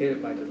landed or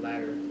hit by the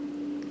ladder.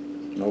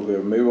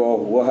 Okay, maybe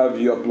we'll have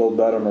you upload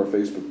that on our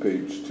Facebook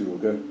page too,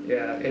 okay?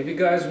 Yeah, if you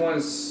guys want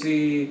to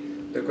see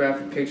the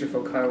graphic picture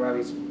for Kyle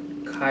O'Reilly's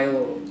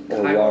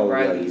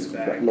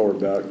back, lower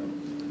back,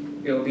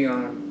 it'll be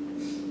on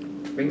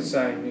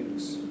Ringside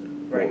News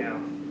now.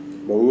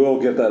 But we will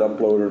get that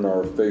uploaded on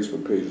our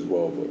Facebook page as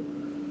well. But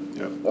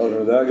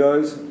other than that,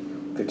 guys,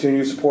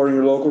 continue supporting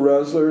your local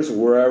wrestlers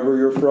wherever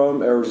you're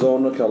from: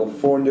 Arizona,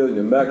 California,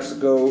 New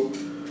Mexico,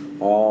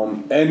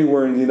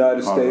 anywhere in the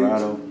United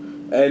States,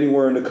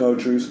 anywhere in the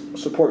countries.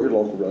 Support your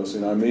local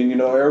wrestling. I mean, you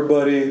know,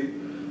 everybody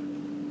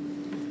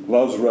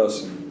loves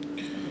wrestling.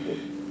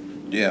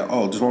 Yeah.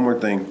 Oh, just one more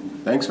thing.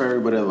 Thanks for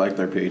everybody that liked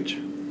our page.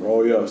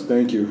 Oh yes,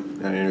 thank you.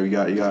 And you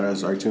got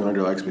us our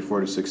 200 likes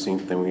before the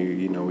 16th, and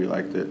we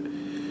liked it.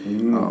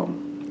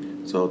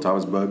 So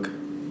Thomas Bug,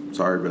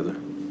 sorry brother,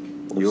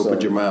 you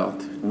opened your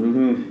mouth,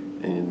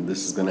 and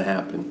this is gonna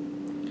happen.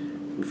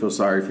 We feel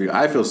sorry for you.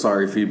 I feel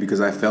sorry for you because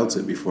I felt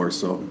it before.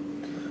 So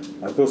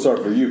I feel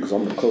sorry for you because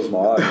I'm gonna close my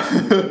eyes.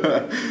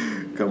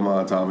 Come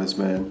on, Thomas,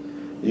 man.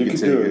 You can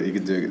do it. You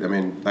can do it. I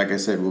mean, like I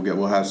said,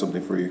 we'll have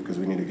something for you because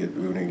we need to get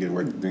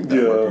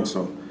working.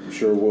 So I'm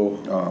sure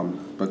we'll.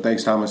 But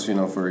thanks, Thomas,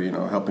 for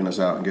helping us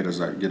out and get us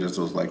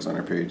those likes on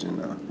our page.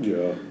 And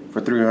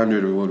for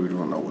 300, we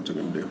don't know what you're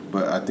gonna do.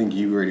 But I think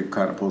you already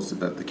kind of posted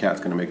that the cat's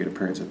gonna make an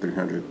appearance at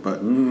 300.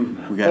 But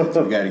we got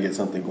to get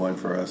something going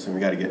for us, and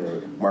we got to get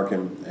Mark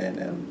and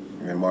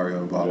And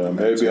Mario involved. Yeah, in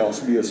maybe that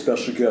I'll be a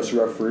special guest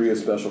referee, a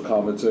special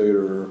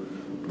commentator.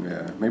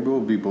 Yeah, maybe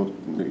we'll be both.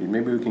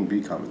 Maybe we can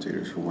be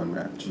commentators for one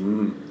match.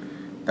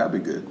 That'd be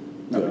good.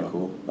 That'd be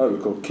cool. That'd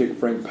be cool. Kick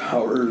Frank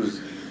Powers.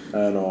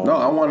 And, no,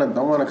 I want to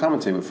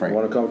commentate with Frank.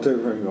 Want to commentate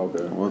with Frank?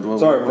 Okay. Well,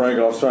 sorry, Frank.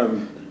 I was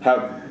trying to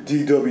have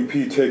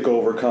DWP take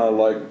over, kind of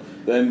like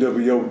the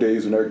NWO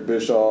days when Eric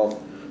Bischoff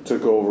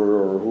took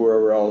over, or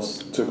whoever else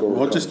took over.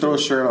 We'll just throw a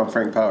shirt on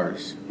Frank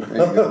Powers.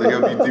 They'll be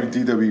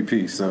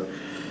DWP. So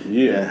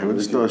yeah, we'll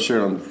just throw a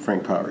shirt on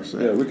Frank Powers. So.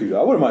 Yeah, we could.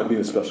 I wouldn't mind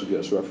being a special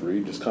guest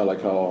referee, just kind of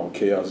like how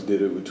Chaos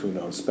did it between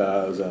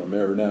Spaz and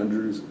Aaron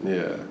Andrews.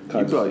 Yeah,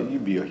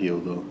 you'd be a heel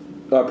though.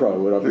 I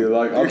probably would. I'll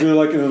do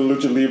like in a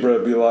Lucha Libre.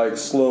 I'd be like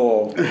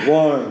slow.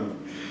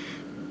 1,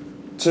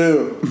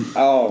 2,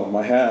 ow,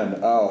 my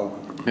hand, ow.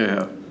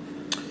 Yeah,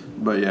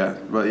 but yeah,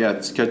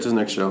 catch us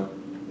next show.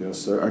 Yes,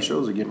 sir. Our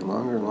shows are getting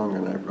longer and longer,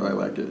 and I really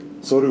like it.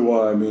 So do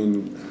I. I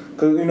mean,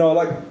 because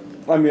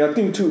I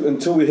think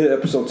until we hit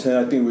episode 10,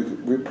 I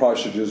think we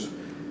probably should just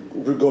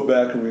go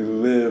back and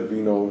relive,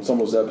 some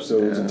of those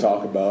episodes and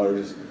talk about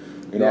it. Just,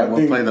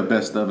 we'll play the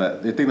best of it.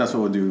 I think that's what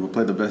we'll do. We'll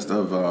play the best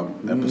of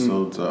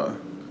episodes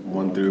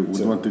 1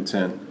 through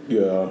 10.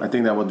 Yeah. I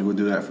think that we'll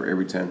do that for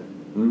every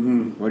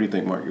 10. What do you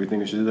think, Mark? You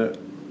think we should do that?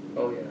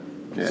 Oh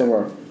yeah. Some of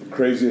our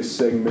craziest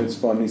segments,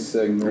 funny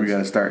segments. We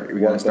gotta start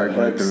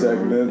going through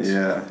segments.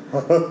 Yeah.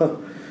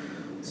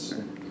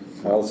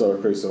 Also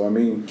crazy stuff. I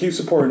mean, keep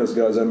supporting us,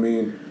 guys. I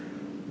mean,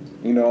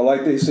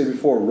 like they say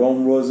before,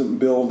 Rome wasn't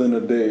built in a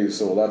day,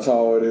 so that's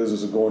how it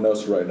is going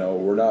us right now.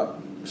 We're not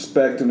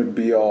expecting to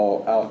be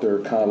all out there,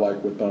 kind of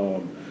like with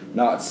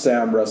not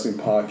Sam Wrestling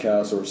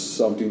Podcast or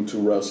Something to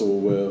Wrestle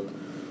With,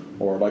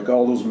 or like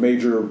all those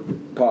major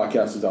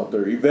podcasts out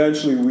there.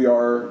 Eventually, we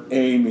are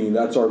aiming.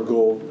 That's our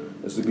goal,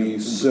 is to be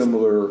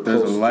similar.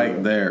 There's a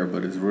light there,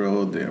 but it's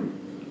real dim.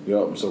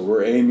 Yep. So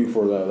we're aiming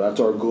for that.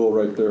 That's our goal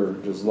right there.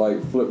 Just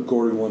like Flip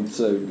Gordy once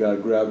said, you gotta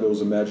grab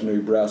those imaginary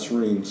brass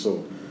rings.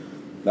 So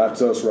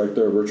that's us right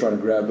there. We're trying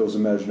to grab those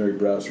imaginary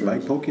brass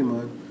rings. Like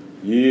Pokemon.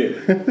 Yeah.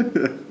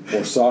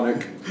 Or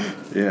Sonic.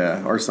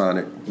 Yeah, or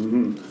Sonic.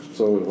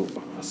 So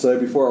I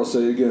said before, I'll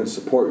say it again,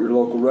 support your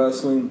local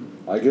wrestling.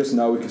 I guess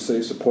now we can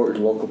say support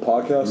your local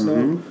podcast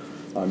now.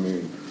 I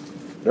mean,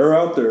 they're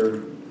out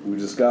there. We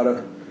just got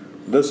to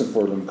listen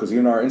for them, because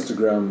even our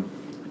Instagram,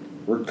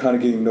 we're kind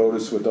of getting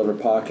noticed with other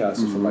podcasts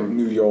from like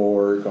New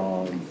York,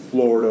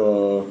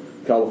 Florida,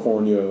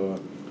 California,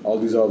 all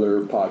these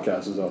other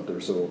podcasts out there.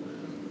 So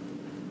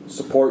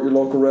support your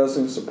local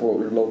wrestling, support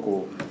your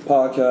local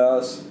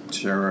podcast.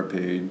 Share our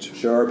page.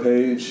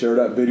 Share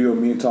that video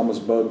me and Thomas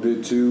Bug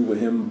did too, with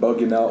him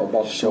bugging out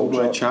about the show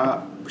my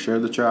chop. Share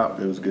the chop.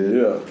 It was good.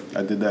 Yeah.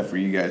 I did that for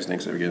you guys.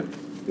 Thanks again.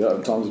 Yeah,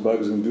 and Thomas Bug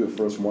is going to do it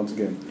for us once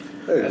again.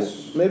 Hey, well,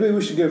 maybe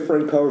we should get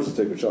Frank Powers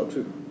to take a chop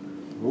too.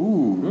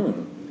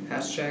 Ooh.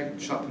 Hashtag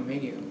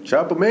Chopomania.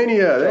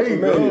 Chopomania. There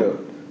you go.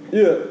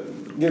 Yeah.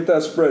 Get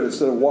that spread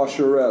instead of wash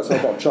your ass. How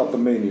about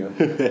Chopomania?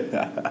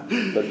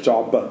 The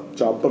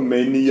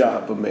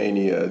Chopomania.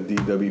 Chopomania.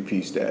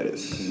 DWP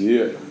status.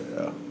 Yeah.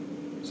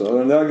 So other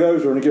than that,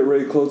 guys, we're going to get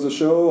ready to close the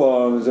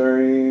show. Is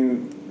there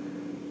any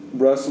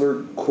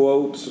wrestler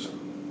quotes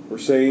or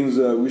sayings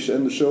that we should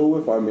end the show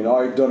with? I mean,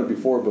 I've done it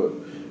before, but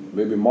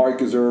maybe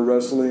Mike, is there a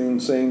wrestling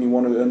saying you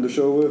want to end the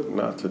show with?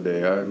 Not today.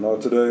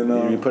 Not today,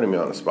 no. You're putting me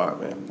on the spot,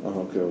 man.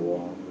 Okay,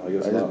 well, I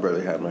guess I not. just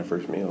barely had my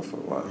first meal for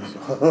a while.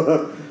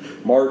 So.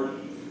 Mark,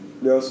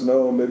 yes,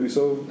 no, maybe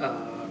so?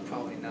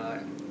 Probably not.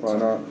 Why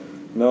not?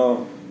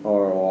 No? All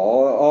right,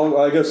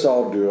 well, I guess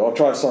I'll do it. I'll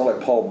try to sound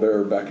like Paul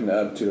Bearer back in the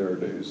Attitude Era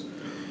days.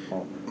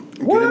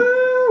 Well,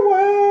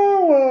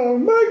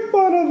 make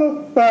fun of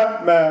the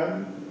fat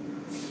man.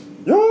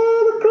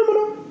 You're the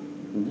criminal.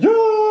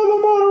 You're the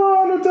murderer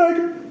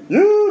undertaker.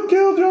 You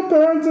killed your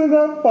parents in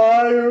that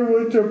fire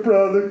with your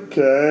brother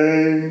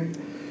Cain.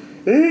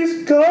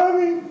 He's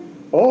coming.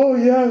 Oh,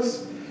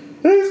 yes.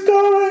 He's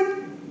coming.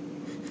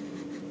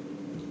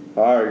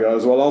 All right,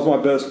 guys. Well, that was my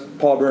best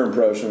Paul Bearer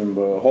impression,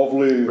 but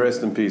hopefully...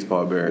 Rest in peace,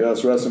 Paul Bearer.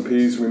 Yes, rest in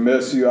peace. We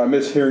miss you. I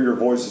miss hearing your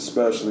voice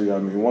especially. I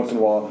mean, once in a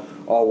while,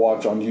 I'll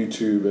watch on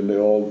YouTube and the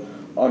old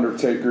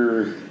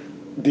Undertaker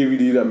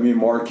DVD that me and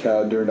Mark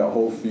had during that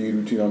whole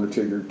feud between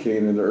Undertaker and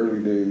Kane in the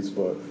early days.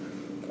 But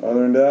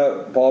other than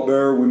that, Paul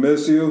Bearer, we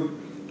miss you.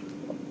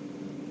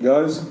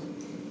 Guys?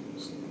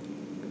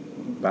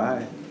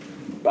 Bye.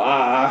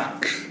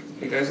 Bye.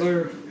 Hey guys,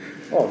 later.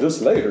 Oh,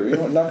 just later. You're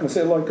not going to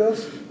say it like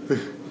us?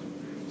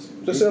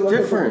 Just say it like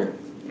different.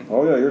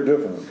 Oh, yeah, you're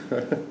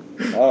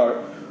different. All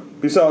right.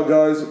 Peace out,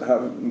 guys.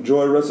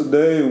 Enjoy the rest of the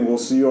day, and we'll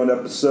see you on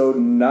episode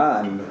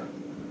 9.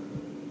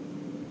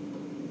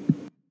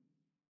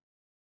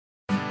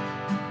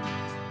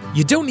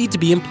 You don't need to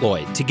be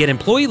employed to get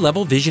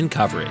employee-level vision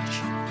coverage.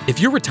 If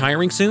you're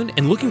retiring soon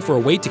and looking for a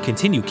way to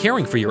continue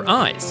caring for your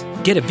eyes,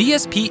 get a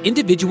VSP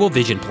individual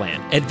vision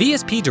plan at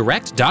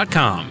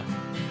vspdirect.com.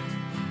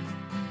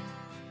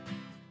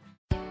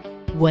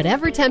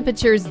 Whatever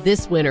temperatures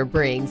this winter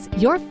brings,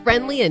 your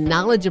friendly and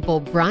knowledgeable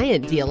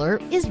Bryant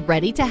dealer is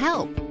ready to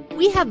help.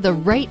 We have the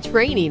right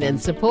training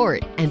and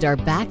support and are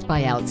backed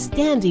by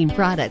outstanding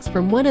products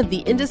from one of the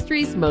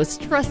industry's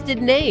most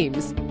trusted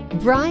names,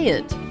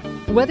 Bryant.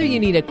 Whether you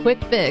need a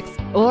quick fix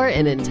or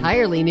an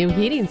entirely new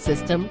heating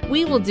system,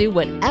 we will do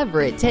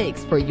whatever it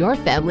takes for your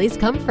family's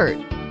comfort.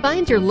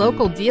 Find your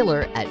local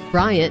dealer at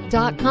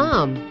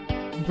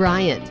Bryant.com.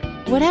 Bryant,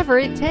 whatever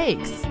it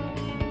takes.